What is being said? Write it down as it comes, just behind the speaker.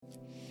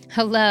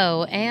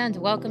Hello, and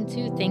welcome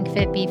to Think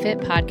Fit, Be Fit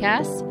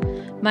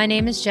podcast. My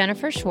name is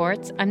Jennifer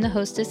Schwartz. I'm the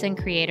hostess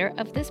and creator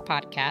of this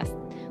podcast,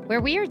 where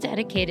we are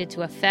dedicated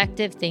to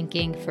effective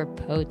thinking for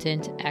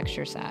potent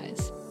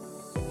exercise.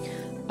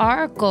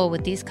 Our goal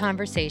with these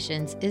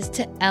conversations is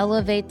to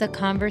elevate the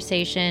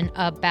conversation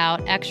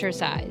about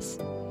exercise.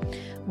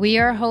 We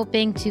are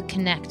hoping to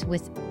connect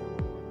with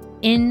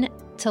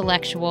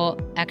intellectual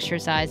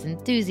exercise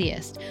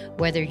enthusiast,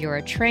 whether you're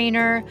a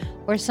trainer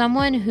or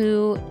someone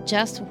who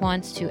just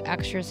wants to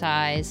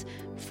exercise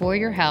for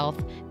your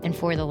health and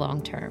for the long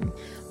term.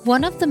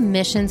 One of the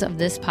missions of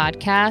this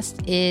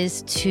podcast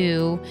is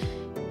to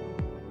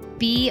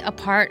be a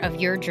part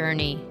of your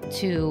journey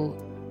to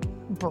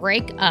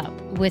break up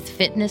with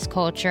fitness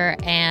culture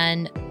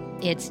and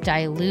its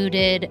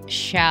diluted,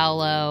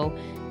 shallow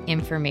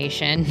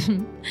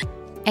information.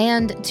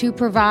 And to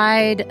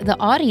provide the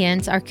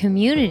audience, our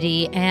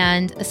community,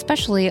 and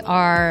especially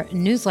our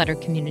newsletter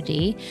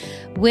community,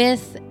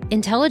 with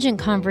intelligent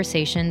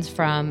conversations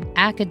from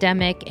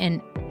academic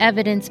and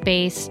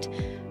evidence-based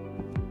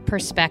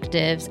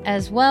perspectives,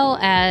 as well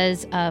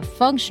as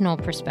functional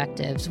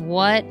perspectives.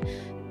 What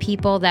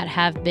people that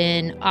have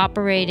been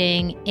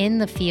operating in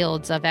the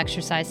fields of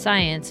exercise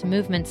science,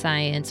 movement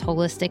science,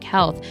 holistic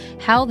health,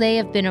 how they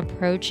have been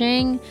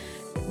approaching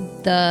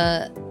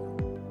the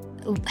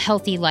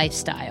healthy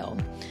lifestyle.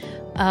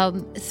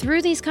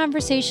 Through these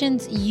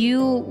conversations,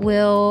 you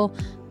will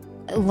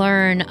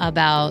learn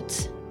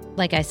about,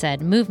 like I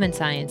said, movement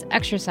science,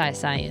 exercise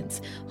science,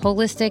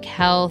 holistic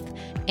health,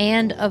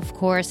 and of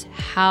course,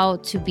 how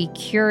to be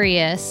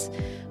curious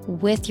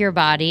with your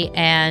body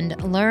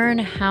and learn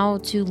how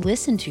to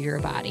listen to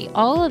your body.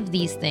 All of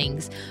these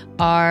things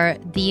are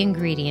the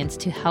ingredients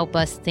to help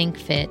us think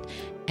fit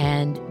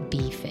and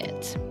be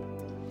fit.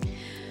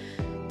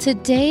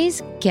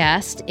 Today's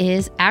guest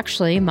is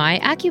actually my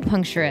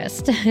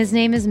acupuncturist. His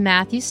name is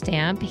Matthew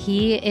Stamp.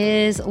 He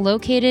is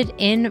located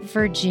in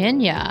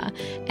Virginia,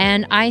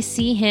 and I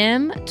see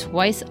him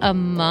twice a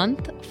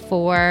month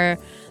for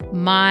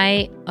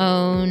my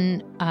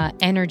own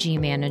energy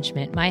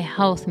management, my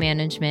health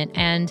management,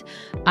 and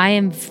I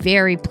am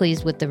very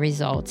pleased with the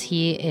results.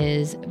 He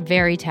is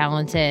very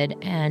talented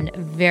and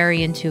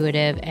very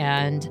intuitive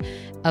and,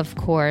 of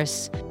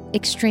course,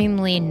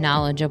 extremely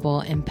knowledgeable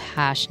and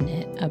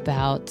passionate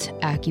about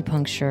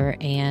acupuncture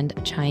and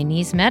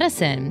Chinese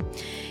medicine.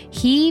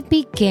 He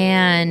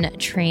began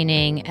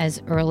training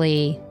as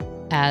early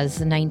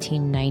as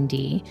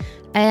 1990,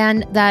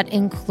 and that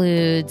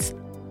includes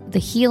the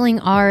healing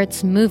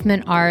arts,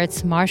 movement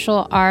arts,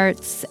 martial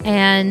arts,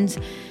 and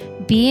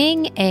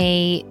being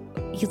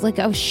he's like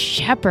a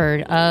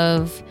shepherd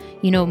of,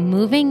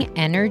 moving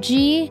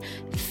energy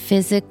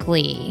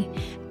physically.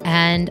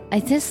 And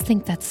I just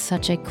think that's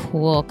such a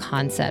cool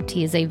concept.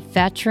 He is a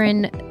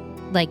veteran,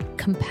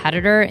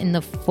 competitor in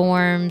the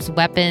forms,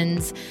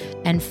 weapons,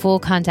 and full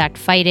contact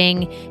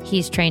fighting.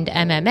 He's trained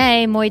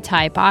MMA, Muay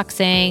Thai,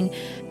 boxing,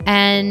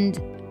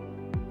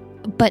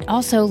 but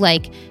also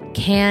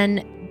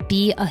can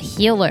be a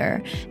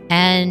healer.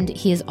 And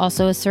he is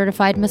also a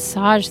certified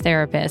massage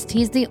therapist.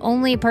 He's the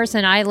only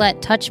person I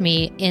let touch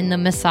me in the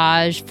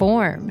massage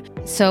form.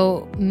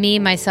 So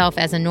myself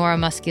as a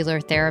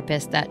neuromuscular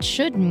therapist, that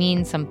should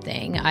mean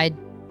something. I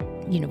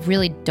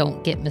really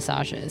don't get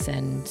massages,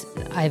 and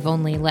I've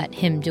only let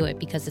him do it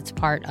because it's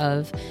part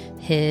of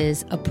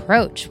his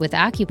approach with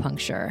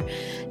acupuncture.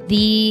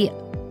 The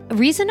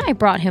reason I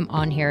brought him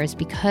on here is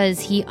because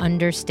he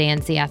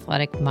understands the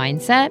athletic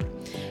mindset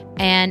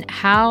and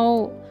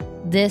how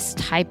this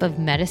type of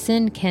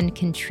medicine can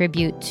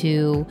contribute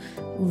to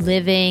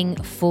living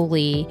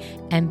fully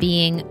and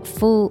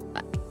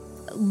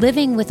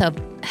living with a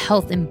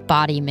health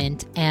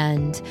embodiment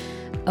and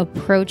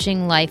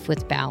approaching life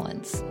with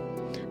balance.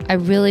 I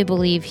really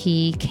believe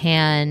he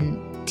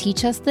can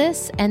teach us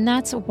this, and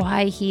that's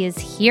why he is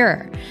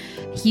here.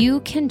 You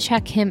can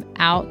check him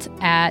out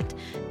at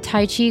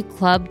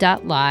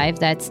taijiclub.live.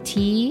 That's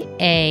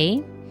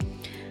TAIJI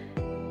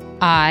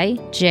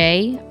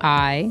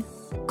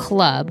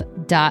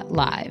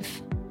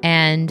club.live.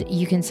 And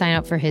you can sign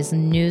up for his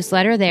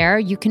newsletter there.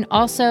 You can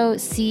also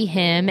see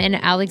him in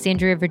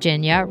Alexandria,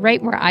 Virginia, right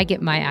where I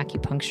get my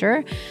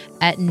acupuncture,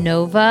 at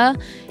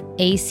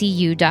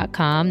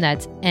novaacu.com.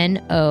 That's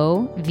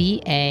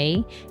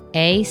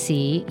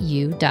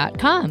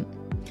NOVAACU.com.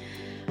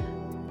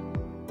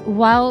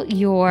 While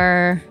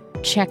you're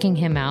checking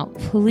him out,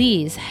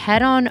 please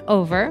head on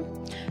over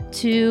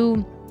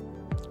to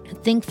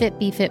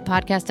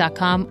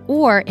thinkfitbefitpodcast.com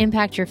or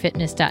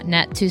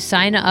impactyourfitness.net to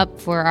sign up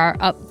for our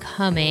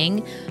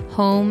upcoming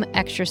home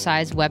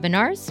exercise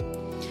webinars.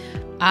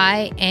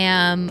 I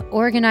am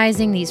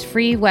organizing these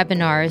free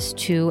webinars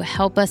to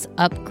help us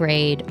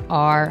upgrade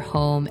our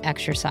home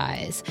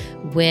exercise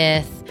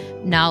with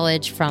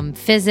knowledge from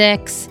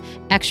physics,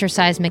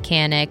 exercise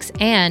mechanics,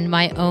 and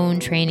my own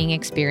training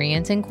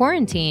experience in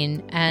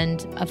quarantine,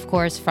 and of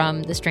course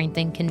from the strength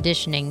and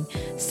conditioning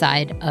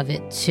side of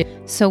it too.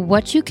 So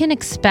what you can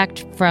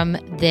expect from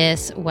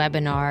this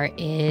webinar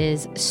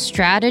is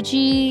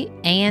strategy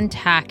and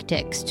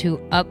tactics to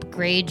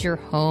upgrade your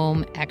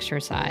home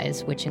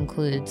exercise, which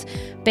includes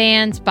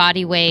bands,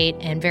 body weight,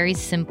 and very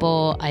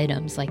simple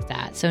items like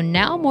that. So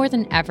now more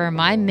than ever,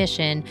 my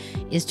mission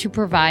is to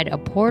provide a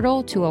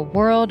portal to a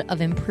world of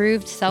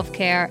improved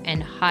self-care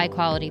and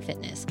high-quality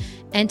fitness,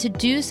 and to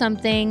do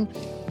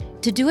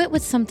it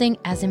with something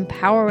as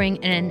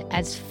empowering and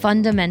as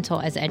fundamental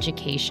as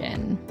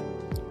education.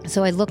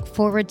 So I look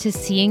forward to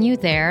seeing you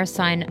there.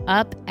 Sign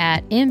up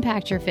at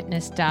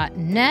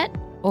impactyourfitness.net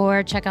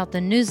or check out the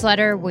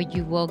newsletter where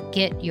you will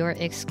get your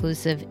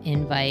exclusive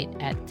invite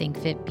at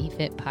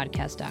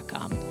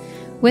thinkfitbefitpodcast.com.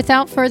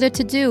 Without further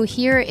ado,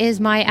 here is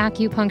my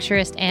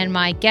acupuncturist and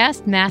my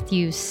guest,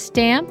 Matthew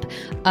Stamp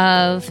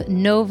of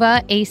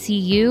Nova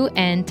ACU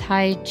and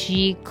Tai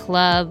Chi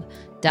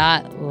Club.live.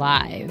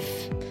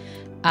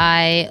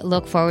 I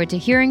look forward to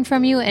hearing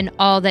from you and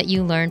all that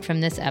you learned from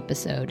this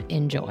episode.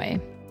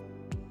 Enjoy.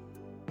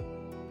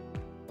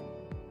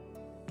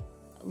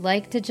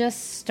 Like to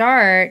just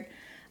start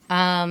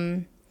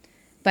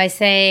by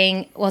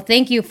saying, well,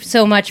 thank you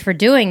so much for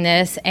doing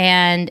this.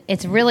 And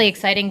it's really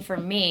exciting for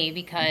me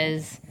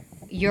because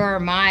you're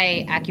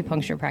my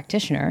acupuncture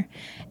practitioner,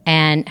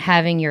 and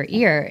having your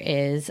ear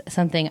is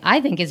something I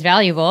think is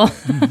valuable.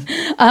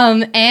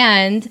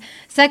 And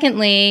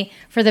secondly,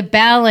 for the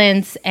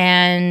balance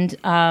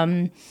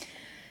and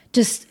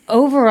just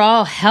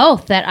overall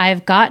health that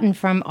I've gotten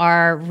from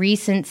our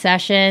recent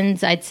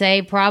sessions, I'd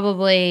say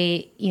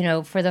probably,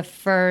 for the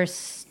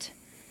first,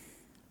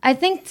 I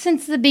think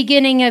since the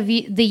beginning of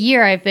the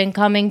year, I've been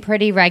coming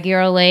pretty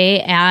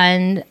regularly,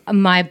 and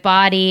my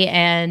body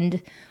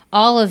and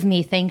all of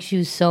me thanks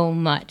you so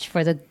much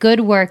for the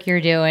good work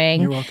you're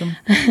doing. You're welcome.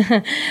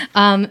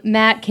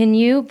 Matt, can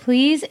you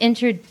please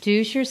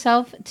introduce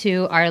yourself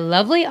to our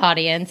lovely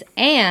audience?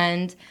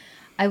 And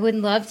I would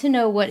love to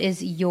know, what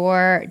is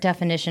your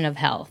definition of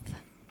health?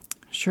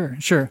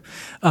 Sure.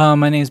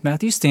 My name is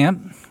Matthew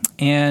Stamp,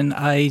 and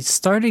I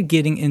started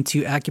getting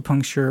into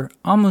acupuncture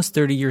almost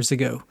 30 years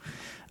ago.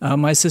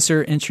 My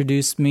sister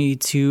introduced me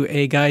to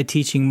a guy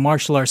teaching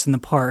martial arts in the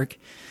park,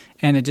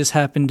 and it just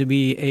happened to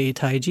be a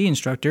Tai Chi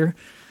instructor.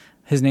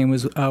 His name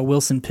was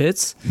Wilson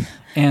Pitts,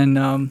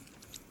 and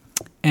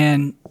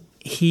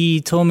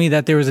he told me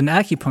that there was an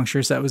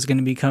acupuncturist that was going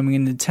to be coming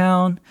into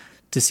town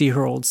to see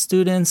her old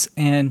students,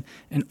 and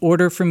in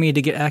order for me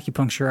to get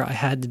acupuncture, I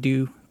had to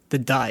do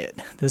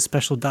the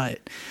special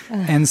diet.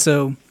 And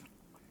so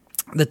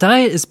the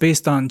diet is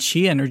based on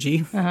chi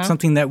energy,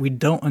 something that we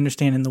don't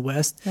understand in the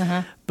West,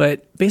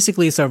 but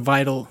basically it's our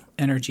vital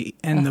energy.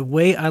 And the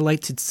way I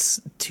like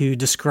to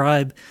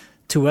describe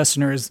to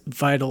Westerners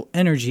vital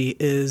energy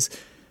is,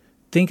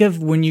 think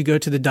of when you go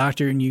to the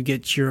doctor and you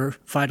get your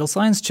vital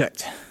signs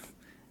checked.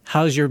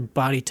 How's your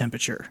body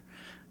temperature?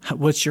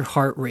 What's your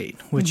heart rate?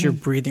 What's your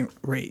breathing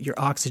rate? Your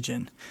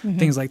oxygen?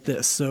 Things like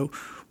this. So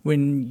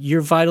when your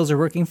vitals are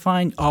working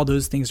fine, all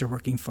those things are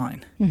working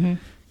fine.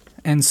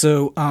 And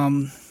so,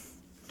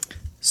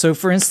 so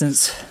for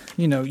instance,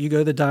 you go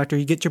to the doctor,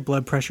 you get your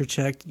blood pressure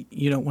checked.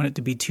 You don't want it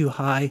to be too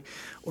high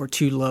or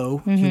too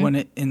low. You want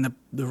it in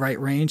the right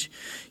range.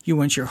 You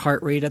want your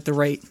heart rate at the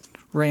right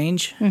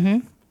range.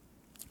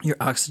 Your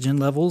oxygen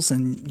levels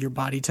and your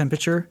body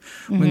temperature.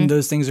 When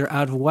those things are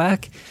out of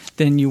whack,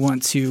 then you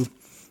want to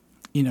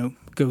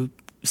go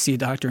see a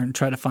doctor and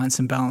try to find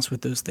some balance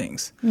with those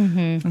things.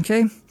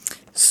 Okay?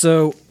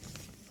 So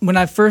when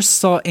I first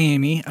saw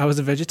Amy, I was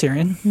a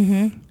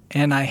vegetarian,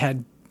 and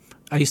I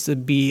used to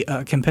be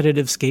a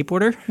competitive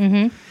skateboarder,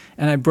 and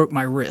I broke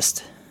my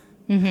wrist.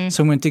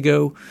 So I went to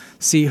go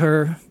see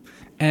her,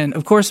 and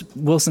of course,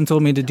 Wilson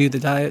told me to do the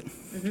diet.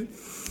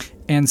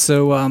 And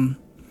so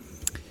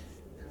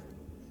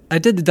I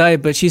did the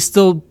diet, but she's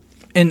still,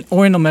 in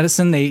Oriental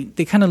medicine, they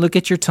kind of look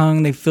at your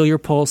tongue, they feel your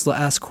pulse, they'll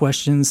ask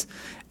questions,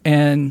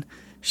 and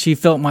she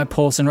felt my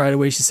pulse, and right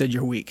away she said,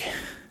 "You're weak.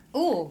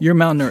 Ooh. You're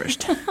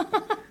malnourished."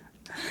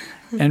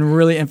 And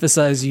really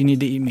emphasized, you need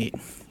to eat meat.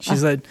 She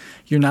said,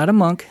 "You're not a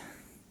monk.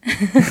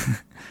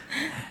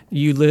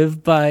 You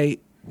live by,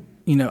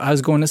 I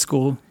was going to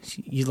school.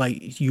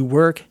 You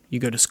work, you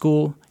go to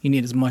school, you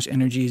need as much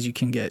energy as you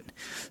can get."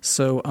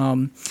 So,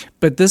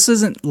 but this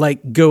isn't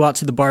like go out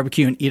to the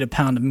barbecue and eat a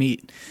pound of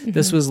meat.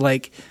 This was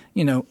like,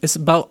 it's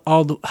about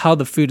how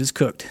the food is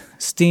cooked.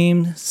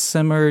 Steamed,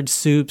 simmered,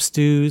 soup,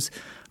 stews,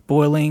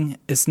 boiling.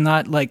 It's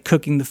not like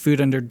cooking the food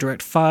under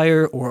direct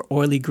fire or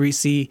oily,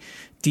 greasy,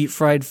 deep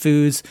fried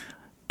foods.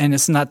 And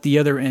it's not the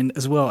other end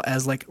as well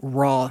as like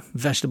raw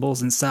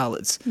vegetables and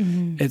salads.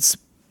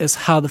 It's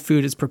how the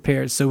food is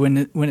prepared. So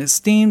when it's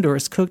steamed or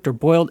it's cooked or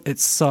boiled,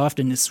 it's soft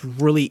and it's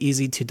really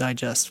easy to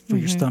digest for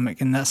your stomach.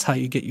 And that's how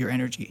you get your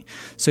energy.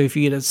 So if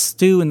you get a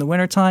stew in the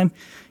wintertime,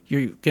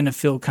 you're going to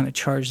feel kind of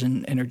charged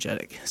and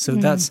energetic. So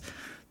that's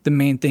the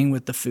main thing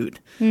with the food.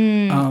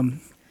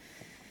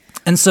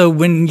 And so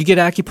when you get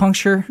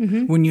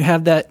acupuncture, when you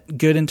have that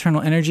good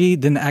internal energy,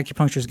 then the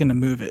acupuncture is going to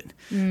move it.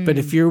 But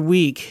if you're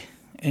weak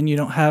and you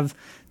don't have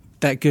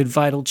that good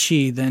vital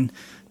chi, then,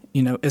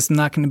 it's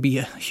not going to be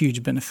a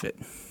huge benefit.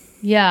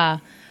 Yeah.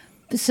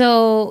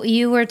 So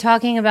you were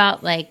talking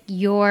about like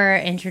your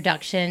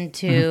introduction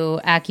to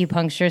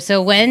acupuncture.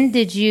 So when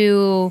did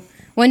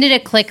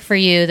it click for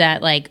you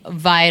that like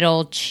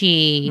vital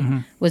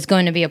chi was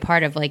going to be a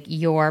part of like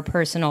your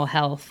personal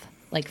health,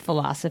 like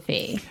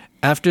philosophy?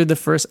 After the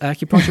first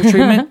acupuncture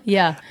treatment,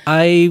 Yeah.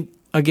 I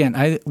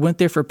went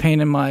there for pain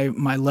in my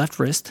left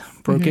wrist,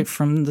 broke it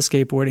from the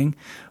skateboarding,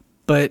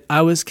 but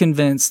I was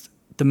convinced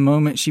the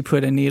moment she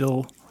put a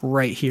needle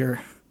right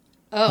here,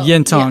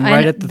 yin tong,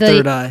 right at the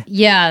third eye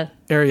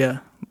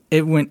area,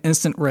 it went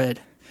instant red.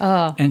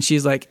 Oh. And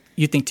she's like,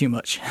 "You think too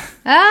much."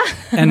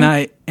 and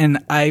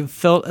I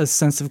felt a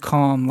sense of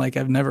calm like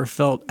I've never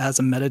felt as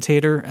a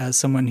meditator, as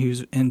someone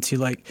who's into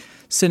like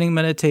sitting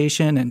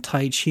meditation and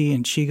Tai Chi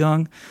and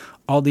Qigong.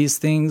 All these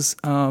things,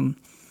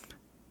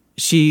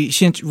 she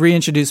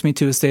reintroduced me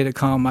to a state of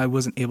calm I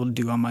wasn't able to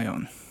do on my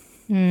own.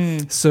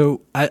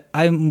 So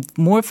I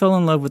more fell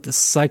in love with the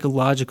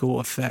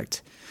psychological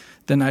effect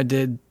than I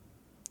did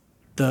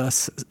the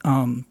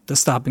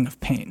stopping of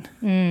pain.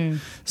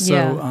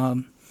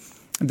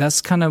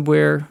 That's kind of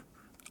where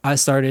I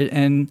started,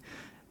 and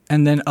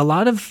then a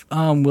lot of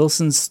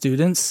Wilson's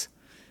students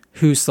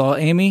who saw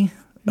Amy,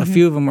 a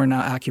few of them were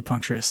now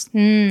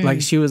acupuncturists.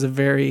 Like she was a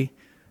very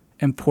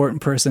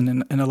important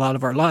person in a lot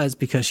of our lives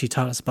because she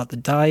taught us about the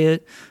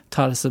diet,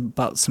 taught us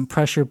about some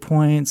pressure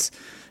points.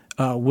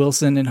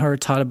 Wilson and her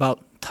taught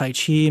about Tai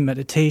Chi,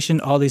 meditation,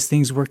 all these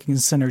things working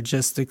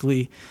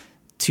synergistically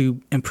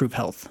to improve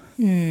health.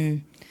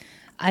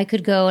 I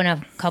could go in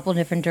a couple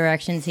different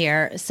directions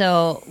here.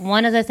 So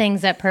one of the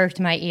things that perked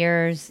my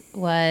ears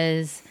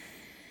was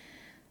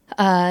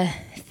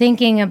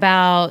thinking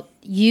about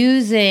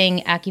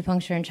using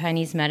acupuncture and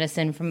Chinese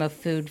medicine from a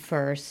food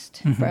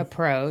first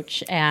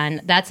approach.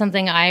 And that's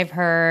something I've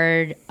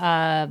heard,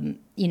 and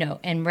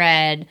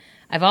read.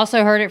 I've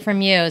also heard it from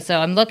you. So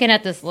I'm looking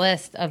at this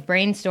list of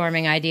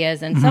brainstorming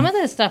ideas, and some of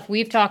the stuff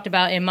we've talked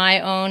about in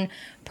my own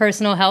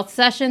personal health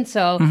session.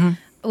 So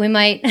we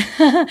might,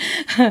 I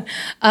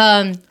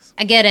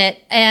get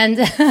it.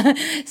 And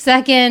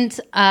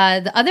second,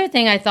 the other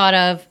thing I thought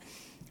of,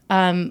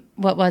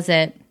 what was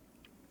it?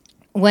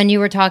 When you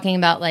were talking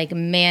about like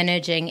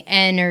managing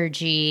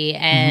energy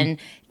and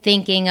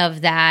thinking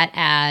of that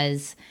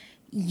as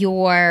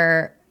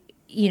your,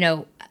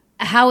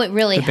 how it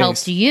really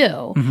helps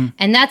you.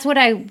 And that's what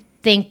I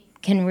think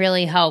can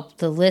really help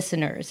the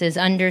listeners is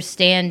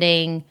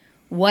understanding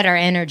what our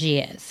energy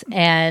is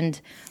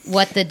and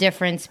what the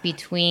difference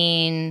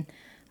between,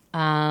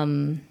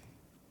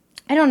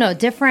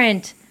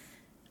 different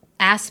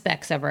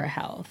aspects of our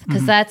health.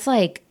 Because that's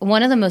like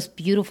one of the most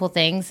beautiful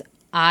things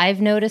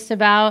I've noticed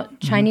about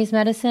Chinese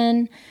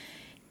medicine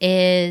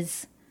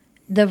is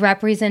the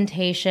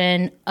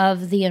representation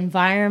of the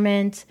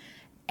environment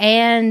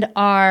and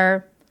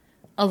our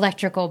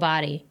electrical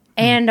body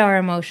and our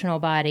emotional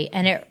body.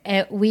 And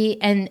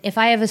if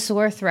I have a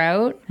sore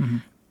throat,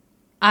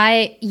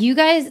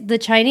 the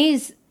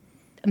Chinese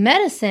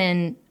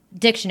medicine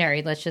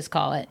dictionary, let's just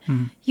call it,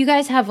 you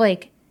guys have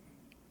like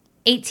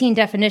 18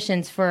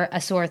 definitions for a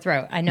sore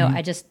throat. I know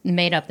I just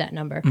made up that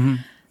number.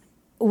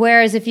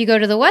 Whereas if you go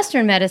to the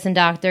Western medicine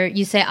doctor,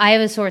 you say, I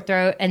have a sore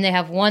throat, and they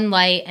have one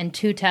light and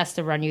 2 tests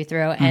to run you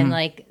through, and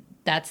like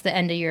that's the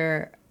end of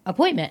your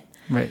appointment.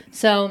 Right.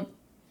 So,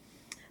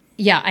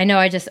 yeah, I know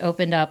I just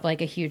opened up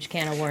like a huge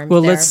can of worms. Well,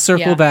 there. let's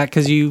circle back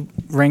because you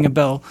rang a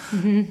bell.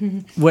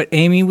 What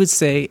Amy would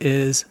say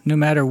is no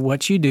matter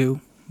what you do,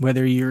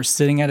 whether you're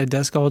sitting at a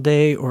desk all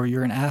day or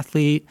you're an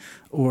athlete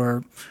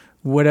or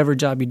whatever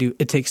job you do,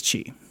 it takes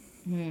chi.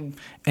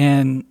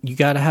 And you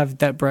got to have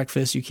that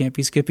breakfast. You can't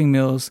be skipping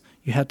meals.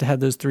 You have to have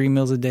those 3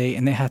 meals a day,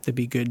 and they have to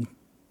be good,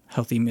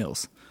 healthy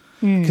meals.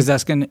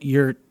 Because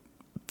your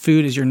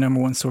food is your number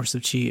one source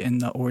of chi in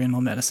the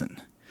Oriental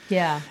medicine.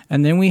 Yeah.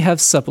 And then we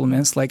have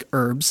supplements like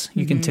herbs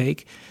you can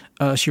take.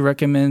 She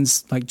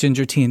recommends like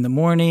ginger tea in the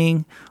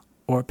morning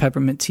or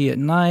peppermint tea at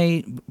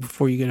night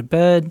before you go to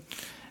bed.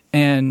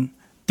 And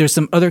there's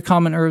some other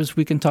common herbs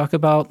we can talk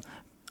about.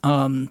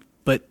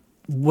 But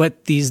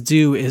what these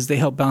do is they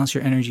help balance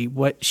your energy.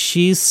 What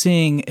she's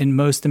seeing in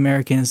most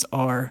Americans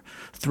are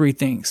 3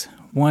 things.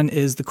 One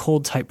is the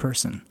cold type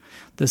person.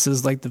 This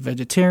is like the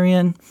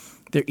vegetarian.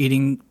 They're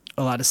eating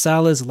a lot of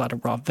salads, a lot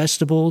of raw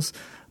vegetables,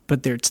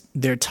 but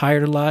they're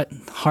tired a lot,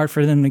 hard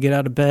for them to get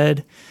out of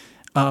bed.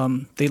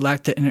 They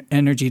lack the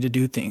energy to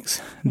do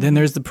things. Then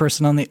there's the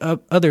person on the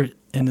other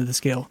end of the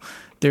scale.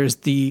 There's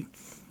the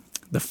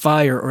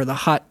fire or the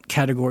hot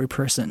category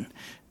person.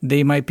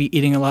 They might be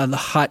eating a lot of the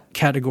hot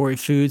category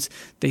foods.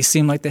 They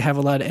seem like they have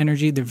a lot of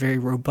energy. They're very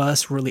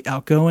robust, really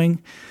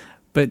outgoing,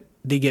 but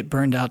they get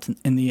burned out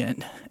in the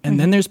end. And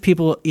then there's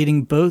people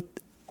eating both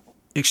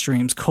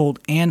extremes, cold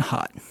and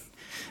hot.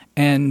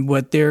 And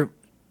what they're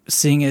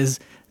seeing is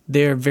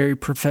they're very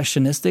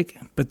perfectionistic,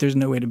 but there's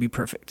no way to be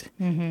perfect.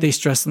 They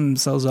stress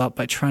themselves out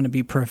by trying to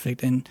be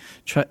perfect, and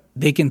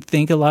they can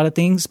think a lot of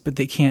things, but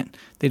they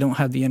don't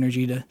have the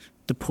energy to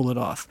pull it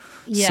off.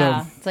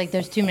 Yeah. So, it's like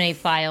there's too many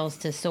files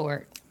to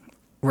sort.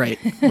 Right.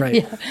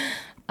 Yeah.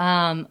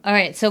 All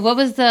right. So what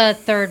was the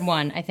third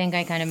one? I think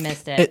I kind of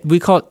missed it. We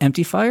call it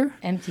empty fire.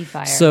 Empty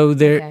fire. So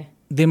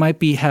they might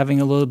be having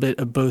a little bit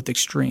of both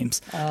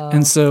extremes.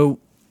 And so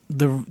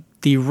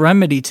the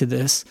remedy to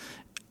this,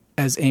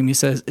 as Amy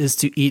says, is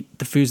to eat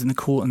the foods in the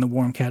cool and the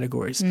warm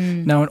categories.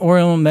 Now, in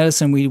Oriental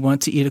medicine, we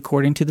want to eat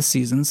according to the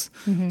seasons.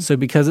 So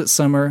because it's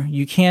summer,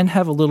 you can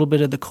have a little bit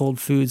of the cold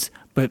foods,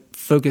 but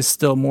focus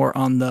still more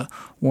on the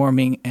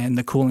warming and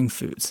the cooling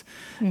foods.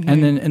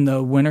 And then in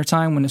the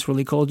wintertime, when it's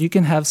really cold, you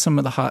can have some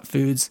of the hot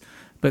foods,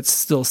 but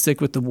still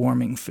stick with the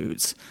warming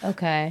foods.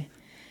 Okay.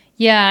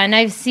 Yeah, and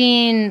I've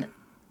seen,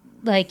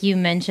 like, you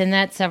mentioned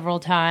that several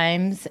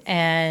times,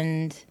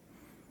 and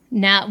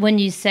now when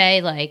you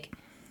say, like,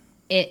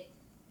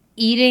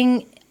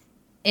 eating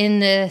in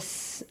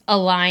this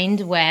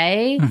aligned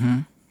way,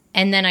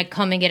 and then I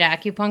come and get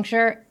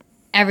acupuncture,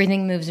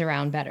 everything moves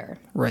around better.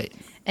 Right.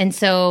 And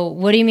so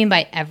what do you mean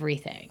by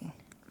everything?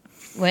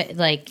 What,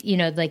 like,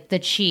 like the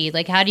chi,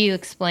 like, how do you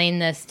explain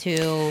this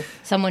to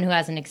someone who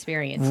hasn't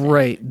experienced it?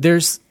 Right.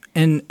 There's,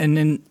 and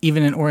then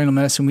even in Oriental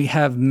medicine, we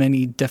have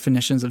many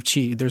definitions of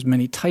chi. There's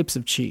many types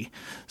of chi.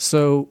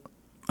 So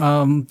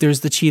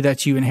there's the chi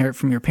that you inherit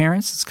from your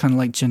parents. It's kind of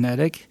like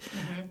genetic.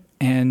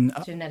 And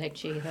genetic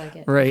chi, I like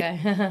it. Right.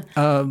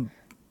 Okay.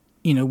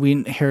 We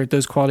inherit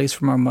those qualities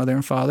from our mother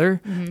and father.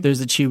 There's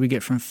the chi we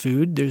get from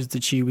food. There's the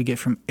chi we get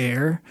from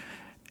air.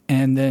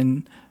 And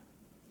then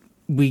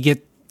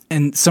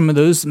and some of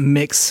those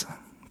mix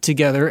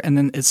together, and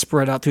then it's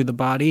spread out through the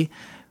body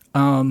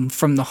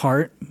from the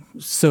heart.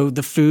 So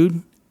the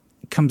food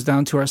comes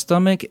down to our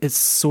stomach. It's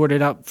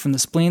sorted out from the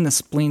spleen. The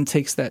spleen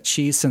takes that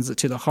chi, sends it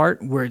to the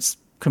heart, where it's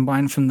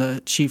combined from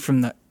the chi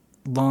from the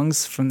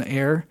lungs, from the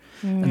air,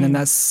 and then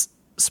that's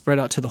spread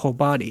out to the whole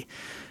body.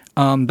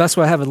 That's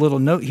why I have a little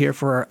note here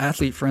for our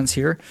athlete friends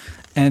here.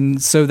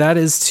 And so that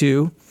is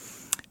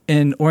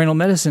in Oriental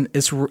medicine,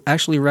 it's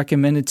actually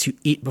recommended to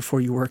eat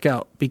before you work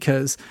out,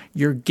 because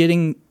you're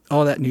getting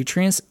all that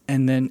nutrients.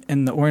 And then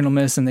in the Oriental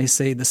medicine, they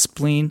say the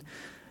spleen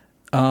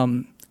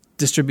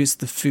distributes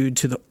the food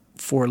to the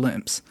 4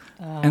 limbs.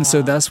 And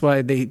so that's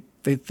why they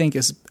think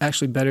it's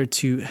actually better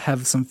to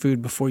have some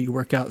food before you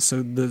work out,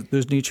 so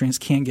those nutrients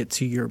can get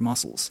to your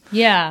muscles.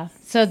 Yeah.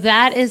 So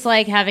that is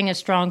like having a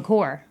strong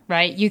core,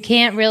 right? You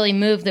can't really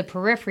move the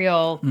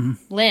peripheral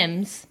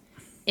limbs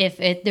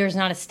if there's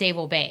not a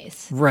stable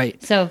base.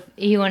 Right. So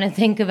you want to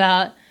think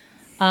about,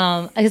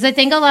 because I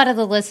think a lot of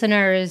the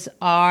listeners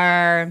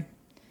are,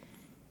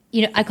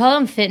 I call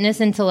them fitness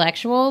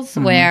intellectuals,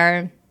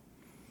 where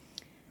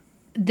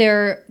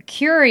they're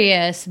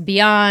curious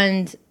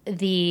beyond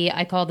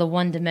I call the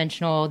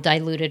one-dimensional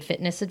diluted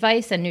fitness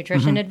advice and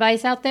nutrition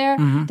advice out there.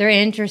 They're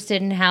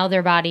interested in how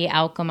their body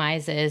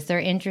alchemizes. They're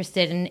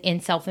interested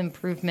in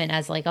self-improvement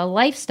as like a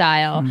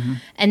lifestyle.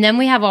 And then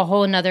we have a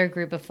whole another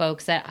group of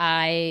folks that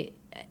I've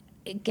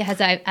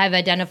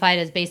identified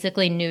as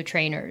basically new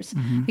trainers.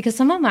 Because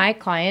some of my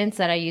clients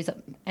that I use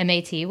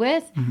MAT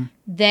with,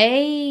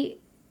 they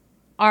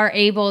are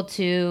able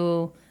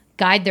to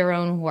guide their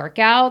own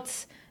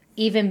workouts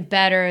even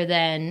better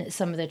than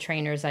some of the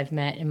trainers I've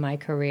met in my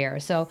career.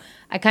 So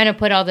I kind of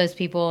put all those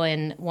people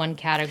in one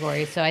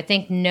category. So I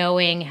think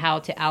knowing how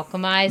to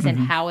alchemize and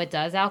how it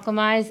does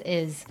alchemize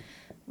is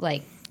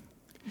like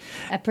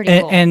a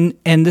pretty cool.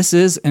 And this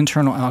is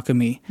internal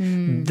alchemy.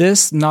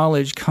 This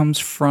knowledge comes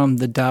from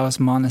the Taoist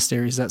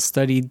monasteries that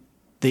studied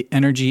the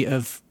energy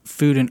of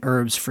food and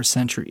herbs for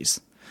centuries.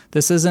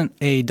 This isn't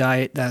a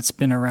diet that's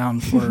been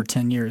around for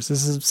 10 years.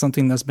 This is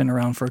something that's been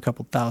around for a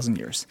couple thousand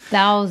years.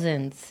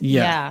 Thousands.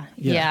 Yeah.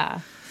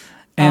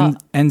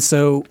 And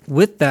so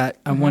with that,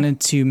 I wanted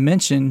to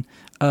mention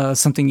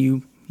something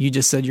you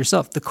just said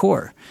yourself, the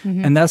core.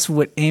 And that's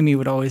what Amy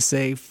would always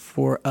say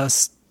for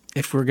us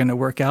if we're going to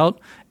work out,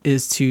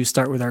 is to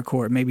start with our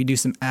core. Maybe do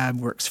some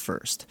ab works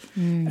first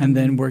and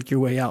then work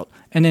your way out.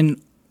 And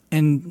then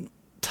in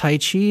Tai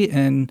Chi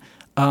and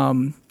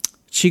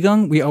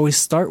Qigong, we always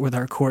start with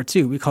our core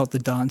too. We call it the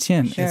Dan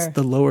Tian. Sure. It's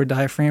the lower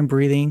diaphragm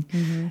breathing.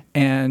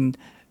 And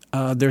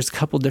there's a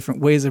couple different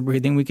ways of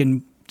breathing. We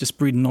can just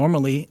breathe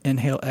normally,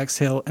 inhale,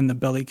 exhale, and the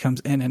belly comes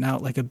in and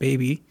out like a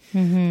baby,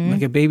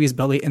 like a baby's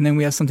belly. And then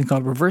we have something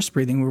called reverse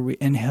breathing, where we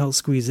inhale,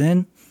 squeeze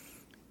in,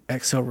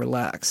 exhale,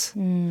 relax.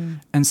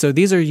 And so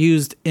these are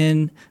used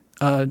in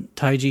Tai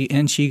Chi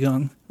and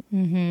Qigong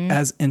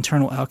as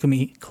internal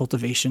alchemy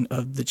cultivation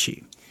of the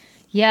Qi.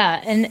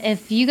 Yeah, and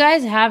if you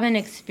guys haven't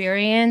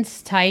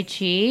experienced Tai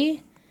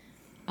Chi,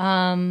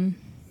 I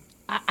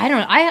don't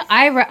know.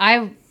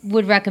 I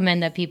would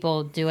recommend that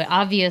people do it.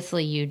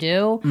 Obviously, you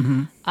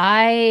do.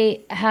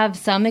 I have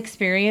some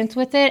experience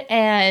with it,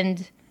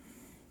 and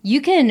you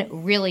can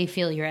really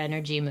feel your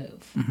energy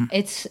move.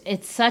 It's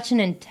such an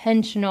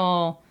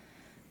intentional,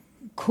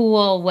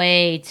 cool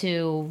way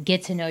to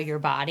get to know your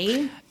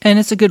body. And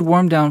it's a good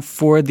warm down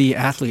for the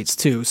athletes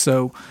too.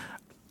 So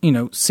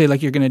say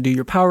like you're going to do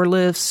your power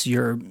lifts,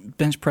 your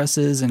bench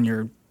presses, and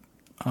your,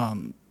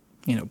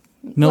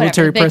 military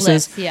Whatever, big presses.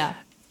 lifts, yeah.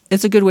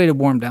 It's a good way to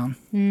warm down.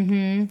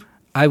 Mm-hmm.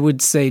 I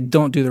would say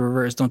don't do the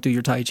reverse. Don't do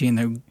your Tai Chi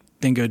and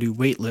then go do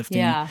weightlifting.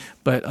 Yeah.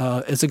 But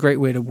it's a great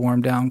way to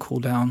warm down, cool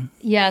down.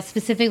 Yeah,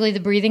 specifically the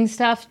breathing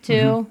stuff too.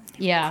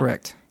 Mm-hmm. Yeah.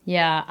 Correct.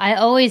 Yeah. I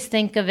always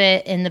think of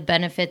it in the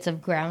benefits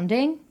of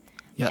grounding.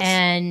 Yes.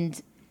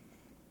 And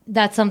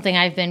that's something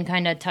I've been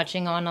kind of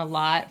touching on a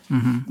lot.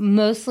 Mm-hmm.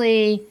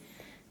 Mostly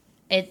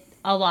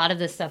a lot of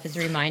this stuff is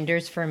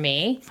reminders for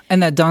me.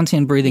 And that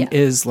Dantian breathing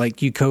is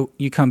like you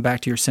come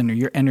back to your center.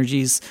 Your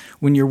energies,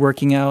 when you're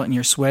working out and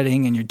you're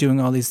sweating and you're doing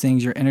all these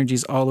things, your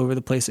energy's all over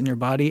the place in your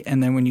body.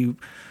 And then when you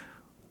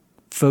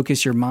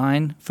focus your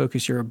mind,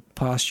 focus your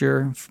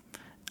posture,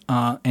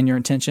 and your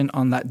intention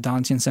on that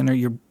Dantian center,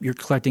 you're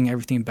collecting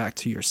everything back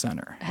to your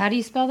center. How do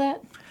you spell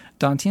that?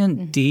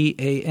 Dantian,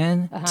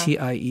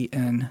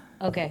 Dantien.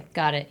 Okay,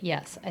 got it.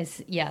 Yes.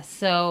 Yes.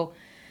 So,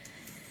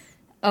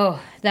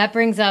 that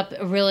brings up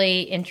a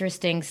really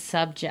interesting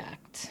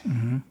subject,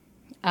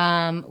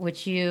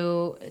 which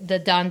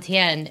the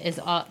Dantian is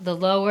the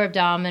lower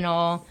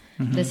abdominal.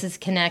 Mm-hmm. This is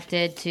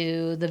connected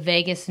to the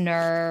vagus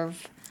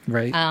nerve.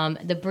 Right.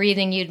 The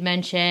breathing you'd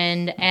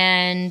mentioned,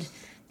 and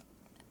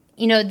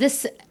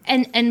this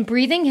and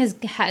breathing is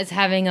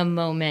having a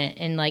moment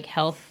in like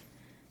health,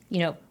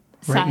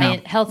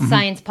 Right health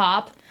science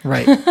pop.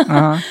 Right.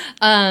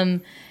 Uh-huh.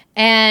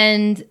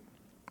 And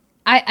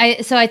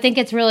I think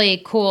it's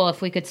really cool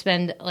if we could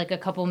spend like a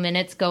couple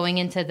minutes going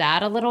into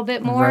that a little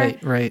bit more.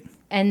 Right.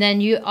 And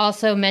then you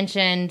also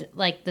mentioned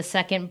like the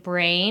second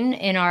brain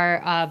in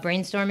our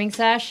brainstorming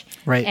sesh.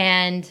 Right.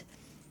 And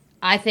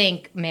I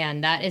think,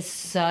 man, that is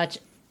such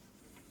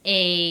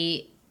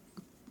a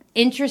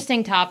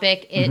interesting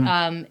topic.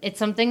 It's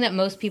something that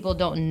most people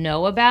don't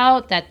know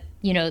about, that,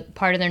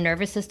 part of their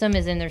nervous system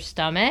is in their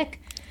stomach.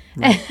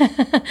 Right.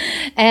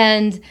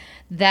 And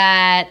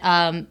that,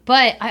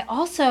 but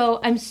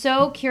I'm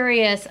so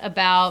curious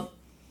about,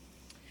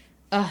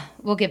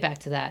 we'll get back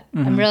to that.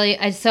 Mm-hmm.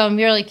 I'm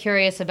really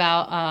curious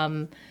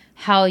about,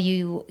 how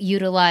you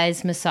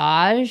utilize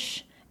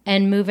massage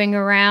and moving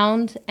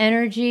around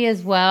energy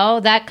as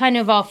well. That kind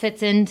of all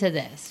fits into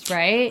this,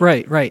 right?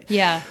 Right.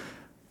 Yeah.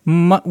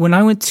 When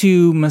I went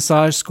to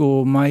massage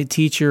school, my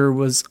teacher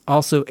was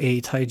also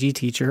a Tai Chi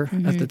teacher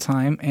at the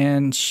time,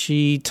 and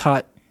she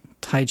taught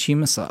Tai Chi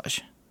massage.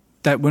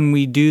 That when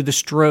we do the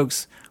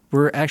strokes,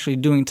 we're actually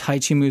doing Tai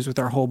Chi moves with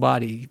our whole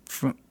body,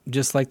 from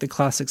just like the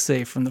classics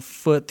say, from the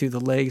foot through the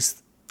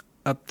legs,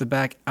 up the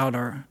back, out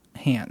our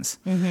hands.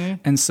 Mm-hmm.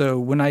 And so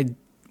when I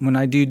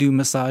do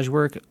massage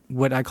work,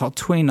 what I call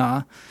Tui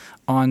Na,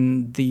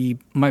 on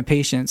my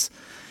patients,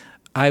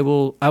 I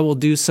will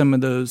do some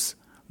of those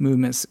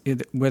movements,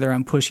 whether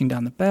I'm pushing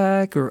down the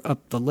back or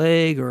up the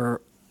leg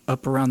or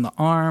up around the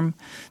arm,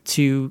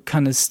 to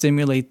kind of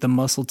stimulate the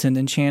muscle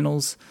tendon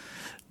channels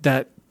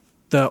that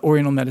the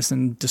Oriental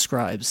medicine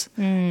describes.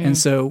 And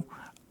so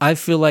I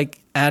feel like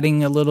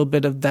adding a little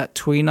bit of that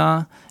Tui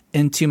Na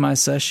into my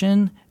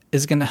session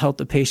is going to help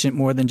the patient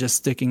more than just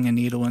sticking a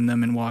needle in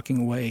them and walking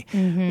away.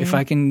 Mm-hmm. If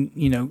I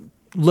can,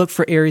 look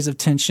for areas of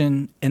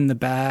tension in the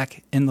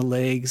back, in the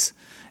legs,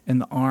 in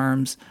the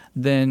arms,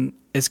 then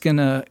it's going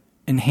to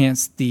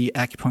enhance the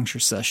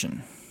acupuncture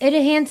session. It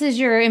enhances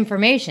your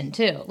information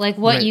too, like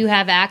what Right. you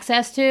have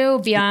access to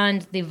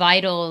beyond the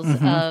vitals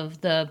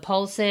of the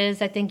pulses,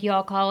 I think you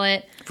all call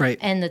it, Right.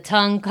 and the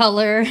tongue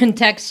color and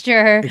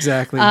texture.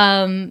 Exactly.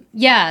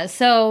 Yeah.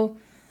 So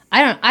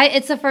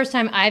it's the first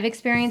time I've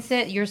experienced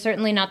it. You're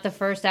certainly not the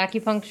first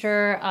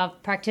acupuncture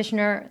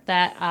practitioner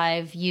that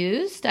I've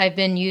used. I've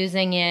been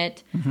using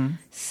it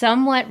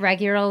somewhat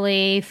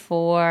regularly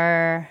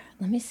for,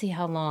 let me see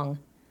how long.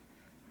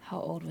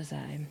 How old was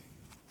I?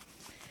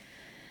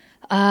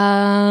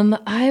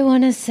 I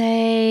want to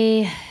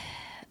say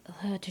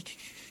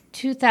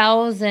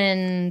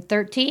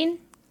 2013.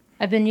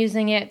 I've been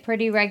using it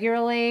pretty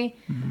regularly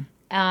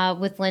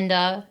with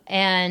Linda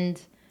and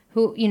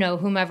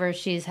whomever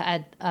she's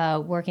had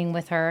working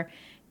with her.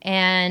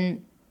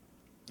 And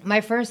my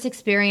first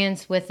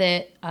experience with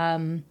it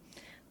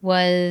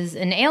was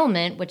an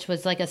ailment, which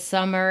was like a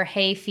summer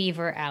hay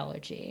fever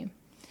allergy.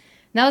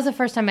 That was the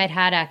first time I'd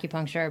had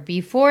acupuncture.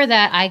 Before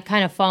that, I'd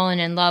kind of fallen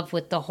in love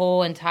with the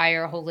whole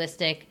entire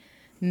holistic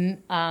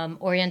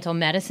Oriental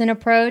medicine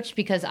approach,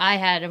 because I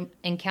had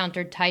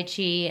encountered Tai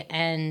Chi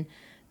and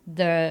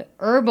the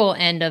herbal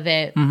end of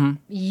it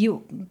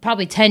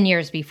probably 10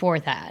 years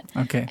before that.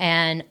 Okay.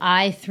 And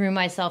I threw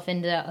myself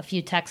into a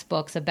few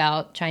textbooks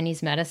about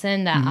Chinese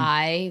medicine that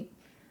I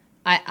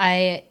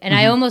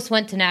almost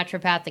went to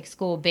naturopathic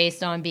school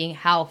based on being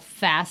how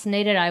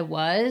fascinated I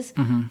was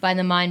by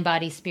the mind,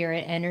 body,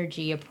 spirit,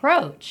 energy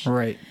approach.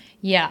 Right.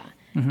 Yeah.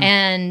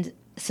 And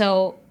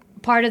so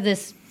part of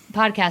this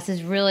podcast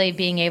is really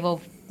being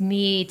able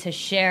me to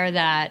share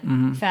that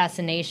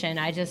fascination.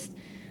 I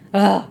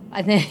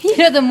think,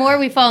 the more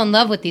we fall in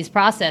love with these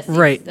processes,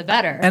 Right. the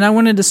better. And I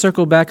wanted to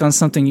circle back on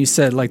something you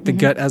said, like the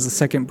gut as a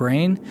second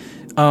brain.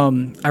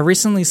 I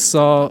recently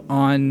saw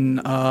on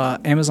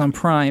Amazon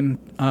Prime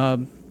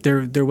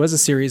there was a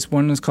series.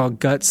 One was called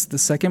Guts, the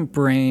Second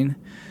Brain,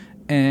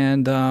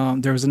 and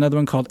there was another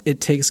one called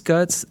It Takes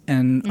Guts,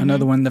 and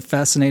another one, The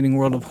Fascinating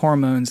World of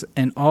Hormones.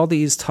 And all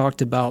these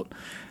talked about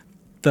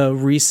the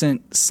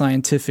recent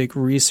scientific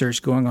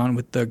research going on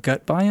with the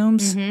gut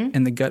biomes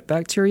and the gut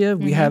bacteria.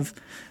 We have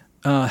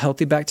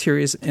healthy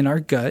bacteria in our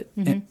gut.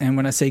 And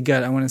when I say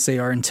gut, I want to say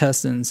our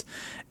intestines.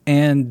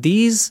 And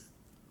these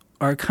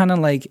are kind of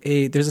like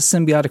there's a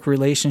symbiotic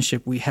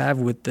relationship we have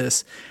with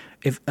this.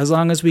 As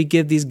long as we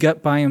give these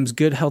gut biomes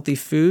good, healthy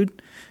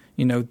food,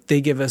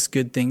 they give us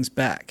good things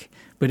back.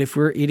 But if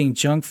we're eating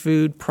junk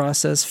food,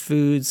 processed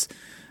foods,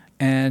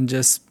 and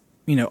just,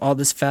 all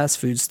this fast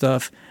food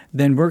stuff,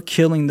 then we're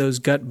killing those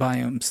gut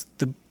biomes.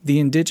 The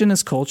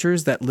indigenous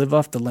cultures that live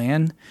off the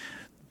land,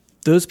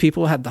 those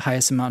people have the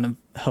highest amount of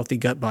healthy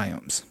gut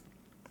biomes.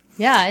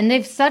 Yeah, and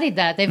they've studied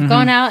that. They've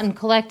gone out and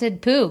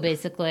collected poo,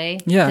 basically,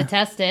 to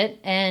test it,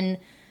 and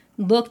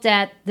looked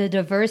at the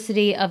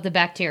diversity of the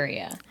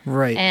bacteria.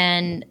 Right.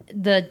 And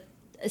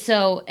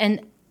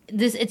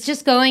it's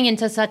just going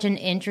into such an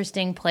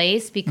interesting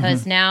place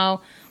because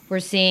now we're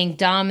seeing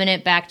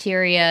dominant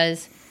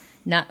bacterias.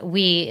 The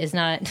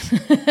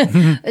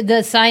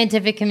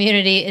scientific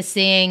community is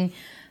seeing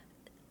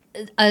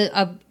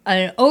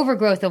an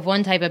overgrowth of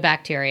one type of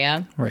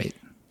bacteria. Right.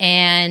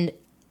 And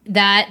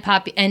that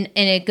and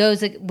it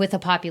goes with a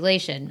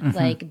population,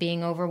 like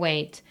being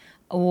overweight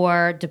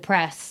or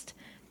depressed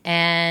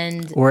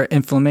or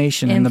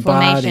inflammation in the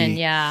body.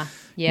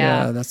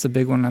 Yeah, that's the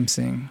big one I'm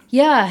seeing.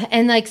 Yeah,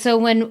 and so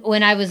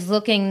when I was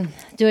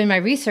doing my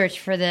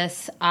research for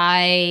this,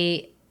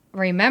 I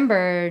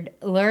remembered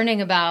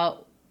learning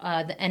about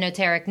the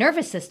enteric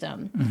nervous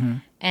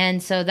system.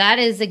 And so that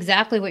is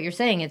exactly what you're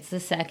saying. It's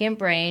the second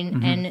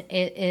brain, and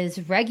it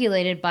is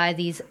regulated by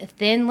these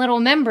thin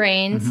little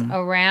membranes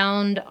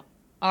around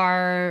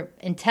our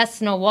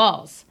intestinal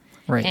walls.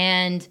 Right.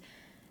 And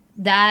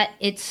that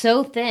it's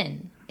so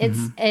thin.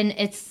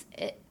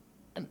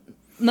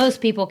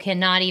 Most people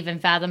cannot even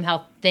fathom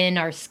how thin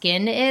our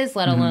skin is,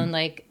 let alone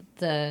like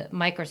the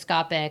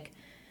microscopic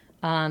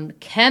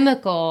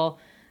chemical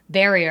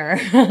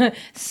barrier.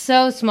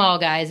 So small,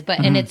 guys,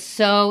 and it's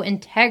so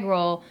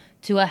integral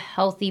to a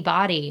healthy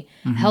body,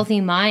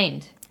 healthy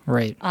mind.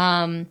 Right.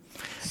 And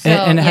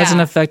it has an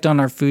effect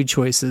on our food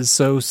choices.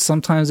 So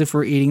sometimes if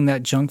we're eating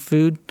that junk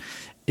food,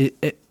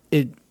 it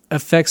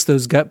affects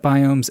those gut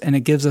biomes, and it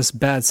gives us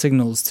bad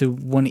signals to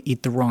want to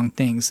eat the wrong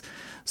things.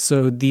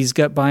 So these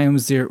gut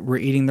biomes, we're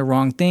eating the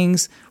wrong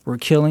things, we're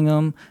killing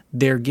them,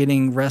 they're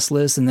getting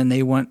restless, and then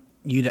they want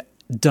you to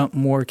dump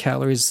more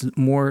calories,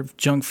 more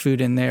junk food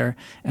in there,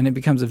 and it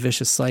becomes a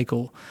vicious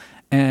cycle.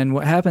 And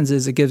what happens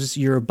is it gives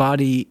your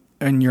body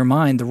and your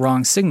mind the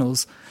wrong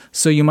signals.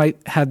 So you might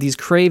have these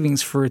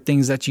cravings for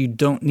things that you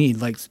don't need.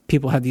 Like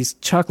people have these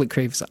chocolate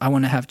cravings. I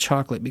want to have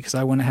chocolate because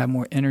I want to have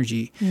more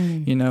energy,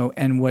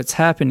 and what's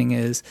happening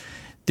is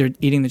they're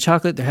eating the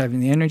chocolate, they're having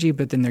the energy,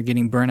 but then they're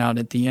getting burnt out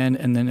at the end,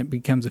 and then it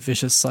becomes a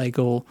vicious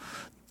cycle,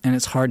 and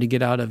it's hard to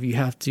get out of. You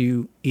have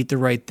to eat the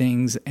right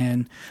things.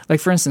 And like,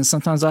 for instance,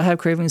 sometimes I have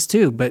cravings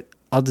too, but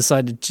I'll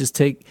decide to just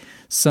take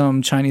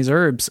some Chinese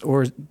herbs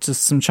or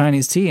just some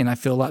Chinese tea, and I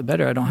feel a lot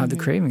better. I don't have the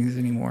cravings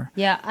anymore.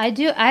 Yeah, I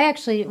do. I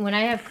actually, when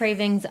I have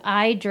cravings,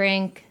 I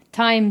drink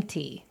thyme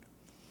tea.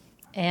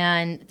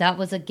 And that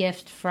was a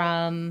gift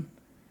from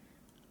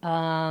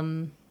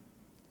a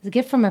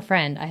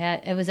friend.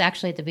 It was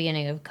actually at the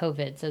beginning of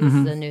COVID, so this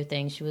is a new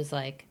thing. She was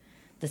like,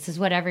 this is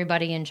what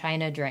everybody in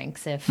China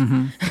drinks if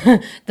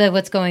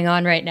what's going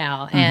on right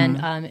now.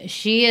 And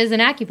she is an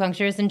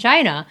acupuncturist in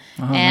China.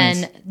 Oh,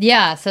 and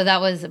nice. So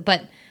that was,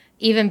 but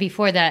even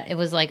before that, it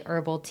was like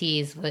herbal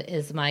teas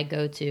is my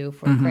go-to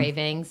for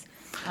cravings.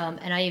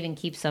 And I even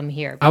keep some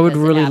here. I would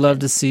really love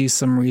to see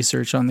some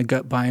research on the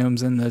gut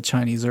biomes and the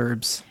Chinese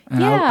herbs.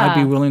 And I'd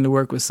be willing to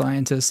work with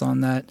scientists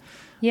on that.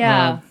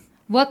 Yeah.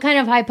 What kind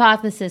of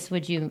hypothesis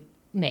would you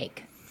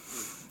make?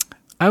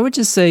 I would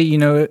just say,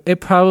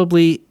 it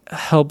probably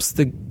helps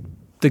the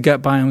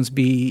gut biomes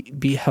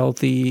be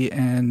healthy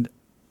and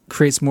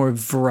creates more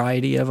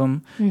variety of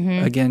them.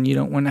 Again, you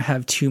don't want to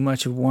have too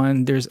much of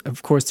one. There's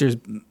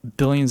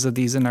billions of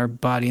these in our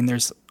body, and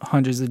there's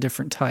hundreds of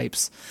different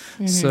types.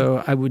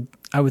 So I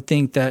would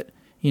think that,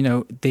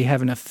 they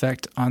have an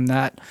effect on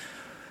that,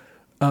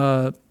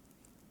 the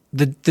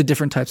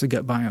different types of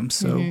gut biomes.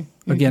 So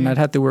again, I'd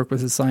have to work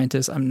with a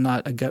scientist. I'm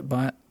not a gut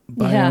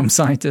biome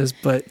scientist,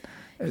 but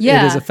it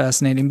is a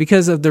fascinating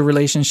because of the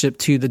relationship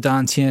to the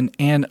Dantian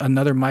and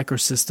another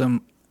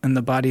microsystem in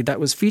the body that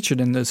was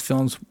featured in those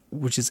films,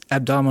 which is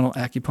abdominal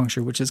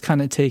acupuncture, which is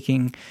kind of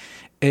taking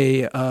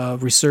a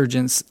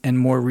resurgence and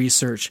more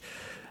research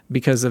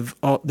because of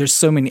there's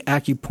so many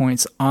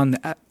acupoints on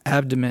the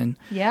abdomen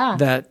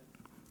that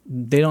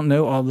they don't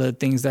know all the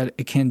things that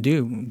it can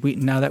do.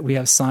 Now that we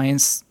have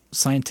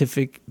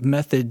scientific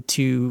method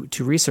to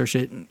research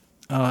it,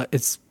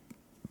 it's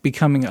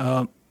becoming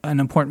an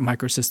important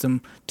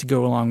microsystem to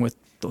go along with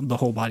the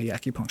whole body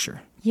acupuncture.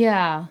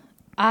 Yeah.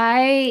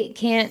 I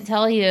can't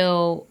tell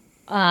you,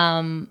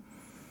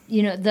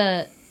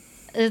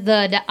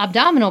 the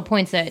abdominal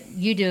points that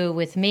you do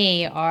with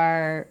me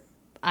are,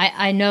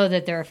 I know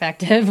that they're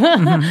effective.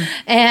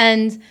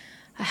 And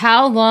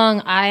how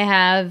long I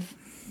have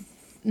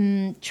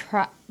been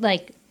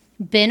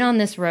on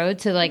this road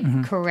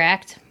to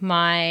correct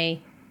my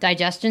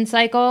digestion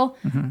cycle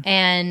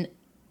and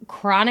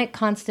chronic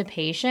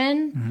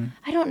constipation.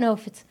 I don't know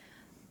if it's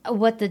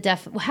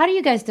how do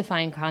you guys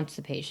define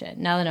constipation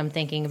now that I'm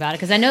thinking about it?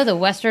 Because I know the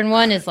Western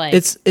one is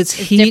it's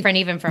heat, different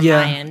even from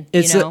mine.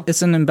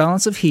 It's an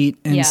imbalance of heat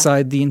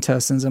inside the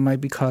intestines that might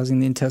be causing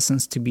the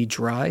intestines to be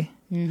dry.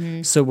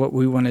 So what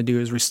we want to do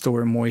is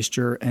restore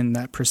moisture and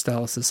that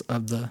peristalsis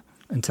of the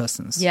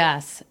intestines.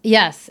 Yes.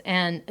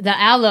 And the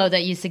aloe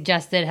that you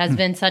suggested has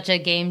been such a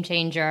game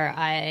changer.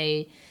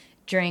 I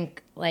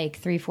drink like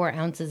 3-4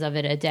 ounces of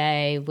it a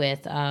day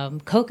with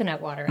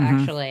coconut water,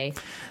 actually.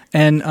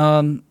 And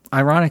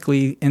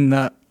ironically, in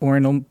the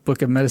Oriental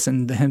Book of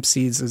Medicine, the hemp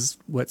seeds is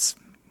what's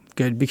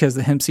good because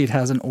the hemp seed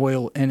has an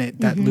oil in it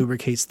that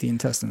lubricates the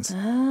intestines.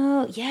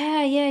 Oh,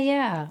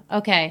 yeah.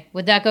 Okay.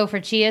 Would that go for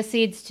chia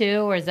seeds too,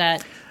 or is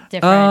that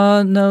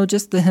different? No,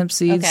 just the hemp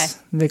seeds. Okay.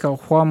 They call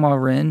hua ma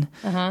rin.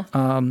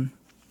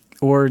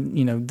 Or,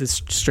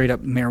 this straight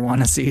up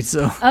marijuana seed.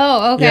 So.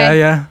 Oh, okay.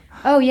 Yeah.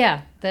 Oh,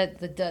 yeah. That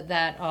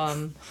that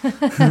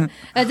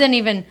didn't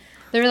even.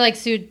 They're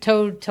like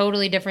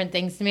totally different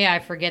things to me. I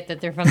forget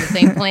that they're from the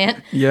same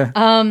plant. Yeah.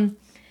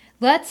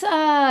 Let's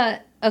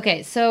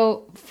okay,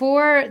 so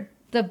for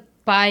the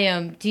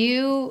biome, do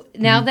you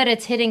now that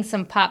it's hitting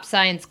some pop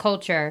science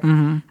culture,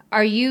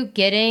 are you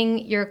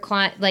getting your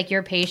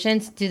your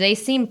patients, do they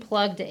seem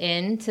plugged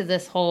into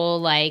this whole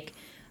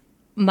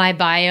my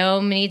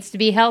biome needs to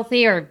be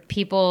healthy, or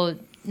people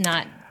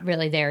not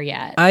really there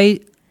yet?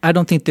 I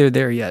don't think they're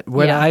there yet.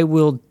 What I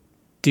will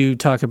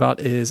talk about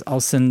is I'll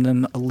send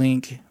them a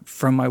link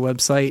from my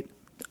website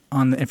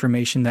on the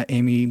information that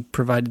Amy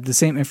provided. The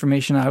same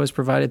information I was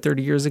provided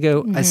 30 years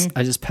ago,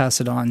 I just pass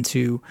it on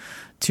to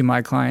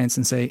my clients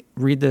and say,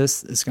 read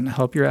this. It's going to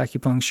help your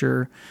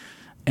acupuncture.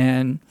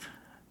 And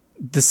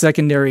the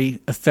secondary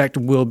effect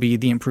will be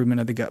the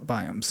improvement of the gut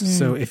biomes.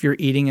 So if you're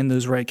eating in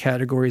those right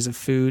categories of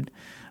food,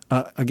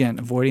 again,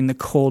 avoiding the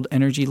cold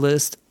energy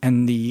list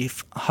and the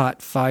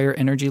hot fire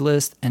energy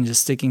list and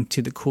just sticking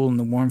to the cool and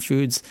the warm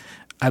foods,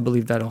 I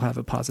believe that'll have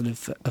a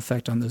positive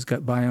effect on those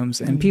gut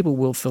biomes, and people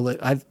will feel it.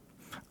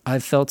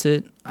 I've felt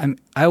it. I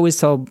always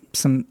tell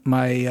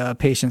my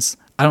patients,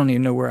 I don't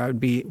even know where I would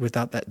be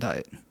without that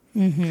diet.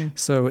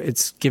 So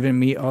it's given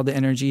me all the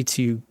energy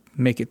to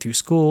make it through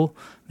school,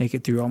 make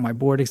it through all my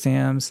board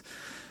exams.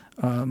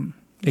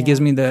 It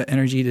gives me the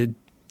energy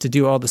to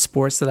do all the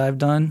sports that I've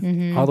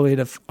done, all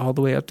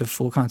the way up to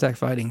full contact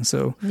fighting.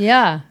 So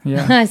yeah.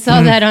 I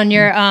saw that on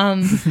your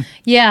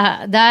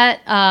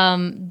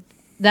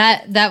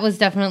that was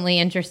definitely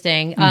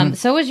interesting.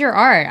 So was your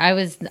art. I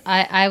was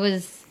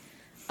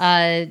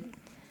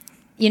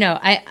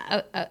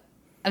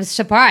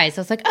surprised.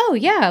 I was like, oh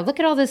yeah, look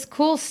at all this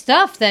cool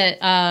stuff that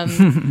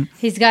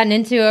he's gotten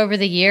into over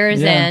the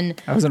years.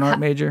 And I was an art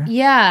major.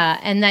 Yeah,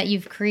 and that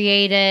you've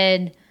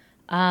created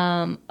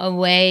a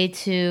way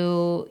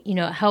to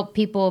help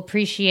people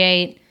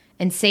appreciate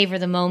and savor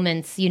the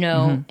moments.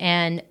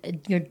 And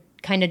you're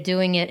kind of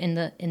doing it in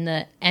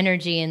the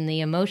energy and the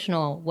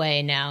emotional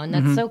way now, and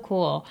that's so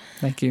cool.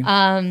 Thank you.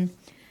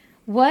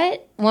 One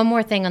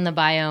more thing on the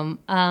biome.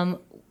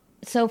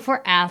 So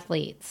for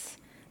athletes,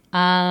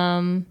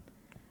 how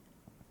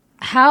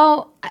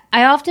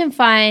I often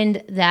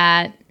find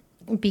that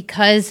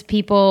because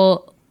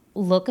people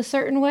look a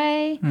certain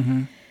way,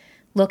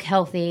 look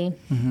healthy,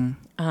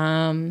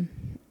 and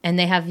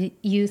they have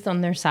youth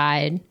on their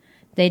side,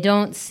 they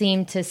don't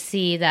seem to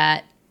see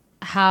that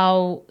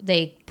how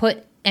they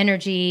put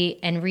energy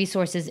and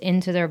resources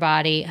into their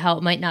body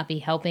might not be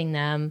helping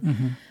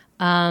them.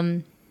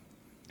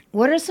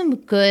 What are some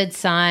good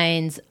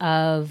signs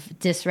of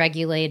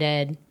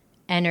dysregulated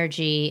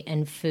energy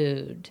and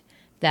food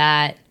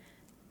that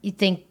you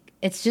think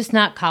it's just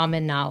not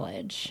common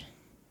knowledge?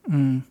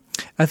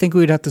 I think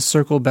we'd have to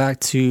circle back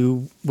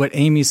to what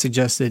Amy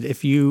suggested.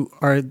 If you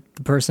are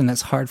the person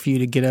that's hard for you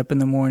to get up in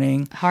the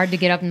morning. Hard to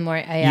get up in the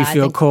morning. Yeah, you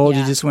feel cold.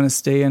 You just want to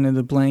stay under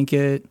the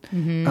blanket.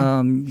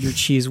 Your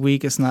chi's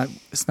weak. It's not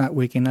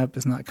waking up.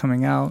 It's not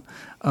coming out.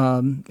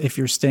 If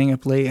you're staying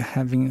up late,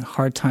 having a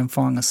hard time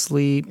falling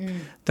asleep,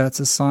 that's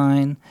a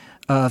sign.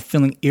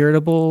 Feeling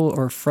irritable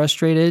or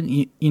frustrated.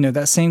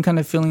 That same kind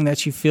of feeling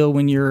that you feel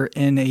when you're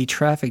in a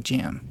traffic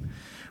jam.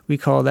 We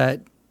call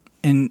that,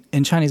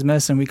 in Chinese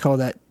medicine, we call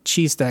that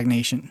qi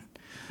stagnation.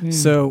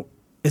 So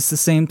it's the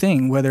same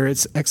thing, whether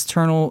it's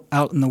external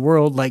out in the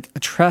world, like a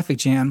traffic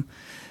jam.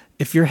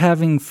 If you're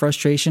having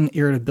frustration,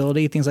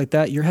 irritability, things like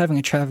that, you're having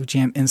a traffic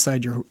jam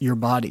inside your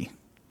body.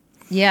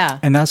 Yeah.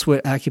 And that's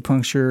what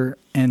acupuncture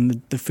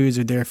and the foods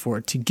are there for,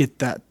 to get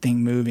that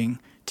thing moving,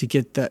 to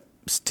get that,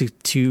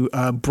 to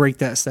break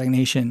that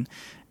stagnation.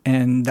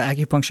 And the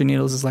acupuncture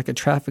needles is like a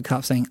traffic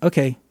cop saying,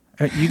 okay,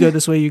 you go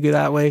this way, you go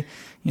that way,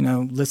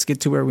 let's get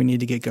to where we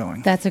need to get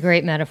going. That's a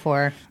great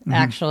metaphor,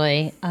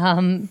 actually,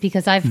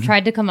 because I've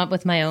tried to come up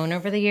with my own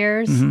over the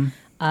years.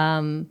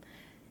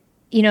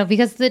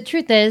 because the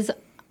truth is,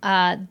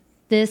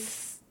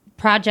 this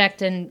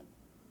project and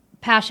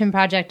passion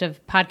project of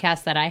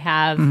podcasts that I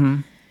have,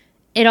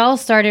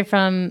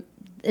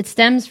 it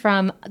stems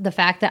from the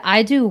fact that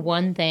I do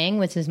one thing,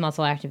 which is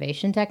muscle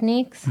activation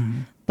techniques,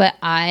 but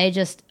I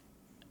just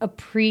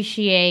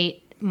appreciate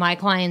my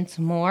clients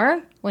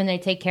more when they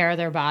take care of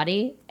their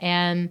body,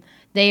 and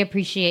they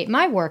appreciate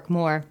my work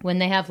more when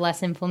they have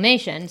less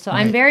inflammation. So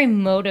I'm very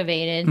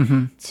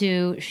motivated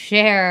to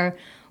share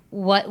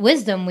what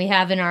wisdom we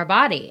have in our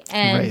body.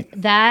 And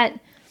that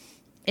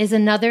is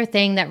another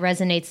thing that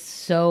resonates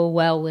so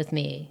well with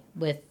me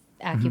with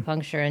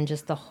acupuncture and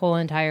just the whole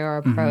entire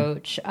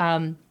approach.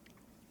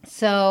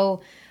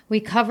 So we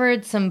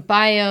covered some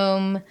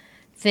biome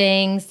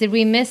things. Did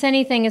we miss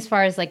anything as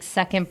far as like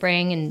second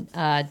brain and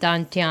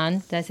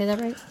Dantian? Did I say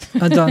that right?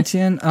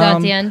 Dantian.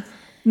 Dantian.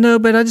 No,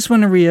 but I just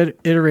want to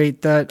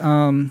reiterate that.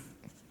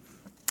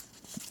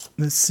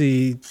 Let's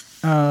see.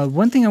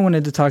 One thing I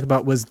wanted to talk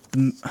about was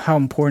how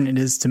important it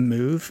is to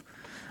move.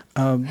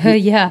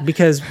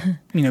 Because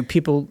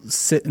people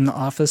sit in the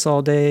office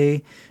all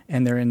day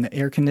and they're in the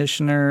air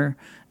conditioner,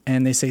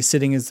 and they say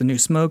sitting is the new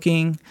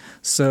smoking.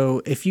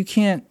 So if you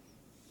can't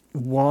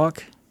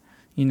walk,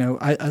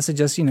 I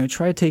suggest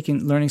try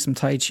learning some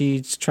Tai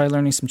Chi, try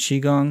learning some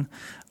Qigong.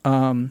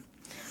 Well,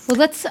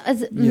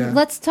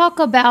 let's talk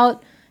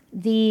about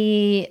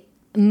the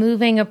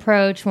moving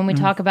approach when we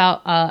talk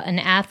about an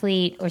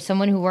athlete or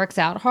someone who works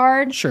out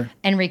hard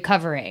and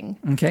recovering.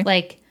 Okay.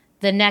 Like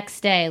the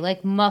next day,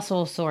 like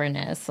muscle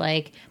soreness,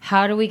 like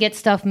how do we get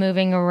stuff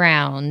moving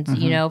around?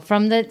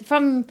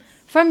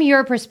 From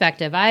your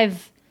perspective,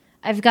 I've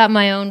got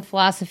my own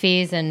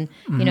philosophies, and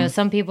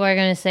some people are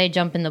going to say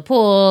jump in the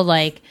pool,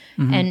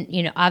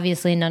 and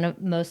obviously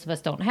most of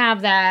us don't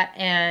have that,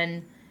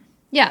 and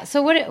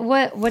so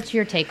what's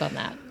your take on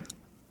that?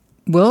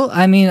 Well,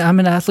 I mean, I'm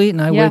an athlete,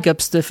 and I wake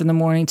up stiff in the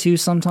morning too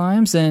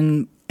sometimes,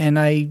 and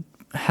I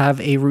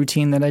have a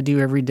routine that I do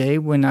every day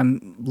when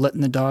I'm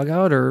letting the dog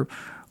out or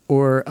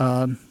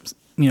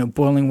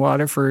boiling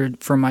water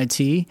for my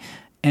tea.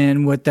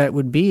 And what that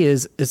would be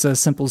is it's a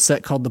simple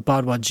set called the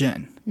Badwa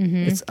Jin.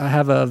 I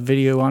have a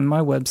video on my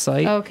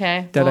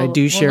website that I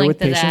do share with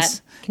patients.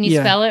 That. Can you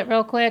spell it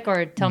real quick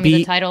or tell me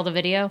the title of the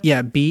video?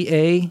 Yeah,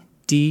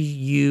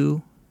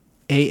 BADUANJIN,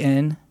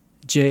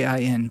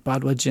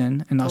 Badwa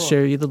Jin, and I'll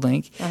share you the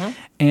link.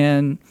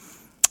 And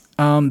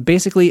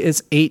basically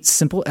it's 8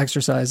 simple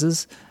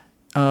exercises,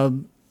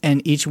 and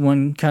each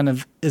one kind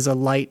of is a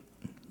light,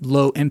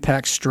 low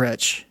impact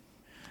stretch.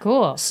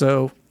 Cool.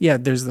 So,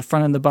 there's the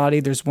front of the body.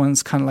 There's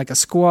one's kind of like a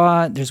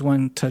squat. There's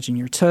one touching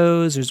your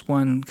toes. There's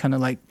one kind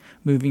of like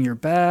moving your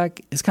back.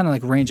 It's kind of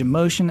like range of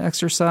motion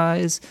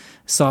exercise,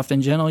 soft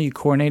and gentle. You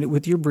coordinate it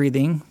with your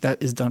breathing.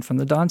 That is done from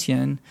the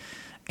Dantian.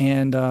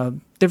 And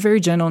they're very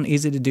gentle and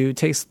easy to do. It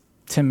takes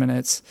 10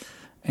 minutes.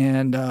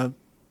 And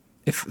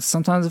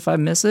if I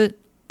miss it,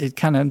 it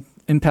kind of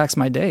impacts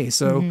my day.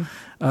 So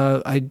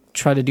I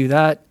try to do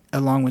that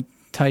along with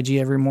Tai Chi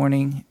every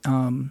morning.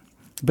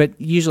 But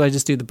usually I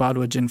just do the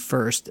Badwa Jin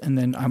first, and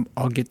then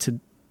I'll get to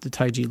the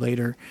Tai Chi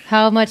later.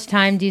 How much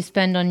time do you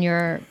spend on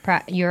your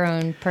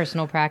own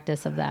personal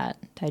practice of that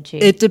Tai Chi?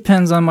 It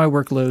depends on my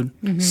workload.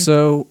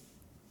 So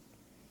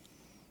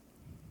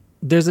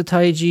there's a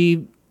Tai Chi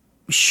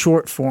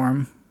short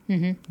form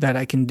that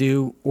I can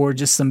do, or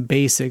just some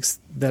basics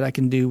that I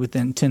can do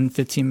within 10,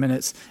 15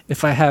 minutes.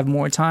 If I have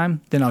more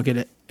time, then I'll get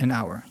it an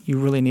hour. You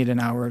really need an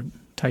hour of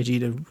Tai Chi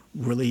to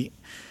really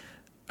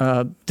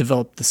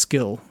develop the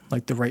skill,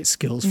 like the right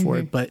skills for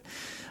it. But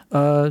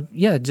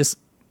just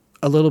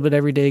a little bit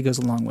every day goes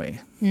a long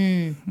way.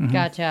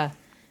 Gotcha.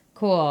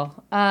 Cool.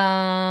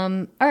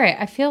 All right.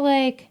 I feel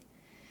like,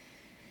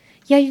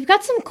 you've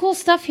got some cool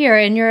stuff here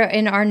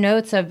in our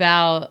notes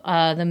about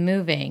the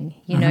moving.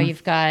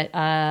 You've got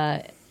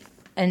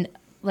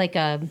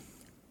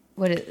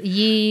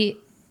Yi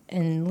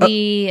and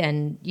Li,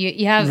 and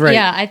you have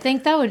I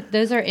think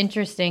those are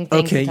interesting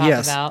things to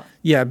talk about.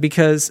 Yeah,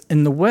 because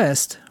in the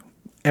West,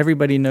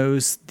 everybody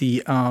knows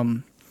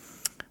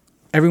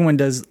everyone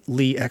does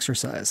Li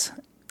exercise.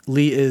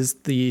 Li is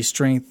the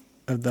strength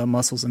of the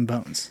muscles and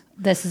bones.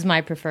 This is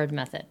my preferred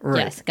method.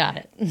 Right. Yes, got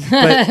it.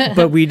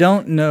 but we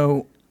don't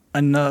know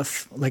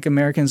enough. Like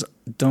Americans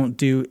don't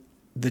do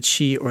the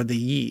Qi or the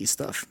Yi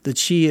stuff. The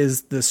Qi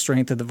is the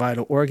strength of the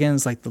vital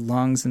organs, like the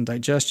lungs and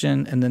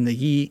digestion, and then the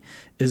Yi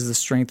is the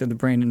strength of the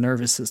brain and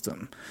nervous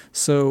system.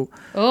 So,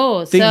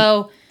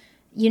 it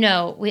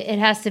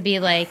has to be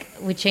like,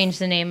 we changed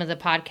the name of the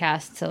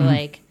podcast to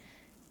like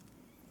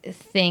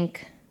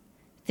think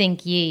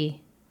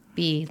Yi,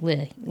 be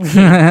Li. Did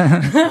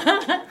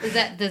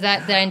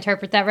I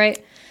interpret that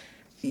right?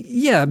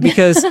 Yeah,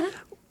 because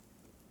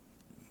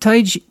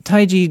Tai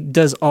Chi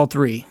does all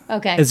three.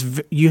 Okay.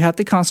 You have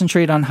to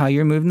concentrate on how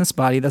you're moving this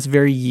body. That's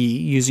very Yi,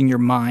 using your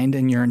mind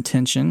and your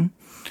intention.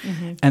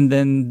 And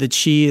then the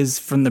Qi is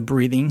from the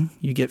breathing.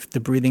 You get the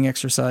breathing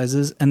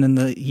exercises. And then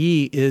the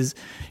Yi is,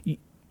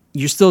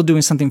 you're still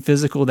doing something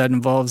physical that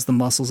involves the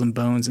muscles and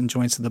bones and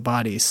joints of the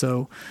body.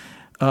 So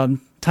Tai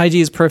Chi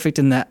is perfect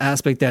in that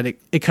aspect that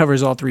it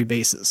covers all three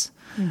bases.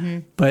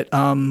 But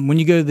when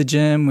you go to the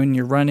gym, when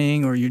you're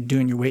running or you're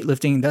doing your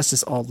weightlifting, that's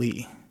just all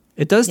Li.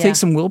 It does take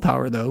some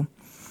willpower, though.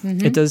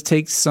 It does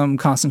take some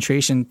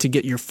concentration to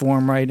get your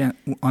form right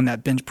on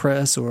that bench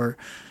press or,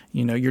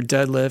 your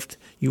deadlift.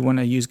 You want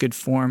to use good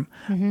form.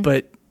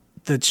 But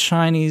the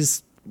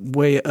Chinese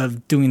way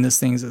of doing these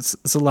things,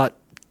 it's a lot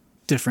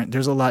different.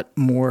 There's a lot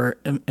more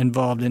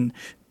involved in,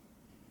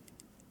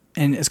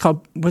 and it's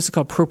called, what's it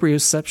called?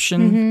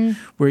 Proprioception,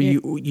 where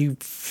you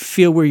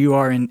feel where you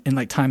are in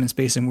like time and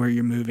space and where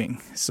you're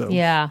moving. So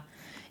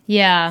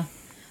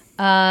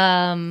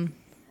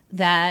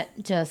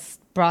that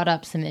just brought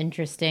up some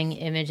interesting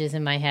images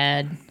in my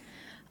head.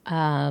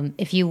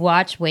 If you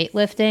watch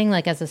weightlifting,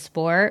 like as a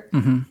sport,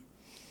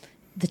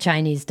 the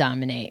Chinese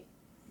dominate.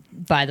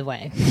 By the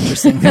way,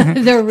 interesting.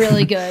 They're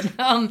really good,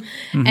 and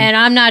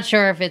I'm not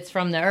sure if it's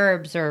from the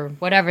herbs or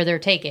whatever they're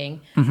taking,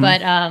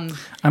 but I'm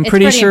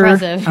pretty sure.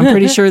 Impressive. I'm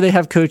pretty sure they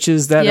have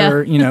coaches that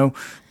are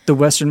the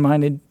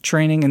Western-minded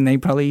training, and they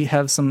probably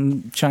have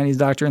some Chinese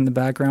doctor in the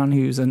background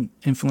who's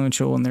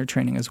influential in their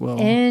training as well.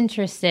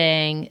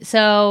 Interesting.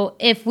 So,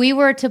 if we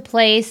were to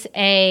place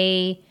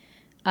a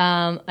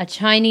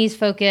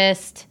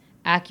Chinese-focused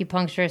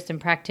acupuncturist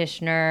and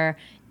practitioner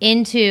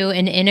into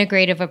an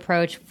integrative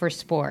approach for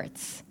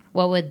sports,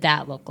 what would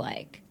that look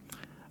like?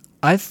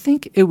 I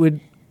think it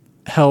would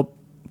help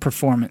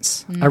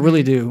performance. I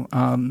really do.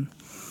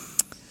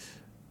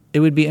 It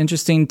would be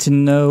interesting to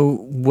know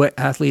what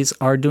athletes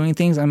are doing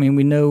things. I mean,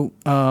 we know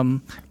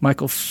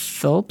Michael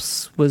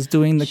Phelps was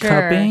doing the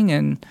cupping,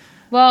 and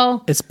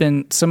it's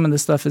been, some of the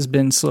stuff has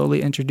been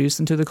slowly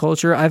introduced into the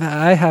culture.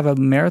 I have a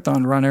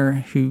marathon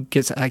runner who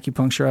gets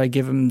acupuncture. I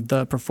give him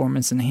the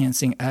performance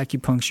enhancing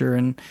acupuncture,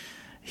 and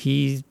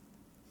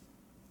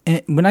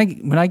when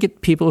I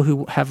get people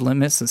who have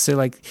limits, let's say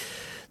like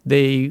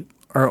they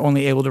are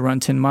only able to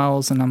run 10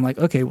 miles, and I'm like,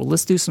 okay, well,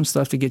 let's do some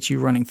stuff to get you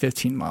running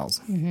 15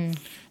 miles.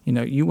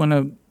 You want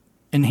to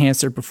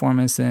enhance their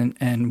performance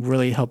and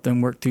really help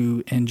them work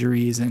through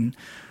injuries and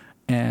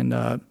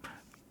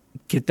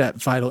get that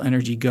vital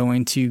energy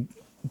going to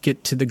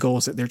get to the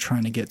goals that they're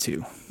trying to get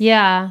to.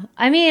 Yeah.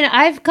 I mean,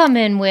 I've come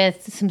in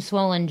with some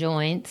swollen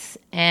joints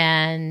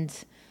and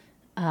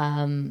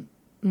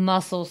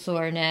muscle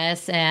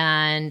soreness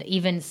and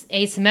even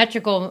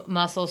asymmetrical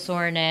muscle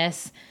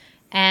soreness,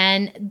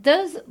 and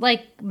those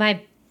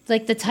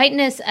the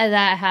tightness that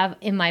I have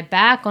in my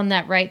back on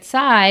that right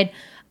side,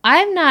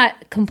 I'm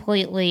not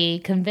completely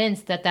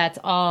convinced that that's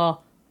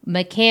all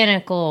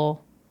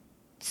mechanical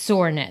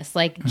soreness,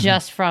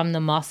 just from the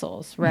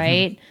muscles,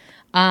 right?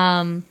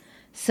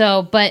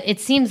 But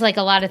it seems like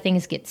a lot of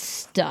things get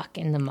stuck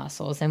in the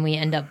muscles, and we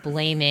end up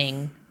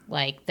blaming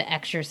the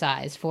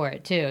exercise for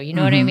it too. You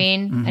know what I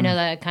mean? I know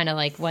that kind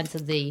of went to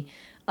the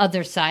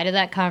other side of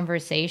that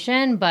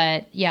conversation,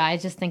 but yeah, I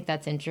just think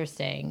that's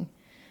interesting.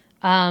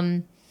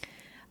 What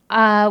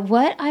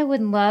I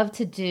would love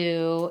to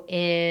do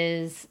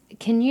is,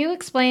 can you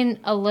explain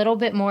a little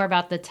bit more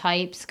about the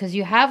types? Because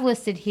you have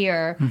listed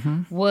here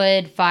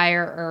wood,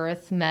 fire,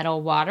 earth,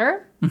 metal,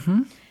 water.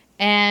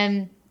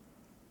 And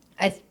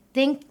I just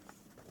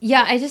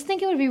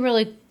think it would be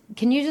really,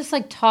 can you just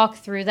talk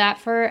through that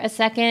for a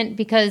second?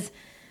 Because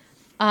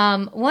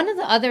one of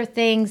the other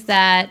things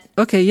that...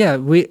 Okay, yeah.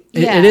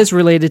 It is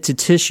related to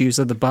tissues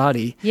of the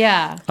body.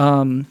 Yeah.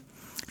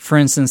 For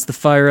instance, the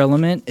fire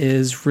element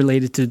is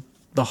related to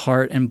the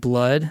heart and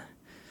blood.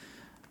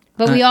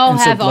 But we all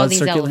have all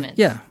these elements.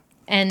 Yeah.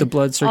 And the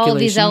blood circulation. All of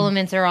these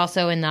elements are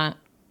also in the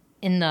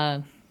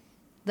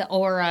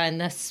aura and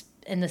the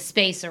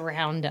space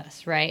around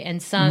us, right?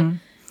 And some...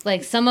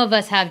 some of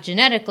us have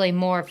genetically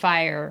more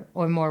fire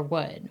or more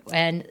wood,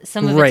 and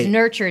some of it's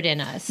nurtured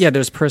in us. Yeah,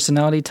 there's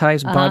personality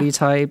types, body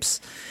types,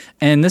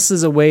 and this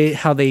is a way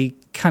how they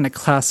kind of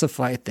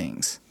classify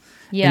things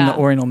in the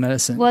Oriental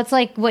medicine. Well, it's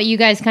like what you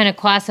guys kind of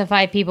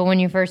classify people when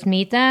you first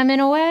meet them in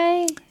a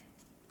way?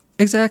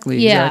 Exactly.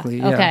 Yeah.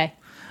 Okay.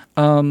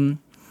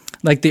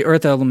 Like the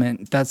earth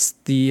element, that's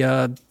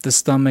the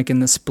stomach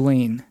and the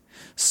spleen.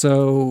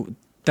 So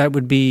that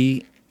would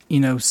be,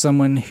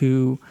 someone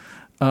who...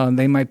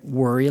 they might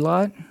worry a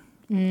lot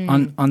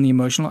on the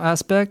emotional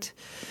aspect.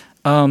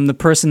 The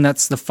person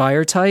that's the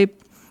fire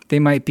type, they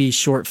might be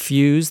short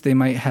fused. They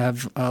might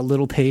have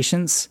little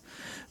patience.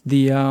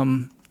 The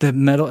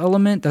metal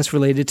element, that's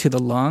related to the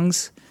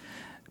lungs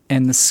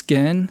and the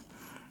skin.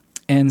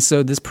 And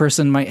so this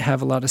person might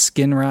have a lot of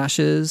skin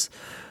rashes.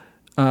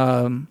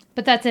 But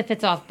that's if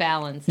it's off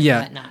balance and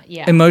whatnot.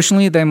 Yeah.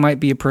 Emotionally, they might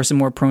be a person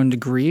more prone to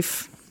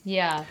grief.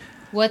 Yeah.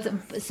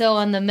 So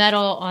on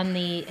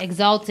the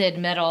exalted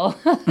metal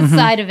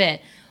side of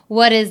it,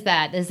 what is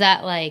that? Is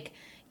that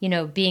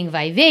being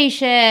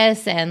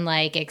vivacious and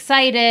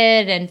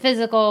excited and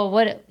physical?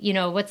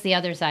 What's the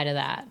other side of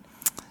that?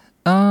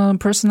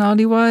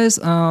 Personality wise,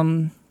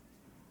 I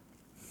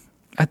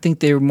think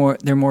they're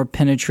more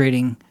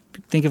penetrating.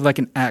 Think of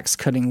an axe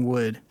cutting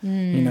wood.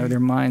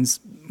 Their mind's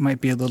might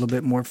be a little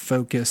bit more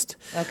focused.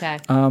 Okay.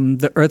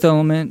 The earth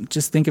element,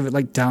 just think of it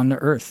like down to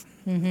earth.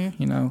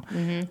 Mm-hmm. You know,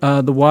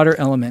 Mm-hmm. the water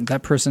element,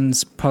 that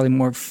person's probably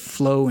more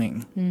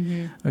flowing.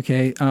 Mm-hmm.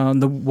 Okay.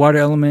 The water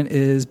element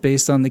is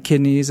based on the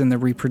kidneys and the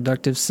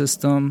reproductive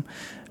system.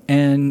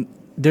 And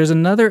there's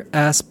another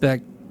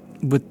aspect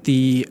with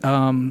the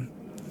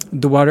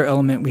water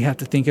element we have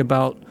to think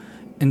about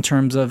in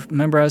terms of,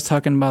 remember I was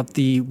talking about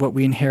what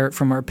we inherit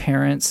from our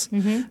parents,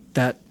 Mm-hmm.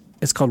 that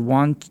it's called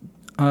Wan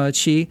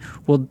Qi.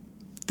 Well,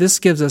 this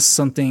gives us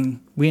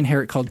something we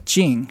inherit called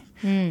Jing.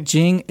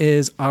 Jing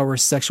is our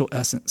sexual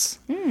essence.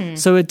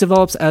 So it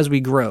develops as we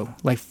grow.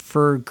 Like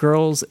for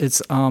girls,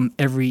 it's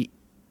every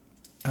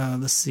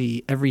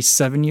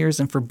 7 years,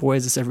 and for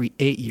boys, it's every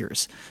 8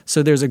 years.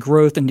 So there's a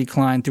growth and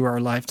decline through our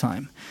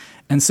lifetime.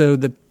 And so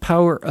the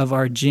power of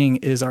our Jing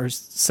is our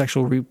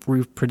sexual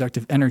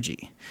reproductive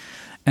energy.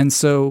 And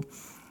so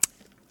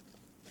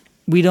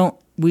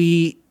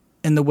we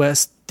in the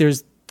West,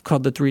 there's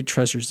called the three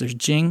treasures. There's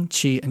Jing,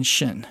 Qi, and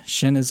Shen.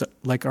 Shen is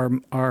like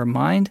our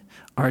mind.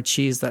 Our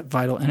Qi is that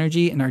vital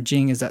energy, and our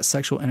Jing is that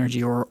sexual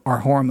energy, or our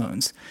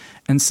hormones.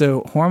 And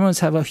so hormones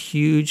have a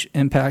huge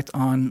impact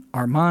on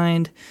our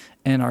mind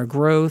and our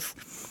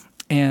growth,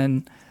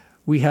 and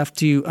we have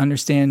to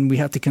understand we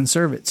have to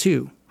conserve it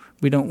too.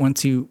 We don't want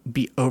to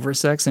be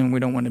oversexed, and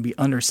we don't want to be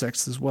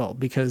undersexed as well,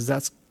 because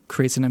that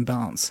creates an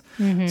imbalance.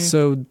 Mm-hmm.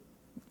 So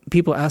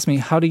people ask me,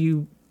 why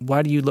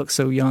do you look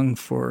so young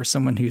for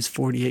someone who's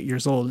 48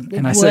 years old?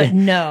 And I say,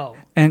 no.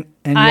 And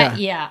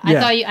yeah.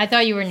 I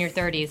thought you were in your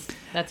 30s.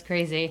 That's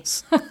crazy.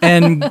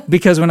 And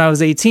because when I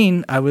was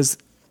 18, I was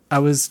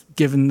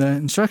given the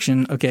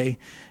instruction, okay,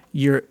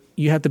 you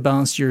have to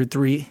balance your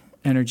three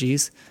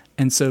energies,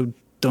 and so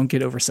don't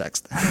get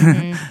oversexed.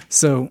 Mm-hmm.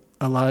 So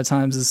a lot of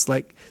times it's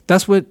like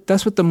that's what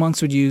the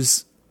monks would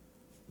use.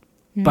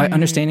 By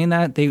understanding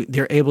that,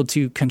 they're able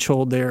to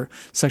control their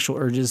sexual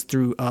urges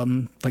through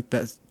like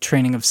the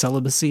training of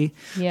celibacy.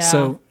 Yeah.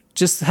 So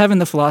just having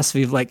the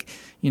philosophy of like,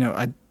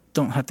 I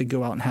don't have to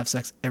go out and have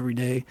sex every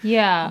day.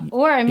 Yeah.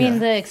 Or I mean,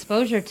 the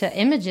exposure to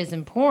images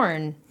in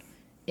porn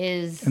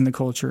is in the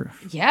culture.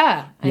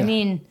 Yeah. I Yeah.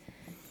 mean,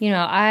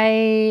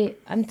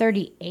 I'm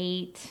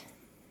 38.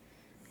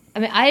 I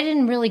mean, I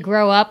didn't really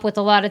grow up with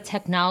a lot of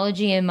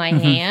technology in my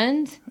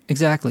hand.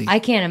 Exactly. I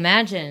can't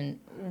imagine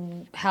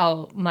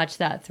how much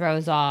that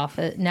throws off.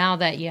 Now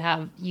that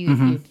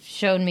you've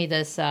shown me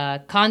this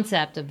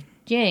concept of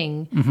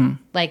Jing,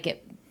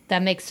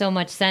 that makes so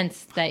much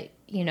sense that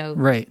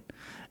right.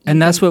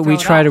 And that's what we throw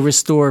it try to off.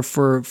 restore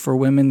for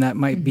women that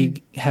might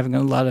be having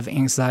a lot of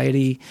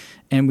anxiety,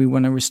 and we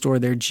want to restore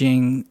their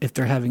Jing if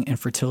they're having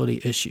infertility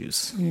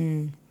issues.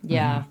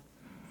 Yeah,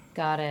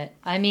 got it.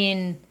 I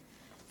mean,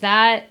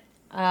 that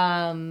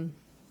the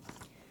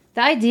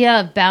idea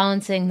of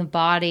balancing the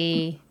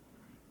body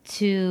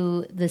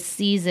to the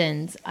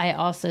seasons, I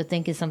also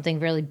think is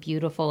something really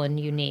beautiful and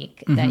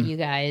unique that you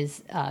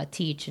guys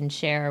teach and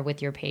share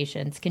with your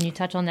patients. Can you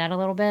touch on that a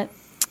little bit?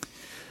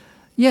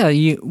 Yeah,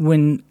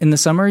 when in the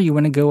summer you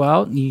want to go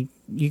out, you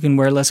can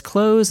wear less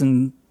clothes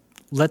and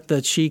let the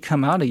Qi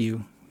come out of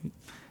you.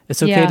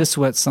 It's okay to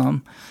sweat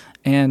some,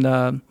 and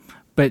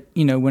but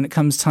when it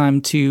comes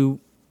time to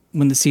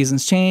when the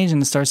seasons change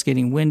and it starts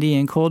getting windy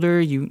and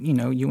colder, you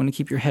want to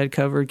keep your head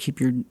covered,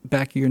 keep your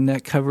back of your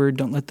neck covered.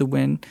 Don't let the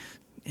wind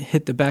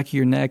hit the back of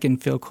your neck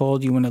and feel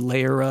cold. You want to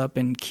layer up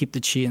and keep the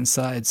Qi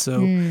inside.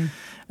 So,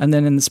 and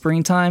then in the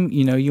springtime,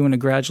 you want to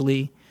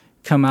gradually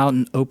come out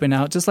and open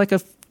out, just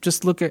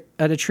look at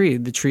a tree.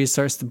 The tree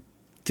starts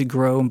to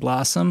grow and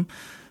blossom.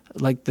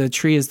 Like the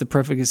tree is the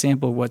perfect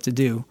example of what to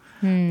do.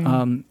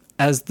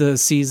 As the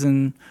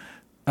season,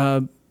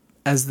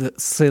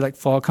 say like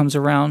fall comes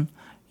around,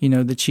 the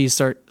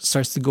Qi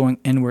starts to going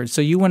inward.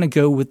 So you want to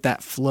go with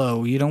that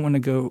flow. You don't want to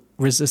go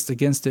resist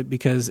against it,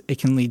 because it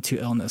can lead to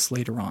illness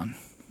later on.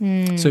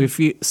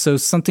 So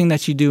something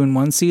that you do in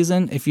one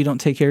season, if you don't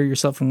take care of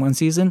yourself in one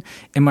season,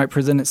 it might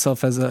present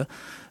itself as a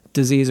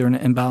disease or an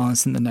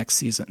imbalance in the next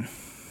season.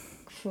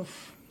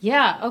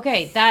 Yeah.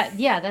 Okay.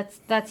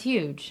 That's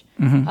huge.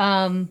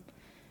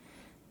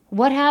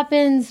 What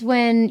happens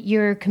when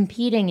you're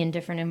competing in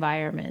different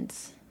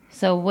environments?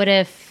 So what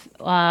if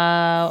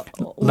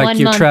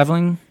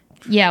traveling?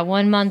 Yeah,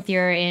 1 month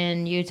you're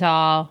in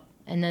Utah,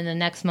 and then the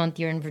next month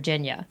you're in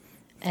Virginia,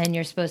 and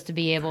you're supposed to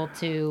be able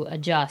to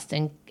adjust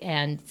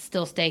and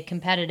still stay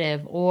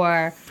competitive,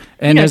 or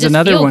there's just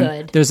another feel one.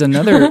 good.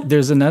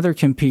 There's another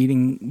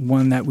competing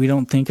one that we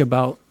don't think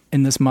about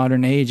in this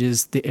modern age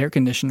is the air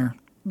conditioner.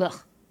 Ugh.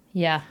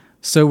 Yeah.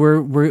 So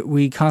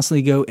we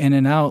constantly go in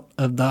and out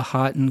of the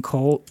hot and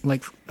cold,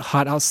 like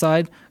hot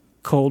outside,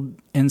 cold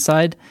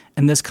inside,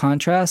 and this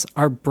contrast,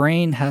 our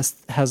brain has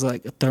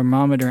like a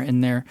thermometer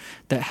in there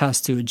that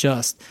has to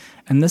adjust.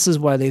 And this is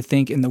why they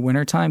think in the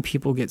wintertime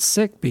people get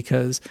sick,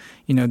 because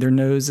their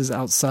nose is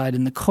outside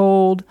in the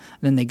cold,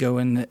 then they go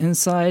in the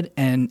inside,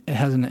 and it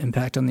has an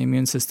impact on the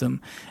immune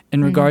system.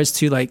 In regards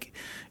to like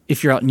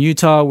if you're out in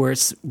Utah where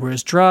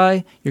it's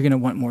dry, you're going to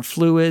want more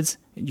fluids.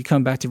 You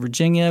come back to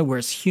Virginia where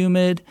it's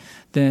humid,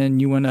 then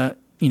you want to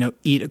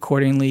eat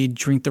accordingly,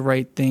 drink the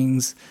right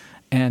things,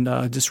 and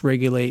just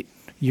regulate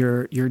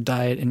your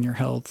diet and your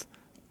health.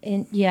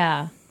 And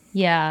yeah.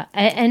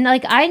 And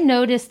like I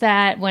noticed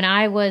that when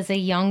I was a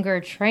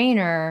younger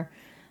trainer,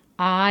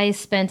 I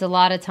spent a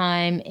lot of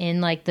time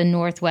in like the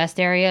northwest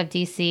area of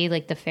DC,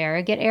 like the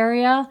Farragut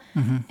area.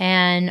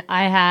 And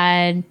I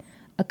had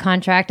a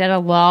contract at a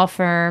law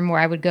firm where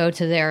I would go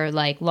to their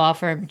like law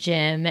firm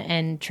gym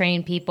and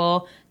train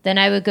people. Then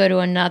I would go to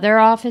another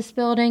office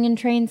building and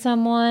train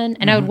someone,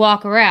 and I would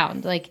walk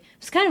around. Like it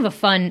was kind of a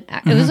fun.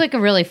 It was like a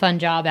really fun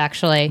job,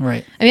 actually.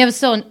 Right. I mean,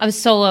 I was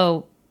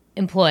solo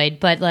employed,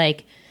 but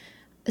like,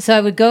 so I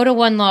would go to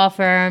one law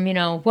firm,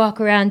 walk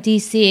around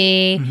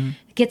DC,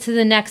 get to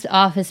the next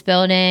office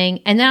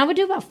building, and then I would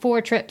do about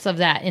 4 trips of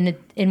that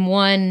in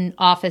one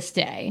office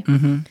day.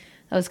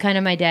 That was kind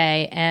of my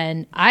day,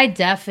 and I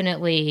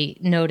definitely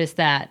noticed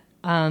that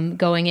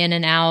going in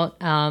and out,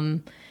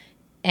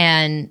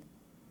 and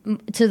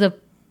to the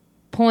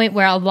point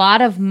where a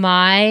lot of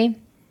my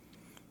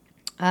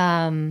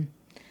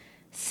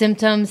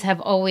symptoms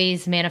have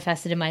always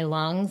manifested in my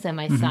lungs and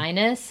my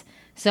sinus.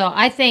 So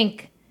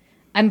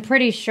I'm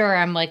pretty sure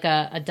I'm like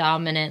a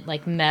dominant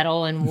like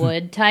metal and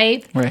wood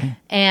type. Right.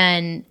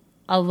 And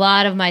a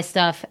lot of my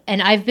stuff,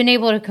 and I've been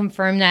able to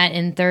confirm that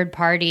in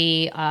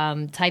third-party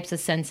types of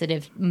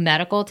sensitive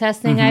medical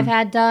testing I've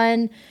had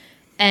done.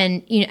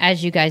 And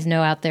as you guys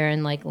know out there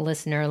in like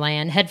listener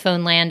land,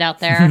 headphone land out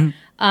there,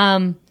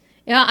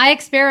 I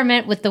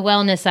experiment with the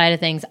wellness side of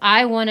things.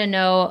 I want to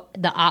know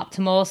the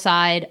optimal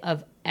side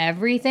of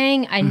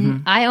everything.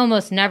 I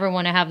almost never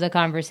want to have the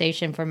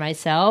conversation for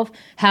myself.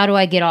 How do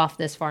I get off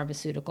this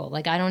pharmaceutical?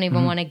 Like I don't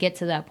even want to get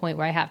to that point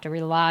where I have to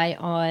rely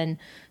on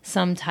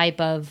some type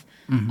of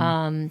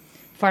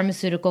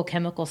pharmaceutical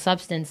chemical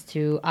substance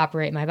to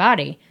operate my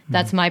body.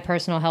 That's my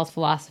personal health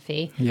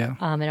philosophy. Yeah.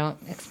 I don't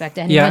expect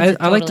anyone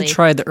I like to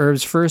try the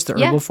herbs first, the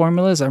herbal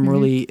formulas. I'm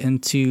really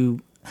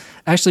into,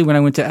 actually when I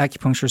went to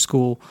acupuncture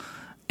school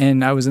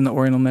and I was in the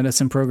Oriental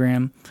medicine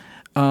program,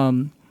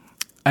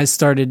 I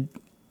started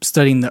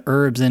studying the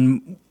herbs,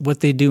 and what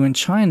they do in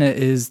China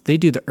is they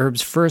do the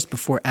herbs first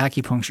before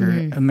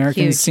acupuncture.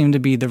 Americans seem to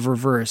be the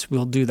reverse.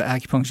 We'll do the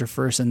acupuncture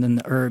first and then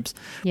the herbs.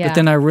 Yeah. But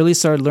then I really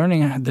started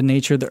learning the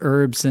nature of the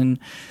herbs, and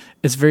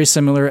it's very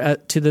similar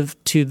to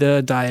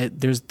the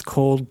diet. There's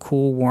cold,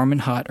 cool, warm,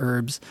 and hot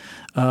herbs.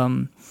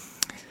 And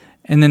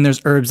then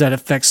there's herbs that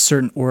affect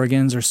certain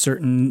organs or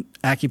certain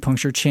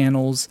acupuncture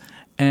channels.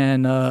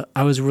 And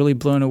I was really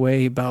blown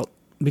away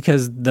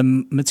because the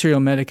Materia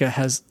Medica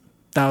has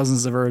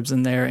thousands of herbs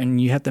in there, and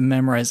you have to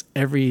memorize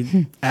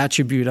every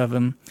attribute of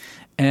them.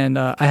 And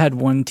I had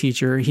one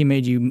teacher, he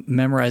made you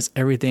memorize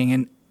everything.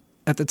 And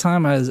at the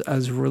time, I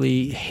was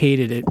really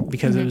hated it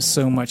because it was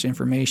so much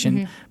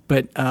information.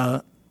 But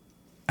I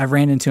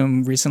ran into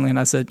him recently, and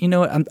I said, you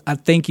know what, I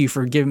thank you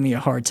for giving me a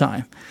hard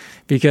time,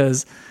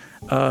 because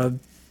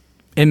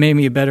it made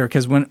me better.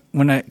 Because when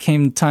it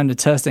came time to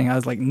testing, I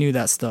was like, knew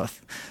that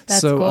stuff. That's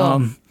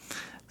cool.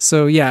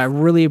 So yeah, I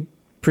really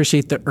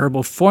appreciate the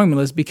herbal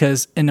formulas,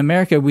 because in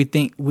America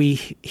we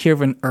hear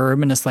of an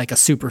herb and it's like a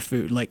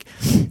superfood, like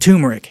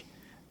turmeric,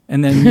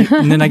 and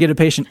then I get a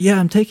patient,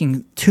 I'm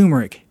taking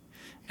turmeric,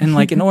 and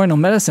like in Oriental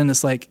medicine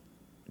it's like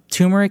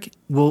turmeric.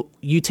 Well,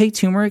 you take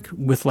turmeric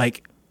with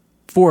like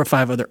 4 or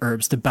 5 other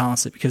herbs to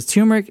balance it, because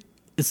turmeric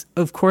is,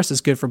 of course, is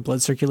good for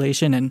blood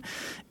circulation, and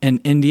in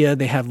India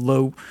they have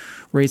low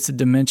rates of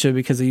dementia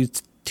because they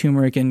use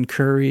turmeric in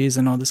curries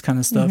and all this kind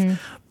of stuff.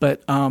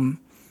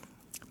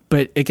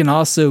 But it can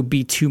also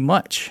be too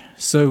much.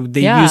 So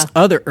they use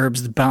other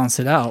herbs to balance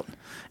it out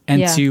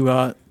and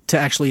to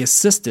actually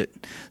assist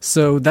it.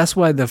 So that's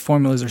why the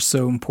formulas are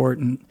so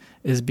important,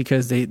 is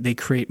because they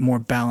create more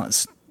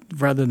balance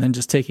rather than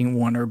just taking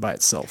one herb by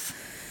itself.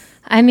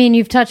 I mean,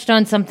 you've touched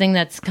on something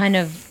that's kind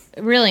of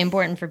really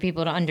important for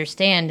people to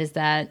understand, is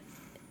that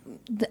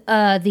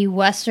the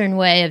Western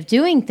way of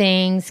doing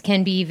things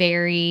can be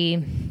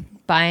very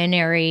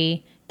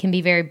binary, can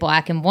be very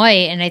black and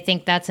white. And I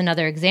think that's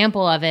another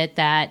example of it,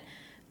 that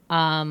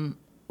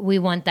we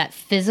want that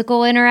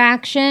physical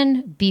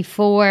interaction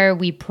before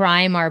we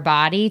prime our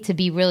body to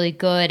be really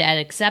good at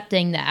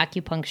accepting the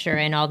acupuncture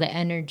and all the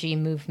energy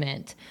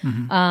movement.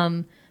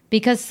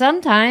 Because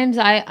sometimes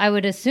I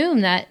would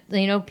assume that,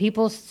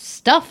 people's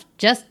stuff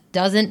just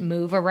doesn't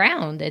move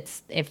around.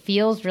 It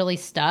feels really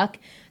stuck.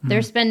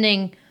 They're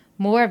spending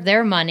more of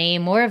their money,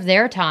 more of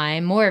their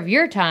time, more of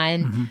your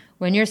time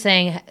when you're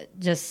saying,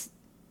 just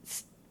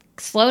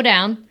slow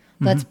down.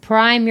 Let's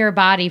prime your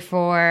body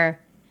for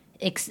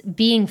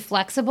being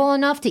flexible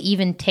enough to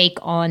even take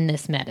on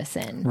this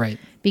medicine. Right.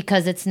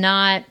 Because it's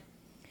not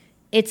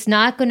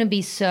going to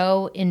be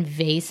so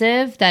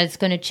invasive that it's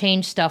going to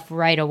change stuff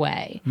right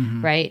away,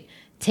 right?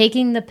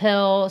 Taking the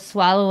pill,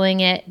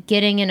 swallowing it,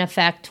 getting an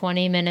effect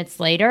 20 minutes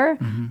later.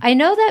 I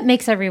know that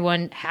makes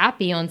everyone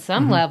happy on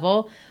some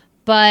level,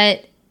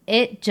 but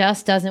it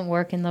just doesn't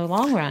work in the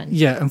long run.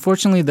 Yeah,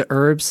 unfortunately, the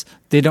herbs,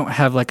 they don't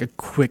have like a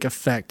quick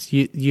effect.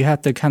 You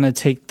have to kind of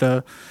take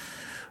the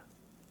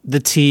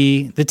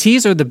tea. The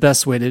teas are the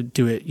best way to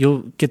do it.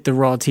 You'll get the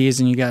raw teas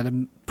and you got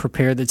to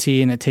prepare the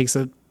tea, and it takes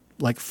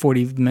like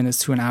 40 minutes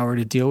to an hour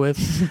to deal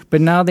with.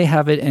 But now they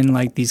have it in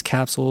like these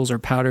capsules or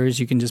powders.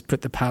 You can just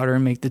put the powder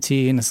and make the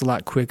tea, and it's a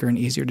lot quicker and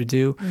easier to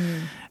do.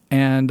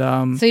 And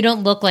so you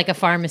don't look like a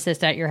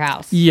pharmacist at your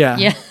house.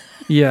 Yeah.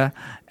 Yeah.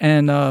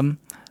 And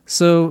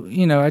so,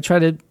 you know, I try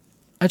to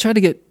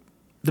get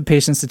the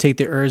patients to take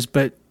the herbs,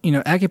 but, you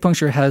know,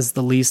 acupuncture has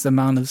the least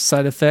amount of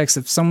side effects.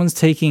 If someone's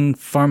taking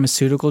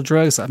pharmaceutical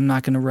drugs, I'm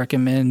not going to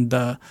recommend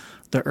the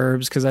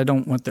herbs, because I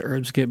don't want the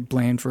herbs to get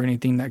blamed for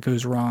anything that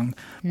goes wrong.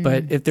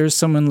 But if there's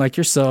someone like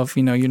yourself,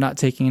 you know, you're not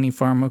taking any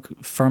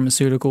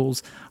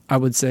pharmaceuticals, I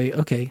would say,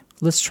 okay,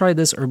 let's try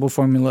this herbal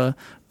formula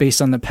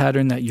based on the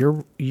pattern that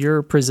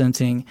you're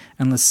presenting,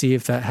 and let's see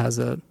if that has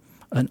an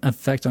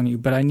effect on you.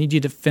 But I need you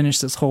to finish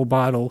this whole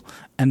bottle,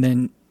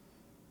 and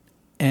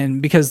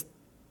because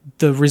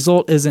the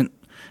result isn't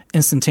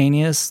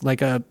instantaneous,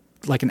 like an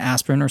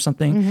aspirin or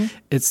something.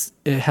 It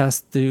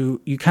has to,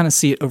 you kind of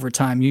see it over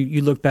time.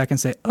 You look back and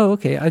say, oh,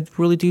 okay, I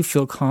really do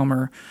feel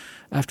calmer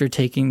after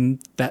taking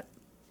that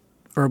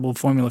herbal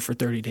formula for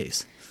 30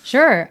 days.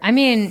 Sure. I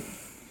mean,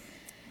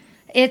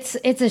 it's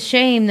a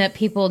shame that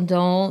people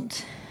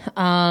don't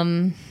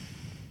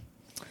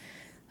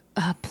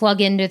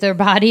plug into their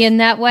body in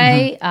that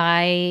way.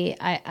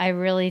 I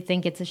really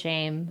think it's a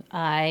shame.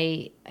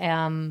 I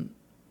am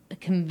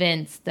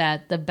convinced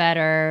that the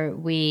better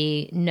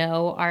we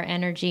know our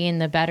energy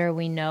and the better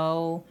we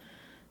know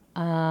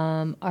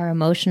our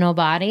emotional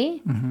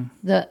body,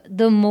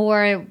 the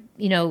more,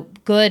 you know,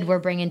 good we're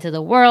bringing to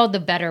the world, the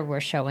better we're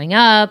showing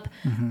up,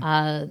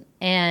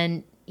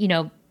 and, you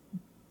know,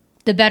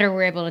 the better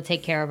we're able to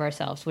take care of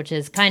ourselves, which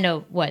is kind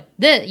of what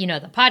the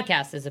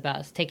podcast is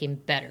about, is taking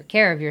better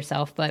care of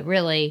yourself. But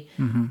really,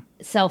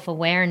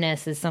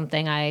 self-awareness is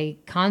something I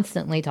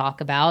constantly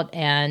talk about.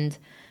 And,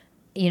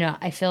 you know,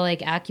 I feel like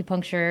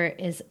acupuncture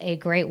is a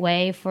great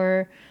way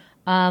for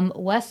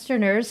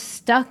Westerners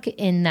stuck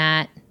in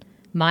that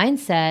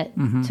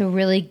mindset to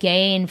really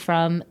gain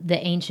from the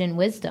ancient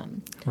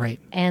wisdom.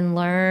 Right. And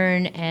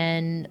learn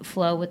and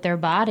flow with their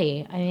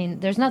body. I mean,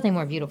 there's nothing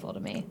more beautiful to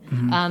me.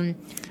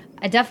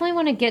 I definitely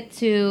want to get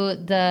to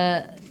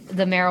the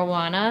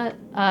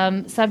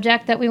marijuana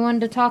subject that we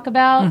wanted to talk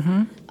about.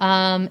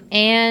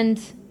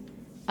 And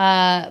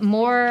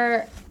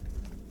more,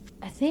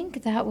 I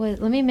think that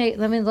was, let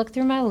me look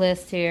through my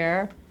list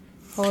here.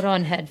 Hold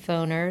on,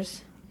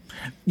 headphoners.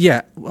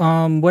 Yeah.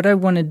 What I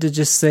wanted to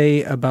just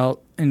say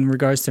about, in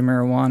regards to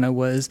marijuana,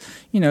 was,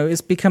 you know,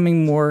 it's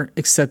becoming more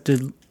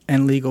accepted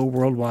and legal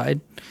worldwide,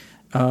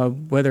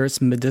 whether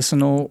it's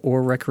medicinal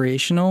or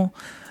recreational.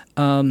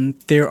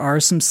 There are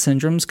some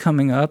syndromes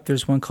coming up.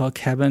 There's one called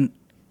cannabinoid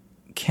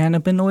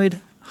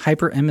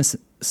hyperemesis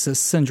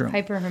syndrome.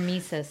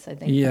 Hyperhormesis, I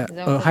think. Yeah.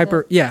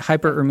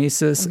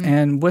 Hyperemesis.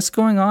 And what's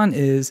going on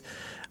is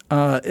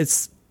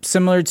it's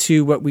similar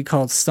to what we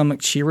call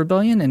stomach chi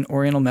rebellion in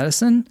Oriental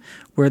medicine,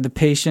 where the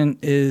patient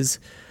is,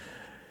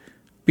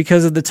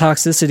 because of the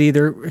toxicity,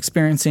 they're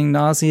experiencing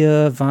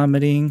nausea,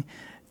 vomiting.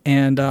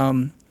 And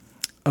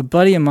a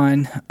buddy of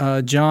mine,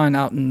 John,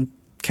 out in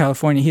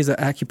California, he's an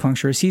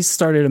acupuncturist. He's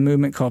started a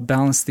movement called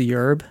Balance the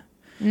Herb.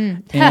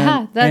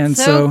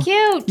 That's so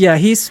cute. Yeah,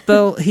 he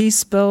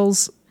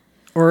sells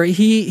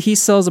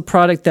a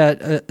product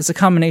that is a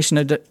combination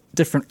of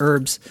different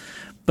herbs,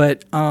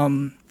 but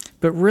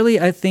really,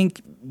 I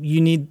think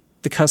you need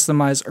the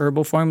customized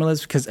herbal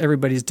formulas because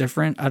everybody's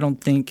different. I don't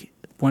think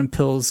one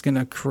pill is going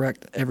to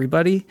correct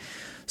everybody.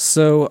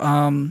 So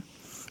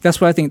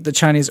that's why I think the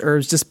Chinese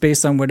herbs, just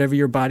based on whatever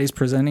your body's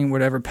presenting,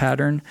 whatever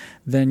pattern,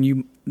 then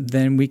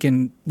we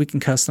can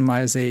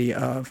customize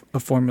a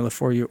formula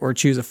for you, or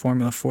choose a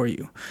formula for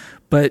you.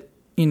 But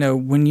you know,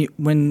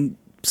 when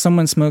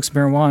someone smokes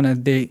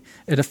marijuana,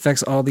 it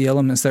affects all the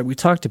elements that we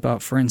talked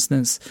about. For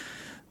instance,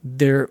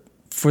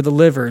 for the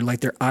liver, like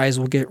their eyes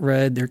will get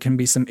red. There can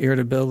be some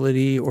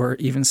irritability or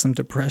even some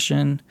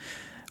depression.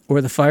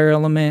 Or the fire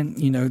element,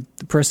 you know,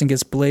 the person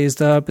gets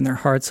blazed up and their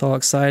heart's all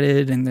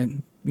excited, and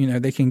then, you know,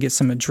 they can get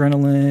some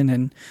adrenaline,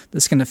 and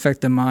this can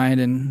affect the mind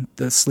and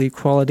the sleep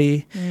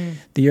quality.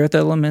 The earth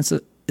element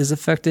is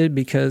affected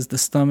because the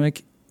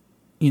stomach,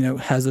 you know,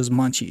 has those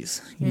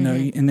munchies, you know,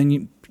 and then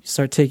you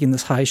start taking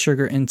this high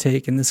sugar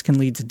intake, and this can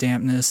lead to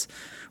dampness,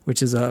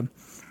 which is a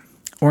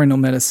Oriental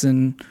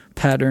medicine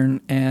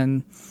pattern.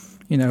 And,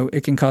 you know,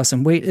 it can cause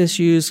some weight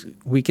issues,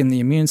 weaken the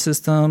immune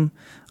system.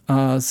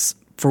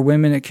 For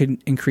women, it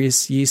could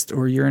increase yeast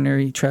or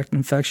urinary tract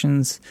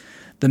infections.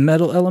 The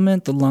metal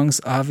element, the lungs,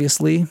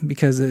 obviously,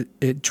 because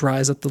it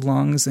dries up the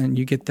lungs, and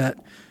you get that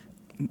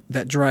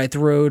dry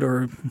throat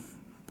or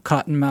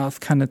cotton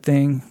mouth kind of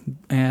thing.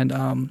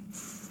 And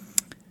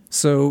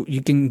so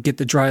you can get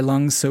the dry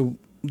lungs, so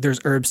there's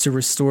herbs to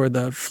restore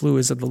the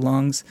fluids of the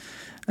lungs.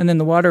 And then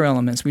the water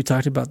elements, we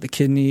talked about the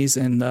kidneys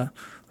and the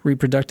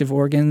reproductive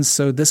organs.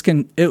 So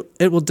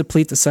it will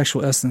deplete the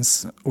sexual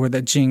essence, or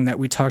the jing that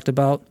we talked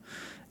about.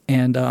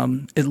 And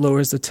it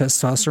lowers the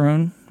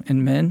testosterone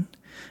in men.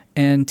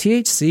 And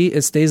THC,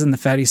 it stays in the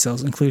fatty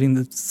cells, including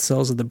the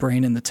cells of the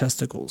brain and the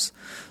testicles.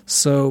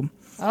 So,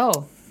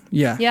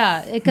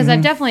 yeah, because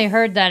I've definitely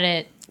heard that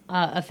it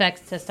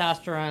affects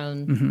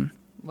testosterone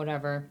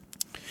whatever.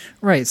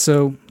 Right.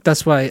 So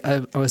that's why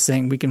I was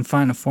saying we can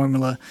find a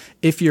formula.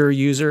 If you're a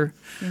user,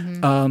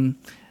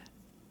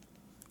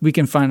 we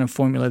can find a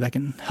formula that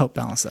can help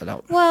balance that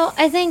out. Well,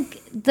 I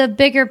think the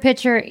bigger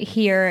picture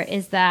here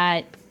is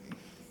that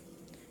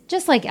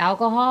just like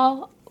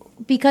alcohol,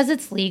 because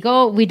it's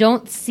legal, we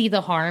don't see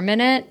the harm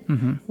in it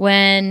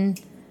when,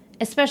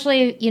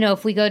 especially,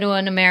 if we go to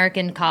an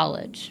American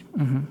college,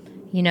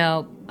 you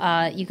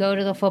go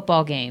to the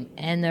football game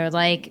and they're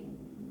like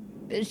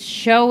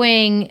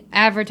showing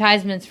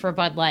advertisements for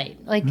Bud Light.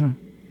 Like,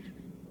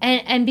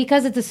 and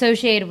because it's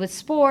associated with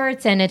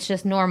sports and it's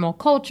just normal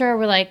culture,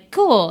 we're like,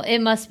 cool, it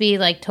must be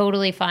like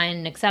totally fine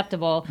and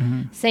acceptable.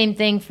 Same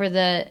thing for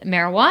the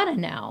marijuana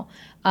now.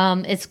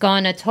 It's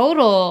gone a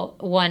total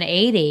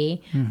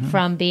 180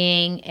 from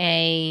being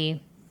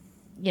a,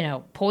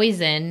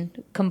 poison,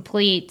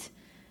 complete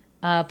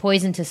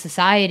poison to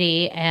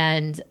society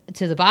and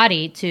to the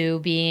body, to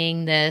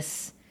being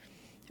this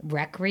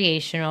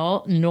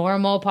recreational,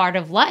 normal part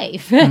of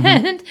life.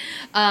 And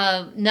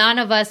none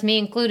of us, me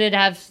included,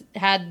 have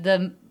had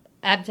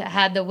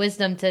the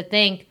wisdom to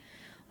think,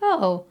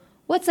 oh,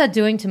 what's that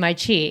doing to my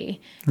chi?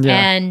 Yeah.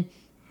 And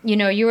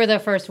you were the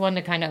first one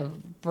to kind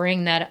of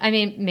bring that. I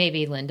mean,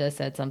 maybe Linda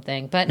said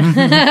something, but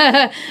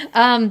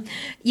and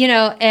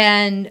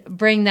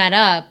bring that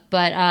up.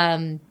 But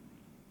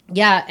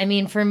yeah, I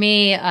mean, for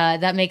me,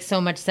 that makes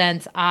so much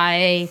sense.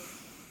 I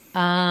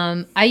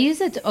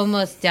use it to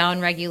almost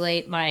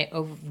downregulate my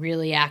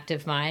really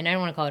active mind. I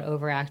don't want to call it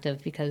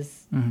overactive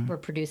because we're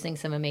producing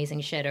some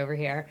amazing shit over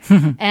here.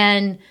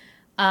 And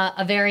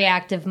a very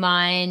active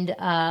mind.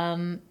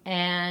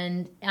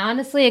 And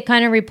honestly, it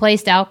kind of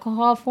replaced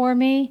alcohol for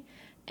me.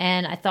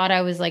 And I thought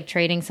I was like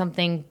trading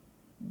something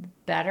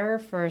better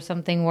for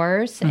something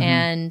worse.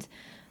 And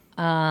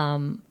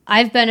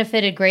I've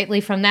benefited greatly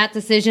from that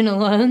decision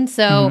alone.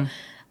 So...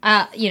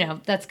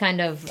 that's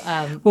kind of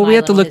well, we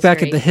have to look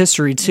back at the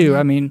history too.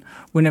 I mean,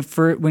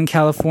 when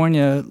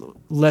California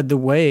led the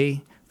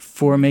way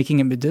for making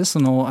it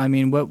medicinal, I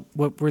mean,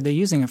 what were they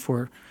using it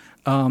for?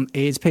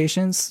 AIDS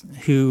patients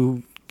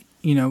who,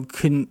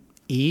 couldn't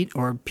eat,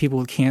 or people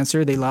with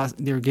cancer. They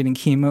were getting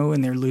chemo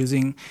and they're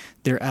losing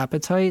their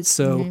appetite.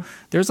 So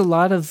there's a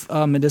lot of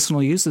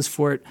medicinal uses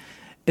for it.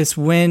 It's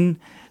when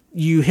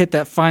you hit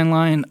that fine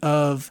line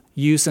of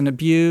use and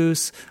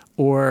abuse,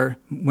 or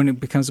when it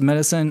becomes a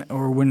medicine,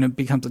 or when it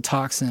becomes a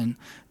toxin.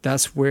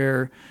 That's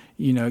where,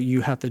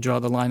 you have to draw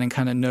the line and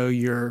kind of know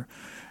your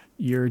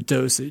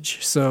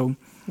dosage. So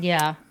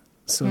yeah.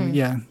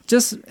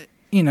 Just,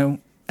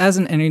 as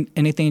in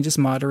anything, just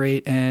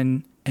moderate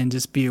and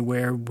just be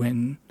aware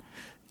when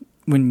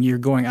you're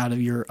going out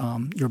of your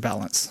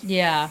balance.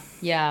 Yeah.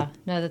 No,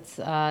 that's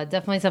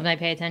definitely something I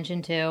pay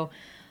attention to.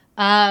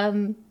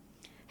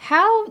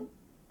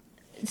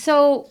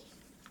 So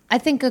I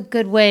think a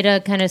good way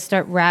to kind of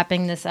start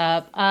wrapping this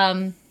up,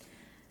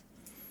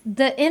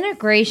 the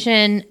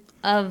integration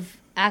of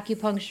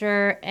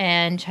acupuncture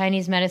and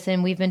Chinese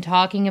medicine, we've been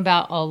talking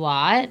about a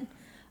lot,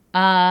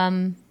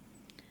 but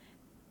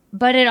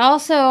it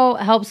also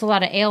helps a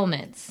lot of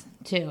ailments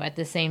too at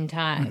the same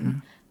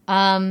time.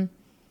 What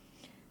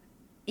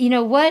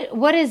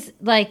is,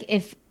 like,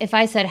 if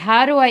I said,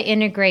 how do I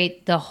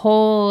integrate the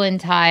whole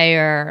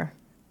entire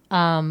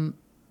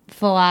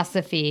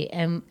philosophy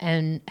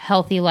and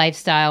healthy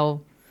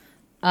lifestyle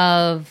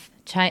of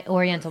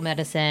Oriental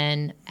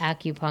medicine,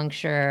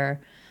 acupuncture,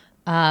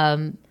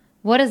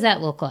 what does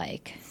that look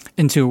like?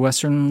 Into a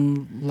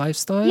Western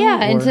lifestyle?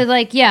 Yeah,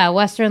 into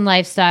Western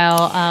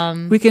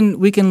lifestyle. We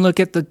can look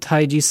at the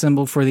Taiji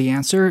symbol for the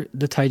answer.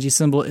 The Taiji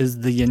symbol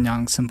is the yin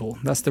yang symbol.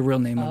 That's the real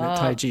name of it,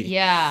 Taiji.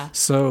 Yeah.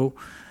 So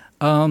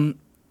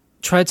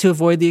try to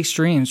avoid the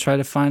extremes. Try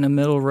to find a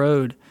middle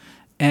road.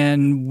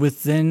 And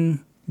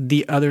within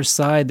the other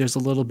side, there's a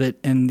little bit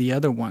in the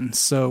other one.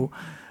 So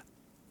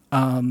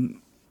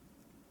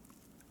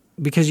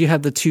because you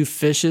have the two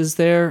fishes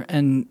there,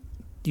 and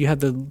you have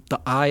the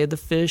eye of the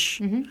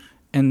fish,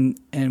 and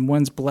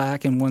one's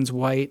black and one's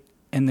white,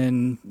 and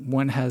then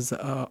one has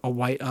a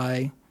white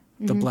eye,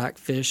 the black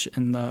fish,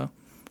 and the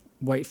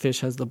white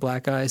fish has the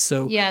black eye.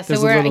 So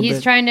so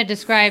he's trying to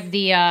describe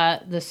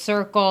the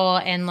circle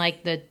and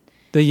like the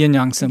yin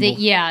yang symbol.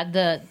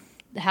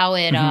 How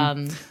it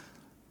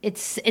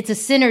it's a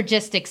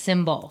synergistic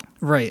symbol.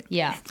 Right.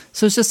 Yeah.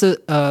 So it's just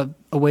a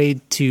way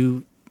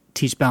to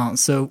teach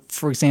balance. So,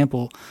 for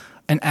example,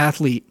 an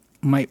athlete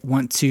might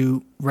want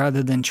to,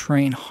 rather than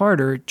train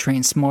harder,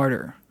 train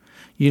smarter.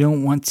 You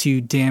don't want to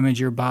damage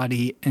your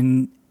body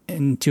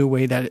into a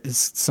way that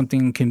is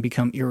something can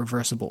become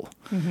irreversible.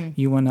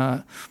 You want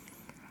to,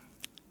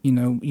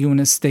 you want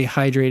to stay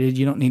hydrated.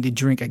 You don't need to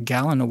drink a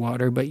gallon of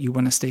water, but you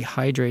want to stay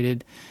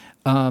hydrated.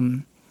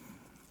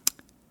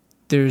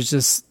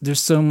 There's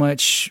so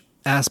much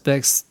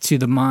aspects to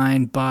the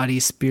mind, body,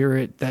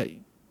 spirit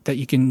that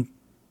you can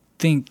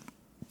think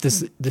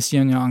this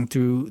yin yang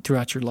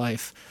throughout your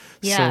life.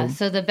 Yeah.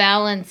 So the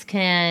balance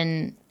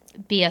can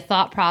be a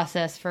thought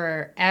process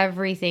for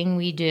everything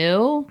we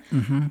do.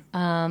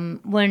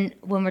 When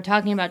we're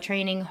talking about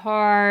training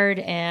hard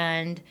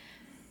and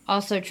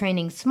also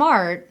training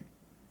smart,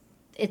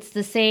 it's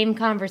the same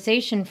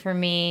conversation for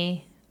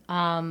me.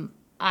 I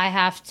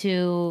have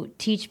to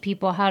teach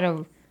people how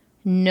to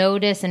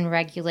notice and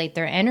regulate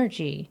their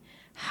energy,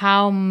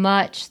 how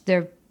much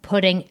they're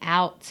putting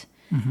out,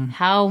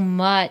 how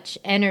much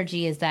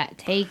energy is that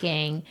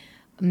taking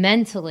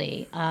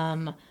mentally.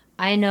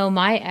 I know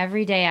my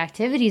everyday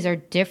activities are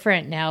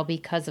different now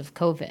because of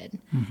COVID.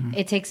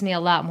 It takes me a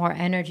lot more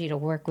energy to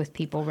work with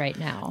people right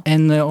now.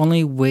 And the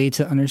only way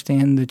to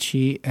understand the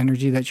chi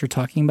energy that you're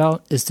talking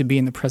about is to be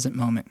in the present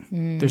moment.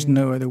 There's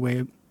no other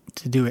way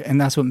to do it. And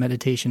that's what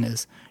meditation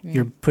is.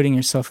 You're putting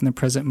yourself in the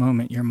present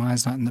moment. Your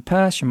mind's not in the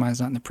past. Your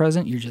mind's not in the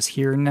present. You're just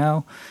here and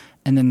now.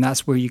 And then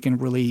that's where you can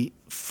really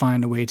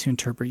find a way to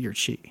interpret your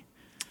chi.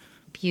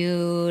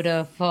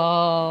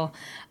 Beautiful.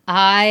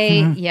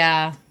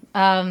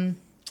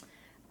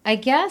 I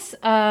guess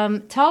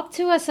talk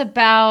to us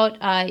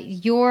about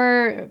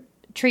your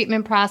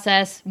treatment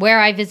process, where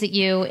I visit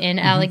you in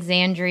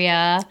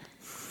Alexandria.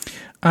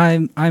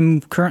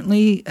 I'm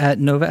currently at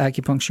Nova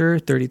Acupuncture,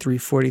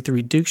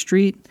 3343 Duke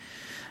Street,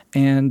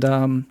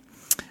 and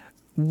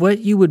what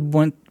you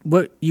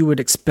would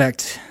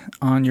expect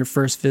on your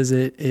first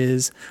visit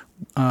is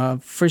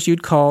first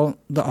you'd call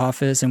the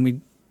office and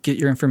we'd get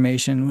your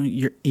information.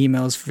 Your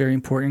email is very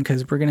important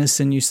because we're going to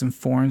send you some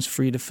forms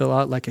for you to fill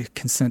out, like a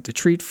consent to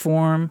treat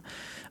form,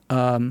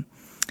 and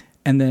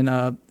then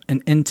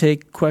an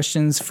intake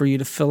questions for you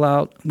to fill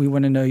out. We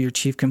want to know your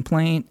chief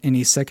complaint,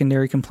 any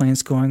secondary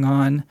complaints going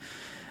on.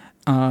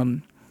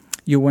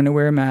 You'll want to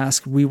wear a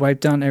mask. We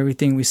wipe down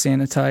everything. We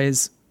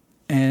sanitize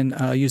and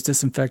use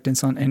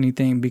disinfectants on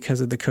anything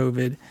because of the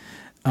COVID.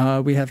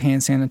 We have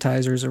hand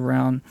sanitizers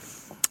around.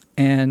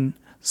 And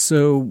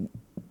so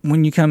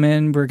when you come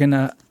in, we're going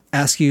to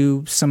ask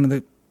you some of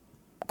the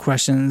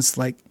questions.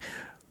 Like,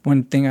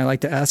 one thing I like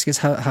to ask is,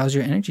 how's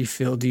your energy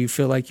feel? Do you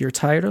feel like you're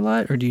tired a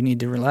lot, or do you need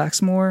to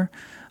relax more?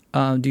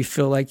 Do you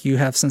feel like you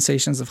have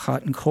sensations of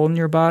hot and cold in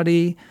your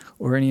body,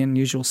 or any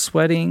unusual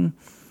sweating?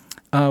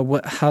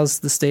 How's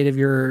the state of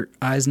your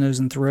eyes, nose,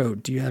 and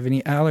throat? Do you have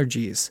any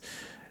allergies?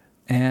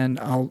 And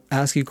I'll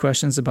ask you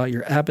questions about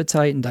your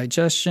appetite and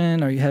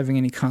digestion. Are you having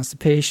any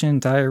constipation,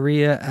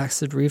 diarrhea,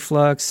 acid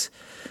reflux?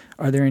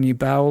 Are there any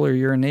bowel or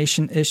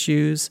urination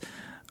issues?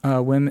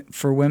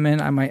 For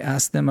women, I might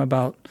ask them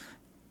about,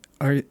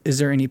 is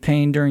there any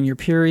pain during your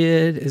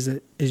period?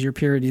 Is your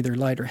period either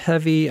light or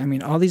heavy? I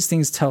mean, all these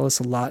things tell us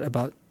a lot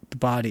about the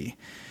body.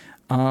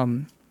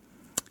 And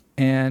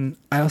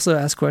I also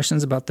ask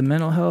questions about the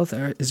mental health.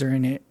 Is there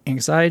any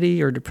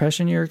anxiety or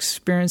depression you're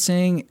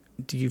experiencing?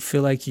 Do you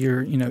feel like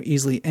you're,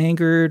 easily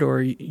angered,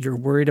 or you're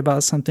worried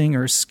about something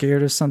or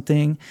scared of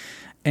something?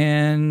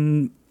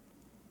 And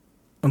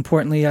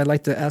importantly, I'd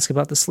like to ask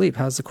about the sleep.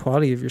 How's the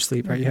quality of your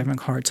sleep? Are you having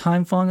a hard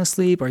time falling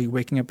asleep? Are you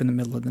waking up in the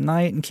middle of the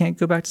night and can't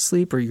go back to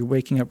sleep? Or are you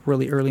waking up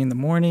really early in the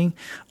morning?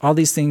 All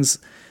these things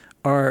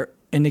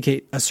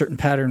indicate a certain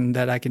pattern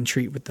that I can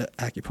treat with the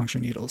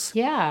acupuncture needles.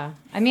 Yeah.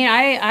 I mean,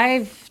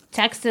 I've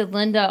texted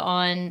Linda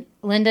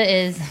Linda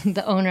is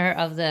the owner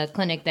of the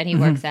clinic that he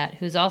works at,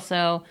 who's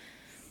also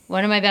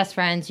one of my best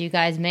friends. You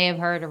guys may have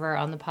heard of her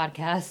on the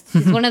podcast.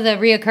 She's one of the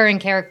reoccurring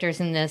characters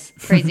in this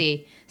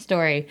crazy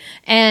story.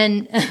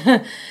 And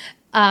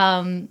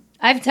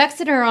I've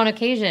texted her on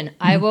occasion.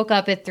 I woke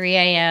up at 3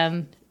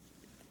 a.m.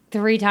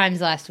 3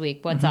 times last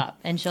week. What's up?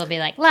 And she'll be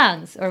like,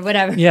 lungs or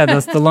whatever. Yeah,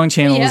 that's the lung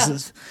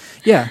channels.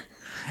 Yeah.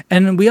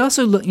 And we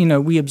also,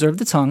 we observe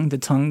the tongue. The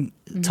tongue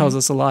tells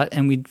us a lot,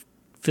 and we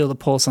feel the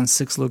pulse on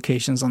 6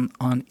 locations on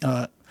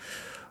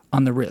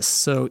the wrist.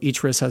 So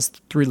each wrist has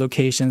 3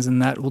 locations,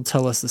 and that will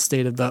tell us the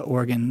state of the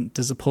organ.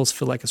 Does the pulse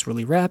feel like it's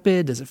really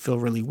rapid? Does it feel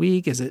really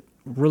weak? Is it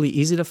really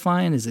easy to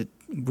find? Is it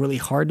really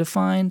hard to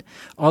find?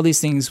 All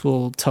these things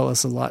will tell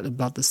us a lot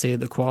about the state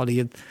of the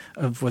quality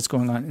of what's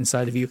going on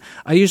inside of you.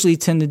 I usually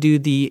tend to do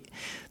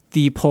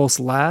the pulse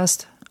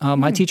last.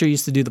 My teacher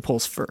used to do the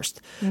pulse first,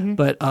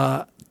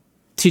 but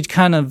to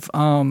kind of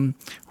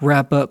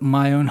wrap up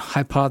my own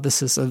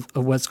hypothesis of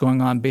what's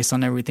going on based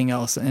on everything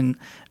else, and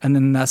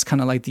then that's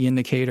kind of like the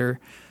indicator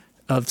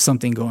of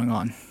something going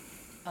on.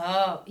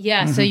 Oh,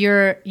 yeah. So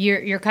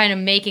you're kind of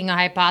making a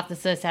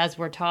hypothesis as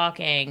we're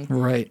talking,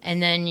 right?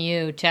 And then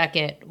you check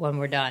it when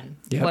we're done.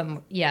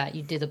 Yep.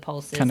 You do the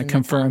pulses, kind of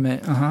confirm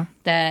it.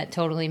 That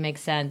totally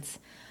makes sense.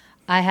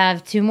 I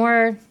have 2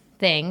 more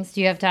things.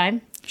 Do you have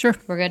time? Sure.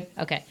 We're good.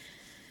 Okay.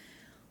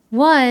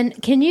 One,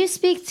 can you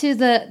speak to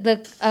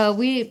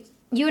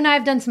you and I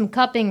have done some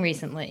cupping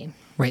recently.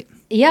 Right.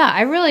 Yeah,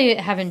 I really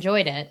have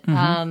enjoyed it.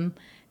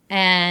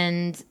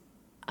 And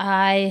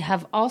I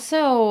have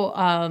also,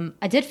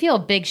 I did feel a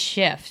big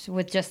shift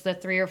with just the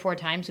 3 or 4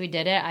 times we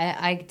did it.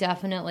 I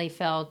definitely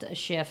felt a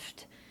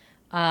shift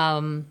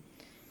in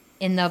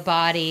the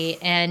body.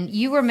 And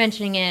you were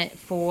mentioning it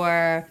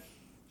for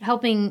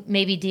helping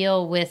maybe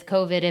deal with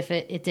COVID if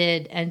it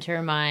did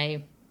enter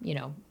my,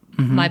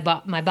 my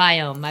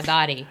biome, my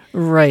body.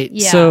 Right.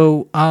 Yeah.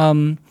 So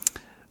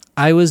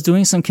I was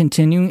doing some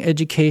continuing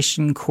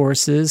education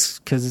courses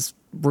because it's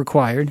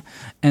required.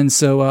 And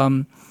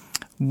so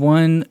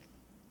one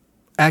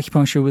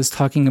acupuncture was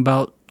talking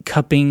about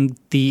cupping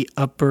the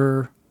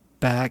upper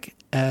back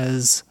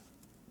as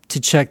to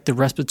check the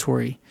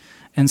respiratory.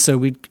 And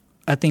so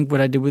I think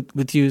what I did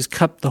with you is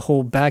cup the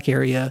whole back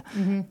area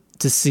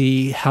to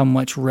see how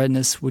much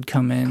redness would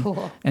come in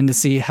and to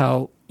see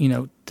how,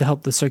 to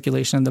help the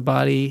circulation of the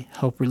body,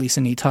 help release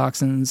any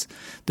toxins.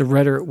 The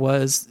redder it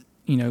was,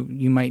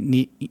 you might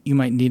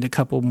need a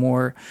couple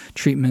more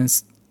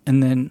treatments,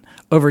 and then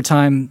over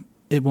time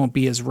it won't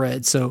be as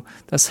red. So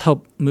that's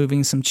help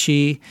moving some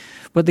chi.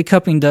 What the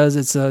cupping does,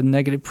 it's a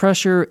negative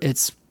pressure.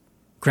 It's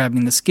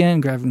grabbing the skin,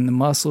 grabbing the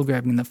muscle,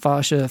 grabbing the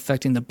fascia,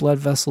 affecting the blood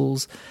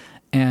vessels.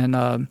 And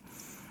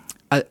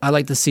I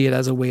like to see it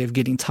as a way of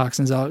getting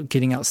toxins out,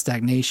 getting out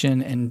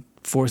stagnation, and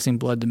forcing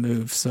blood to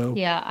move. So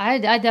yeah, I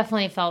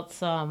definitely felt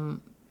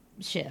some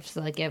shifts.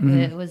 Like it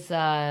was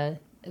I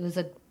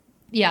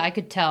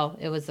could tell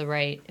it was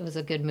it was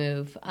a good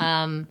move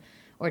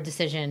or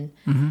decision.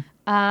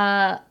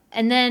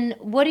 And then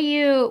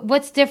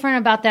what's different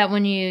about that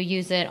when you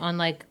use it on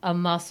like a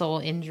muscle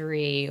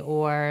injury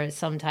or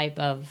some type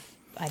of,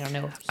 I don't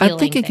know, healing I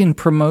think it thing? can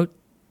promote,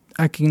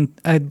 I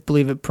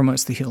believe it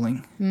promotes the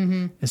healing.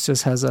 It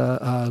just has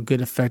a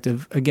good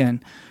effective,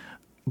 again,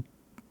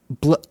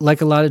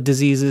 like a lot of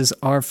diseases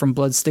are from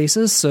blood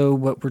stasis. So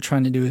what we're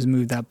trying to do is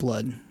move that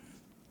blood.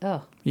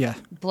 Oh. Yeah.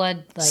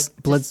 Blood, like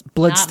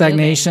blood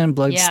stagnation, moving.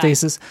 blood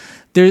stasis.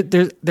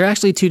 They're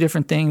actually two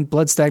different things.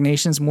 Blood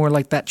stagnation is more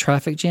like that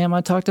traffic jam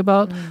I talked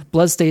about.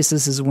 Blood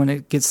stasis is when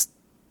it gets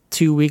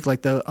too weak,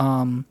 like the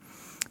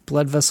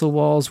blood vessel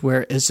walls,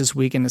 where it's just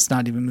weak and it's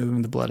not even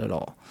moving the blood at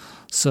all.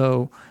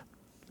 So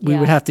we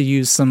would have to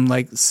use some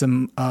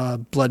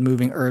blood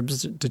moving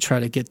herbs to try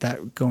to get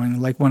that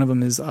going. Like one of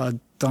them is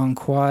Dong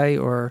Quai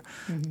or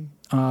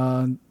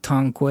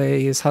Tong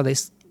Quai is how they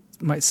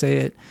might say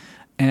it.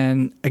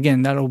 And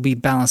again, that'll be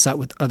balanced out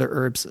with other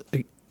herbs.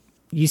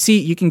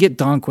 You can get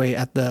Dong Quai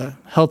at the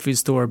health food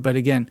store, but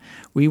again,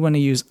 we want to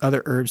use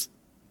other herbs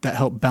that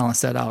help balance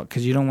that out,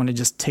 because you don't want to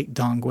just take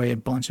Dong Quai, a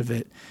bunch of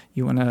it.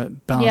 You want to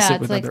balance it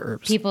with other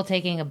herbs. People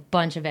taking a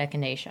bunch of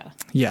echinacea.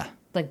 Yeah.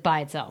 Like by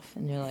itself,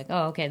 and you're like,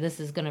 oh, okay,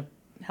 this is going to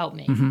help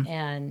me.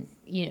 And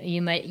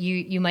you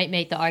might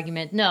make the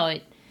argument, no,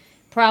 it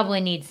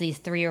probably needs these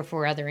 3 or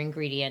 4 other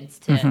ingredients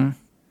to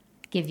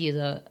give you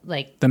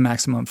the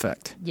maximum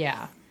effect.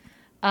 Yeah.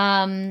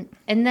 And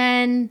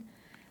then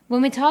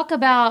when we talk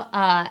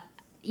about,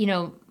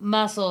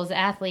 muscles,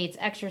 athletes,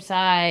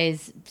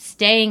 exercise,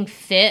 staying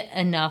fit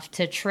enough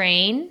to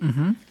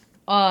train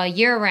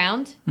year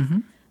round,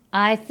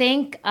 I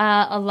think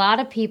a lot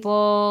of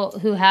people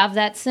who have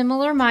that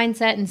similar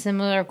mindset and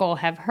similar goal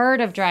have heard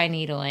of dry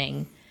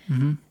needling.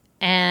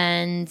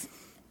 And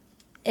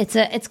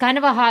it's kind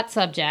of a hot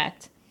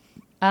subject.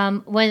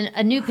 When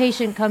a new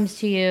patient comes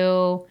to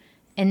you,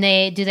 and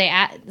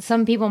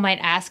some people might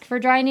ask for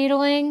dry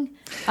needling.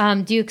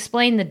 Do you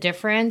explain the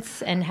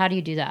difference, and how do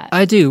you do that?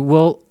 I do.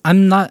 Well,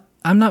 I'm not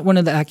one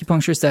of the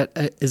acupuncturists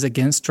that is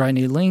against dry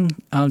needling.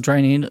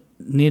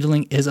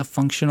 Needling is a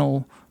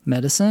functional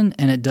medicine,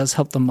 and it does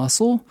help the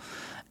muscle.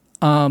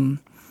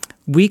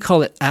 We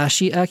call it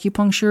Ashi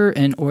acupuncture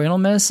in Oriental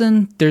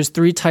medicine. There's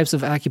 3 types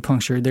of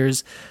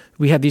acupuncture.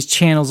 We have these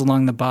channels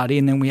along the body,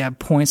 and then we have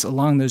points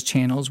along those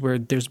channels where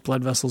there's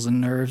blood vessels and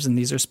nerves, and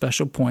these are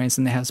special points,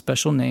 and they have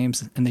special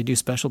names, and they do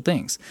special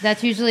things.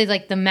 That's usually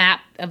like the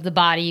map of the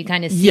body you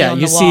kind of see on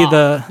the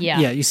wall.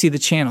 You see the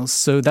channels.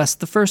 So that's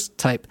the first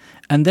type.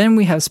 And then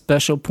we have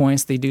special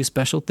points. They do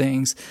special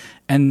things,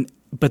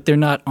 but they're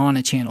not on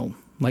a channel,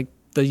 like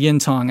the yin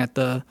tong at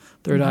the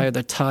third eye or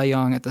the tai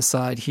yang at the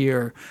side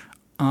here,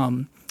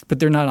 but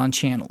they're not on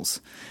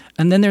channels.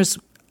 And then there's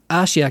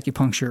Ashi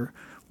acupuncture,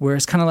 where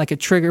it's kind of like a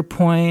trigger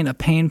point, a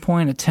pain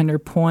point, a tender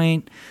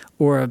point,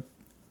 or a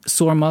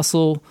sore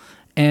muscle,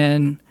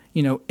 and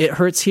it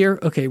hurts here.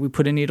 Okay, we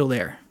put a needle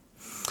there.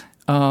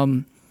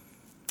 But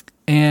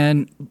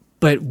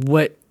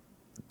what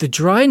the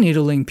dry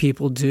needling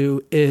people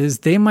do is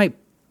they might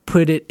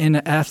put it in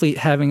an athlete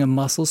having a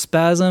muscle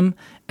spasm,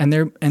 and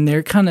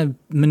they're kind of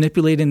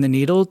manipulating the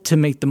needle to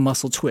make the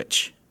muscle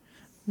twitch,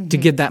 to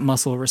give that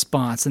muscle a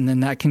response, and then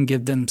that can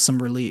give them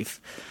some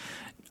relief.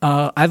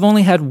 I've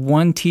only had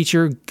one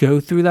teacher go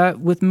through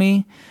that with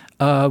me.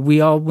 We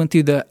all went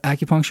through the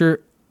acupuncture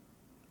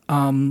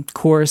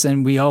course,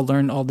 and we all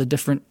learned all the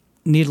different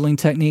needling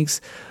techniques.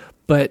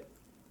 But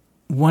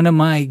one of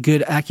my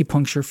good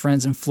acupuncture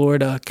friends in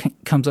Florida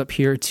comes up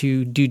here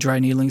to do dry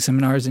needling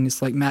seminars, and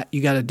it's like, Matt,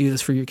 you got to do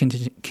this for your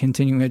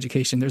continuing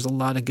education. There's a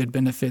lot of good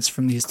benefits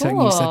from these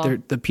techniques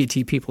that the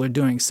PT people are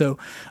doing. So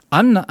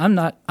I'm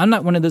not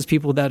one of those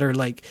people that are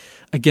like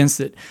against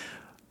it.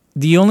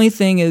 The only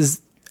thing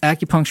is,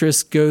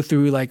 acupuncturists go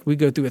through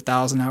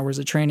 1,000 hours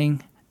of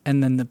training,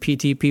 and then the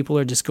PT people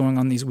are just going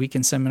on these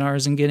weekend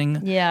seminars and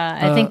getting. Yeah,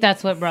 I think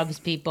that's what rubs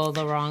people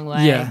the wrong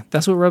way. Yeah,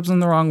 that's what rubs them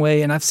the wrong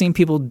way. And I've seen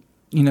people,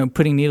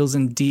 putting needles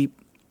in deep,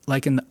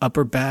 like in the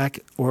upper back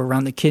or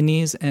around the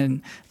kidneys,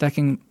 and that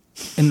can,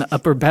 in the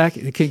upper back,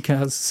 it could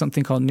cause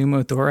something called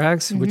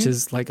pneumothorax, which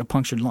is like a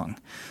punctured lung.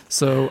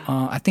 So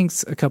I think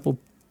a couple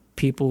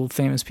people,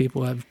 famous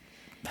people, have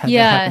had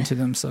that happen to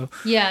them. So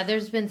yeah,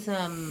 there's been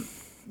some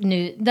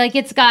new. Like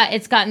it's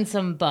gotten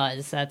some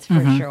buzz. That's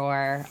for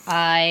sure.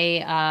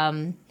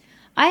 I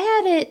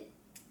had it.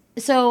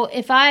 So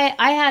if I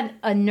had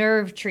a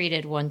nerve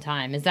treated one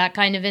time, is that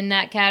kind of in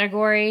that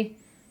category?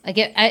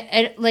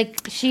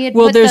 Like she had.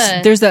 Well, put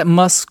there's that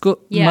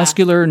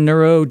muscular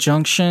neuro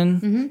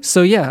junction.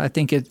 So yeah, I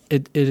think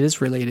it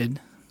is related.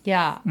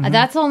 Yeah,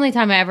 that's the only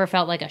time I ever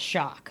felt like a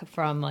shock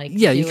from like.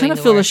 Yeah, you kind of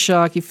feel a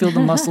shock. You feel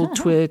the muscle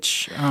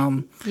twitch.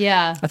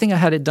 Yeah, I think I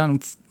had it done.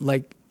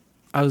 Like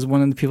I was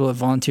one of the people that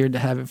volunteered to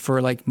have it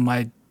for like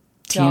my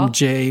Team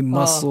J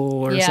muscle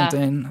or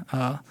something.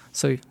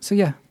 So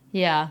yeah.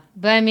 Yeah,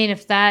 but I mean,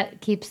 if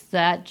that keeps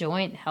that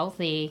joint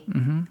healthy,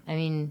 I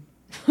mean.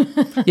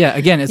 Yeah,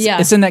 again,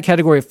 it's in that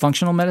category of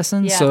functional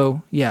medicine. Yeah.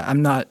 So yeah,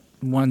 I'm not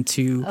one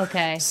to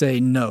say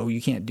no,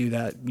 you can't do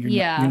that.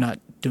 You're not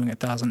doing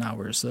 1,000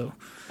 hours. So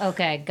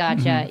okay,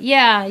 gotcha.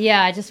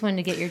 Yeah. I just wanted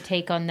to get your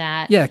take on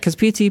that. Yeah, because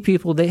PT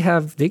people they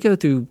go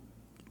through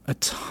a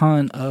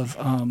ton of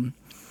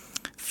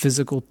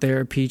physical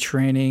therapy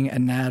training,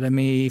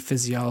 anatomy,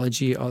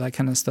 physiology, all that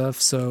kind of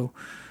stuff. So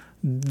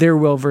they're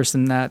well versed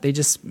in that. They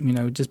just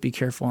be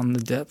careful on the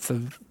depth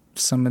of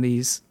some of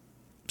these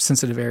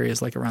sensitive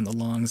areas like around the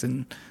lungs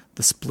and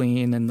the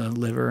spleen and the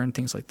liver and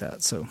things like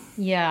that. So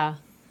yeah,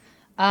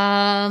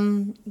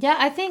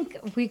 I think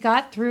we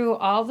got through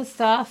all the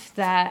stuff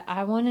that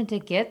I wanted to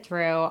get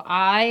through.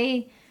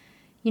 I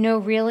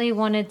really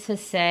wanted to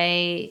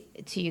say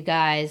to you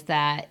guys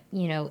that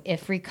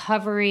if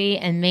recovery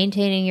and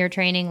maintaining your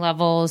training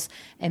levels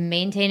and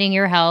maintaining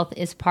your health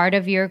is part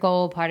of your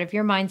goal, part of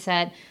your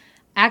mindset,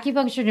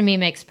 acupuncture to me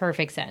makes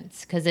perfect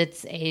sense because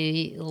it's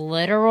a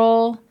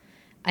literal,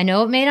 I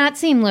know it may not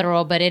seem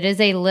literal, but it is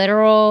a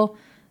literal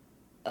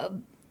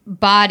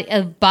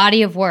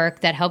body of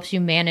work that helps you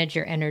manage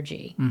your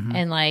energy.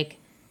 And like,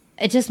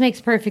 it just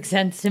makes perfect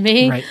sense to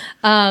me.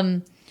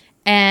 Right.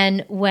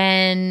 And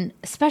when,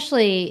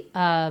 especially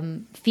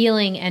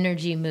feeling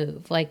energy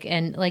move, like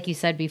you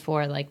said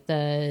before, like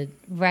the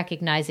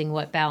recognizing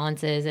what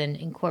balance is and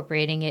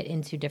incorporating it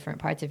into different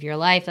parts of your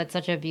life, that's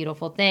such a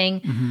beautiful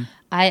thing.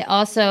 I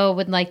also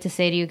would like to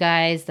say to you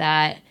guys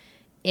that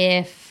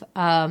if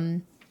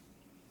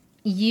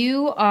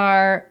you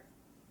are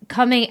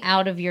coming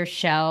out of your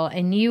shell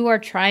and you are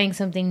trying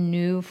something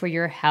new for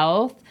your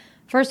health,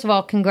 first of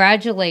all,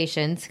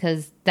 congratulations,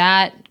 because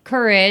that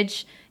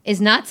courage is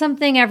not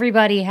something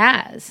everybody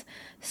has.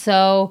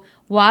 So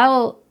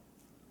while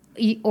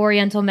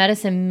Oriental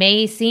medicine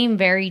may seem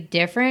very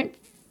different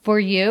for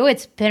you,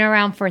 it's been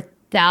around for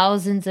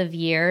thousands of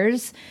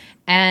years.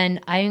 And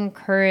I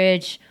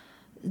encourage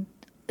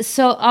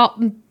so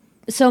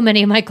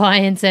many of my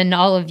clients and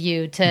all of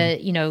you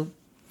to,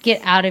 get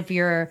out of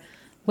your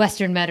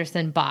Western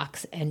medicine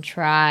box and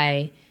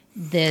try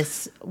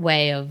this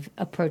way of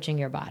approaching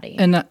your body.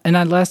 And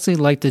I'd lastly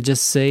like to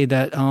just say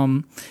that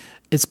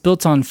it's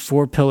built on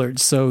 4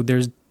 pillars. So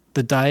there's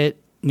the diet,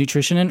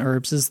 nutrition, and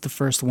herbs is the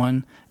first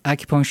one.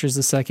 Acupuncture is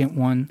the second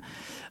one.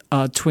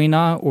 Tui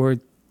Na, or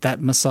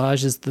that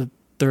massage, is the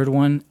third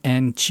one.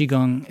 And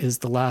Qigong is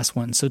the last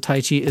one. So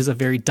Tai Chi is a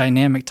very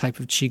dynamic type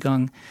of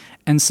Qigong.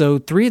 And so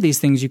 3 of these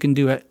things you can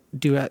do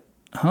at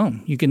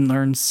home. You can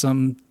learn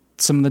some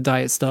of the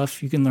diet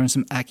stuff. You can learn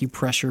some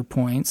acupressure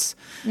points.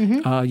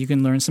 You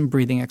can learn some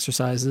breathing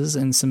exercises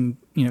and some,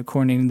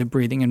 coordinating the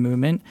breathing and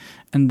movement.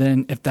 And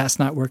then if that's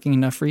not working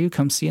enough for you,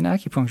 come see an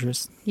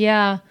acupuncturist.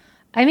 Yeah.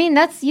 I mean,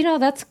 that's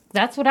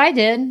what I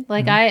did.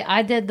 Like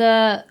I did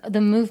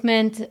the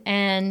movement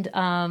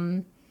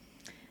and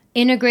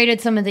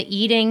integrated some of the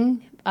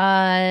eating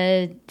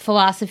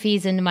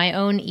philosophies into my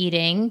own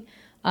eating.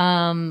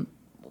 Way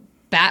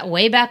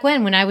back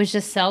when I was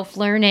just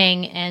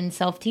self-learning and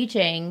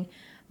self-teaching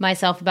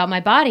myself about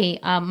my body.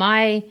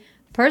 My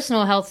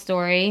personal health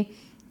story,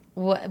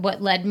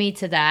 what led me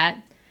to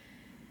that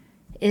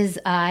is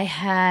I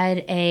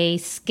had a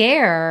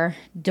scare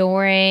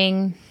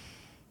during,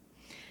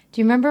 do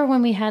you remember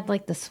when we had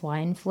like the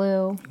swine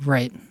flu?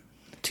 Right.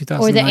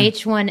 2009. Or the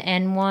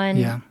H1N1?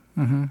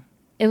 Yeah.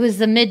 It was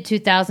the mid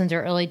 2000s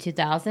or early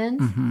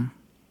 2000s.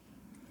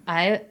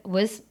 I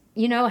was,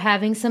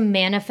 having some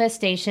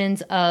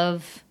manifestations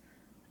of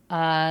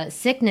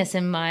sickness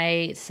in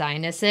my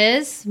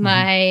sinuses,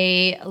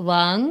 my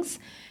lungs,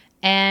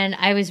 and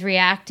I was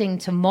reacting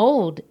to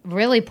mold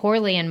really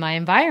poorly in my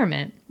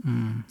environment.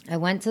 I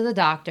went to the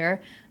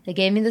doctor. They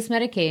gave me this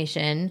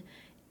medication.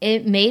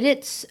 It made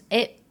it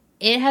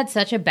had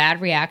such a bad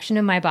reaction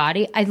in my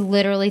body. I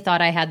literally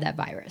thought I had that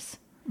virus.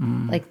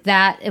 Like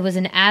that, it was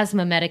an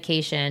asthma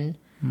medication.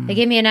 They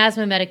gave me an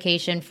asthma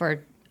medication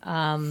for,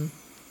 and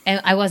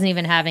I wasn't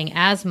even having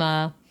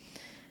asthma.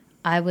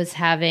 I was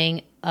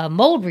having a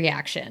mold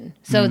reaction.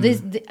 So I guess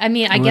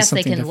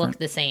they can different. Look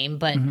the same,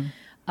 but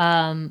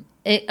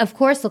it of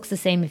course looks the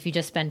same if you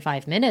just spend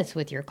 5 minutes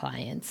with your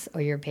clients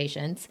or your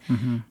patients.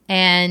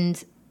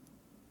 And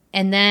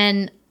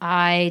then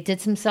I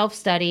did some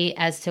self-study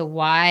as to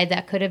why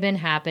that could have been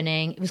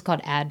happening. It was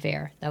called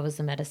Advair. That was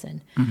the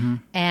medicine.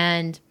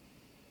 And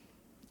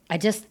I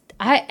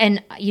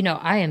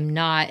am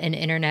not an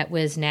internet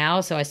whiz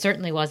now, so I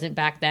certainly wasn't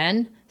back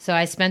then. So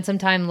I spent some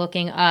time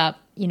looking up,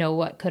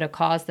 what could have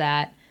caused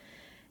that.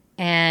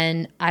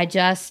 And I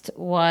just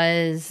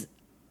was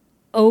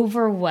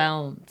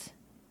overwhelmed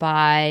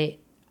by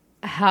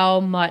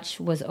how much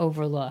was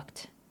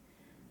overlooked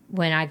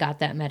when I got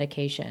that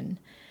medication.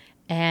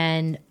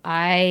 And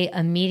I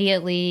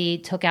immediately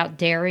took out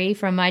dairy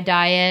from my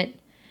diet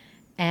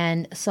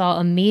and saw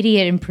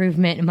immediate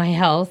improvement in my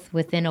health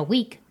within a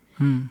week.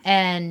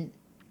 And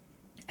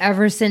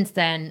ever since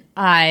then,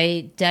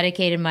 I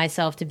dedicated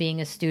myself to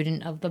being a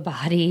student of the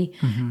body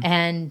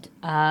and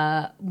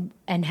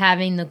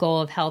having the goal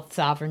of health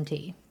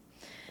sovereignty.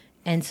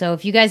 And so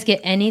if you guys get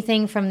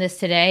anything from this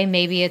today,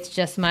 maybe it's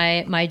just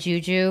my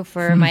juju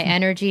for my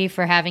energy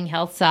for having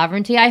health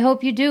sovereignty. I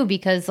hope you do,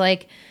 because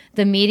like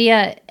the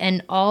media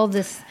and all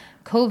this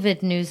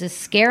COVID news is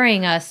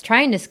scaring us,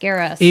 trying to scare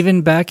us.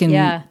 Even back in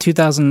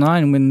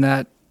 2009 when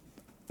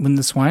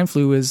the swine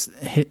flu was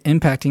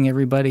impacting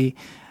everybody,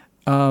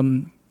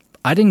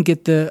 I didn't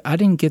get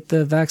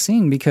the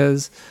vaccine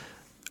because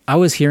I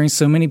was hearing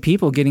so many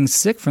people getting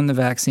sick from the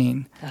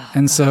vaccine.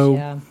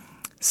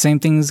 Same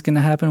thing is going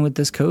to happen with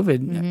this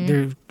COVID.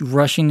 They're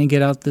rushing to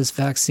get out this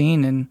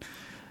vaccine, and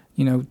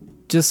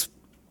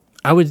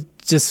I would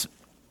just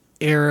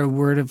air a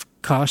word of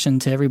caution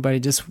to everybody.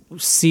 Just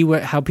see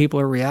how people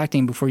are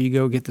reacting before you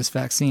go get this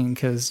vaccine,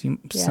 because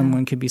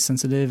someone could be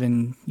sensitive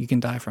and you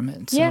can die from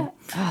it. So. Yeah.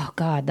 Oh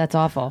God, that's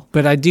awful.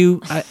 But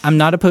I'm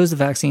not opposed to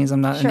vaccines.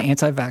 I'm not an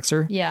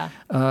anti-vaxxer. Yeah.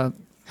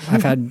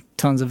 I've had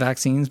tons of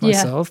vaccines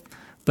myself.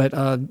 But,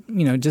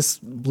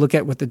 just look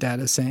at what the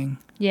data is saying.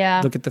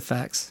 Yeah. Look at the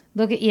facts.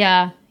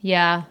 In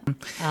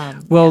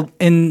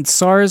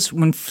SARS,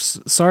 when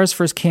SARS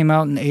first came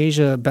out in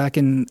Asia back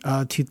in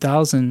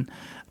 2000,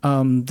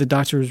 the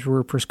doctors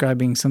were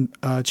prescribing some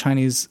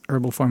Chinese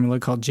herbal formula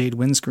called Jade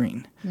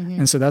Windscreen.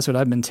 And so that's what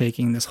I've been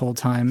taking this whole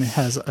time. It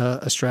has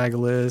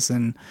astragalus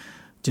and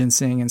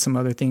ginseng and some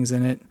other things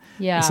in it.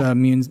 Yeah. It's an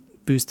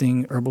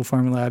immune-boosting herbal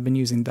formula. I've been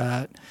using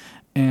that.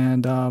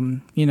 And,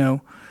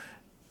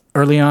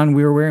 early on,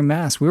 we were wearing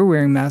masks. We were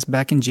wearing masks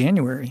back in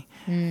January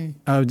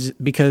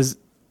because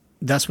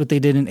that's what they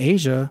did in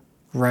Asia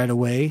right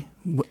away.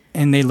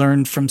 And they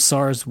learned from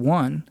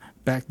SARS-1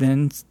 back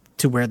then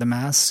to wear the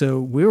mask. So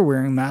we were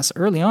wearing masks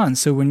early on.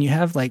 So when you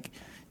have like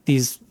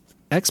these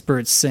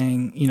experts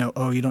saying,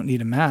 oh, you don't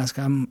need a mask,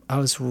 I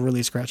was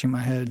really scratching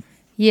my head.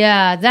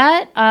 Yeah,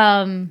 that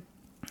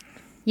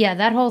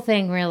whole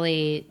thing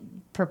really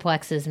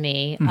perplexes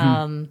me.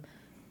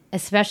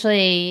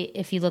 Especially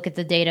if you look at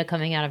the data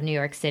coming out of New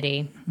York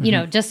City,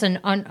 just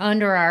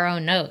under our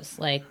own nose.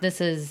 Like this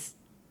is,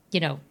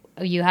 you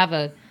have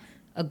a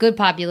good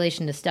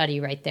population to study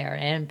right there.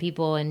 And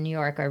people in New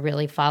York are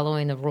really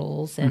following the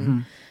rules,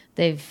 and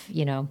they've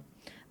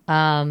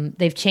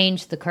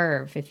changed the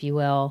curve, if you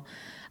will.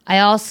 I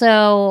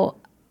also,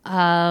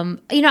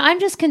 I'm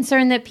just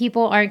concerned that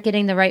people aren't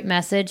getting the right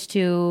message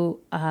to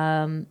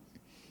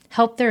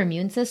help their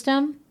immune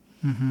system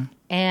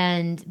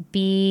and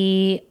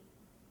be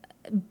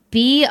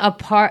a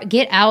part,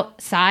 get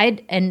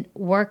outside and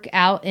work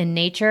out in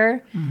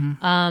nature.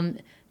 Tai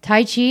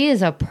Chi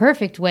is a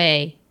perfect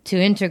way to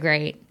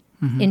integrate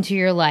into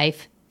your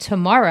life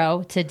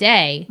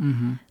today.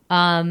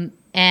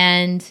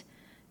 And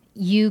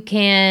you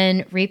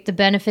can reap the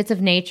benefits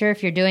of nature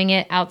if you're doing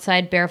it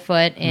outside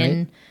barefoot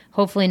in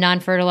hopefully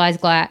non-fertilized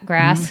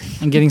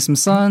grass. And getting some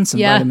sun, some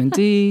vitamin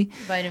D.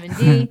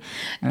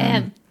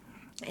 And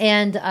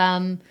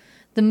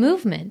the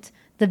movement.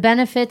 The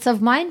benefits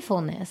of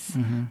mindfulness,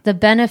 the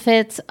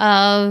benefits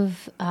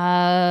of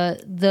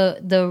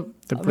the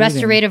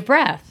restorative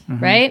breath,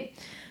 right?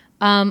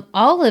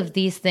 All of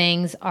these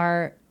things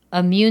are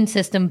immune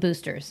system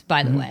boosters,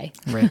 by the way.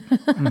 Right.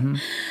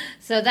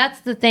 So that's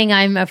the thing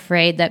I'm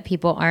afraid that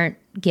people aren't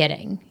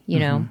getting,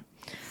 know.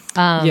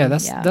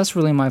 That's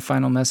really my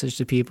final message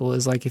to people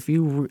is like, if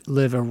you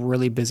live a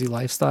really busy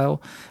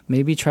lifestyle,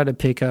 maybe try to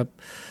pick up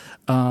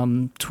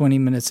 20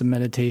 minutes of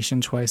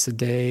meditation twice a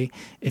day.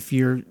 If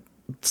you're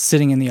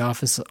sitting in the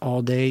office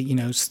all day,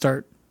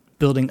 start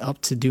building up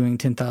to doing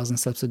 10,000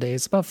 steps a day.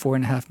 It's about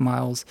 4.5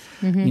 miles.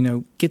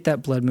 Get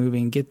that blood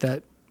moving, get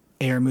that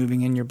air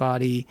moving in your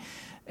body,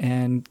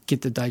 and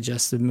get the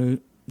digestive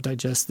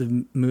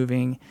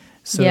moving.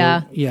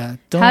 So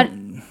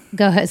don't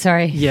go ahead.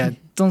 Sorry.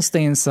 Don't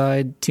stay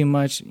inside too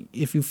much.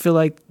 If you feel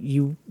like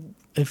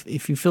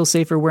if you feel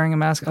safer wearing a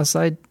mask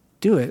outside,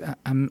 do it.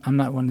 I'm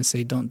not one to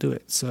say don't do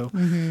it. So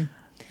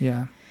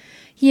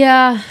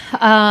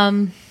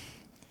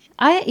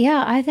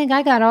I think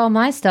I got all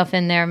my stuff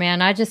in there,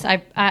 man. I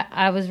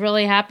was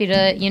really happy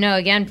to,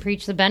 again,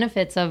 preach the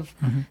benefits of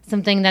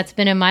something that's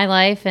been in my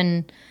life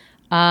and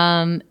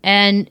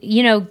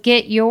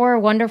get your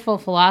wonderful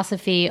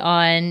philosophy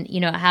on,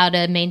 how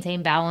to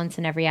maintain balance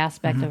in every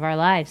aspect of our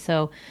lives.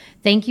 So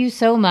thank you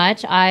so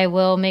much. I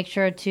will make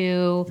sure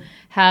to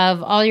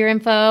have all your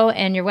info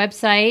and your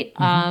website.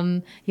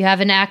 You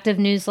have an active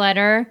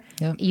newsletter.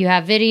 Yep. You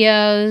have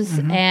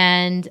videos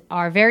and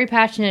are very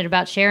passionate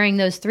about sharing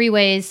those 3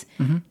 ways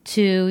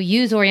to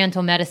use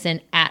Oriental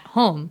medicine at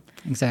home.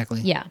 Exactly.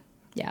 Yeah.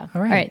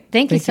 All right.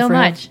 Thank you so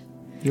much.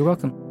 You're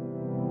welcome.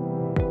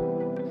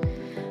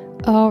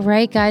 All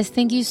right, guys.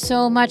 Thank you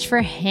so much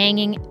for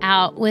hanging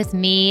out with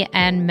me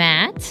and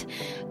Matt.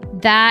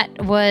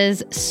 That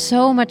was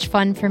so much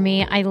fun for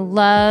me. I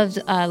loved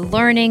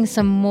learning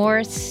some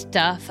more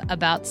stuff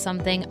about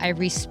something I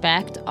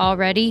respect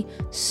already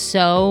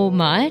so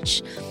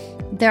much.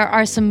 There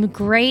are some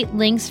great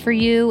links for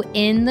you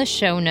in the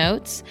show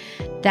notes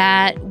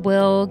that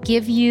will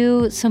give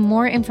you some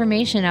more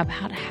information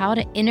about how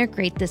to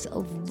integrate this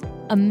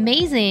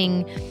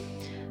amazing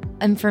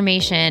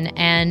information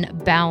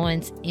and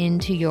balance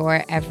into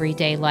your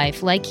everyday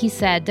life. Like he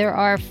said, there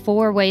are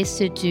 4 ways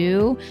to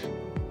do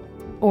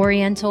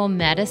Oriental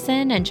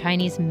medicine and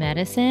Chinese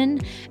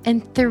medicine,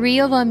 and 3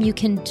 of them you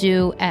can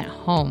do at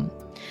home.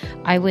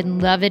 I would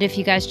love it if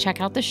you guys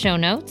check out the show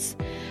notes.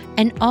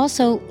 And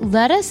also,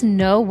 let us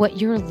know what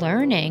you're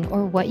learning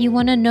or what you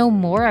want to know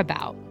more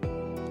about.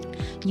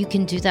 You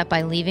can do that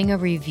by leaving a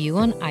review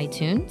on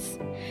iTunes.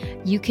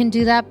 You can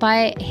do that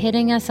by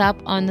hitting us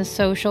up on the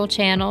social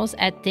channels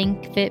at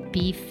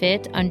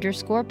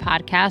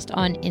thinkfitbefit_podcast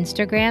on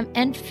Instagram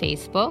and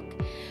Facebook.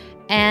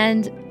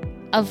 And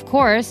of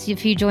course,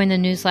 if you join the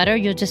newsletter,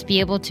 you'll just be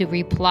able to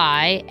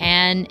reply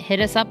and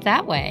hit us up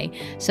that way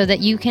so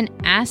that you can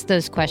ask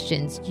those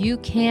questions. You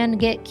can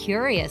get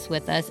curious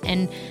with us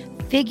and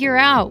figure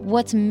out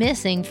what's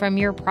missing from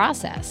your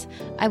process.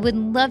 I would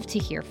love to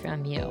hear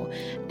from you.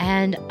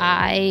 And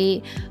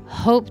I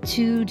hope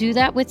to do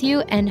that with you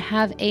and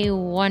have a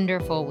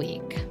wonderful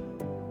week.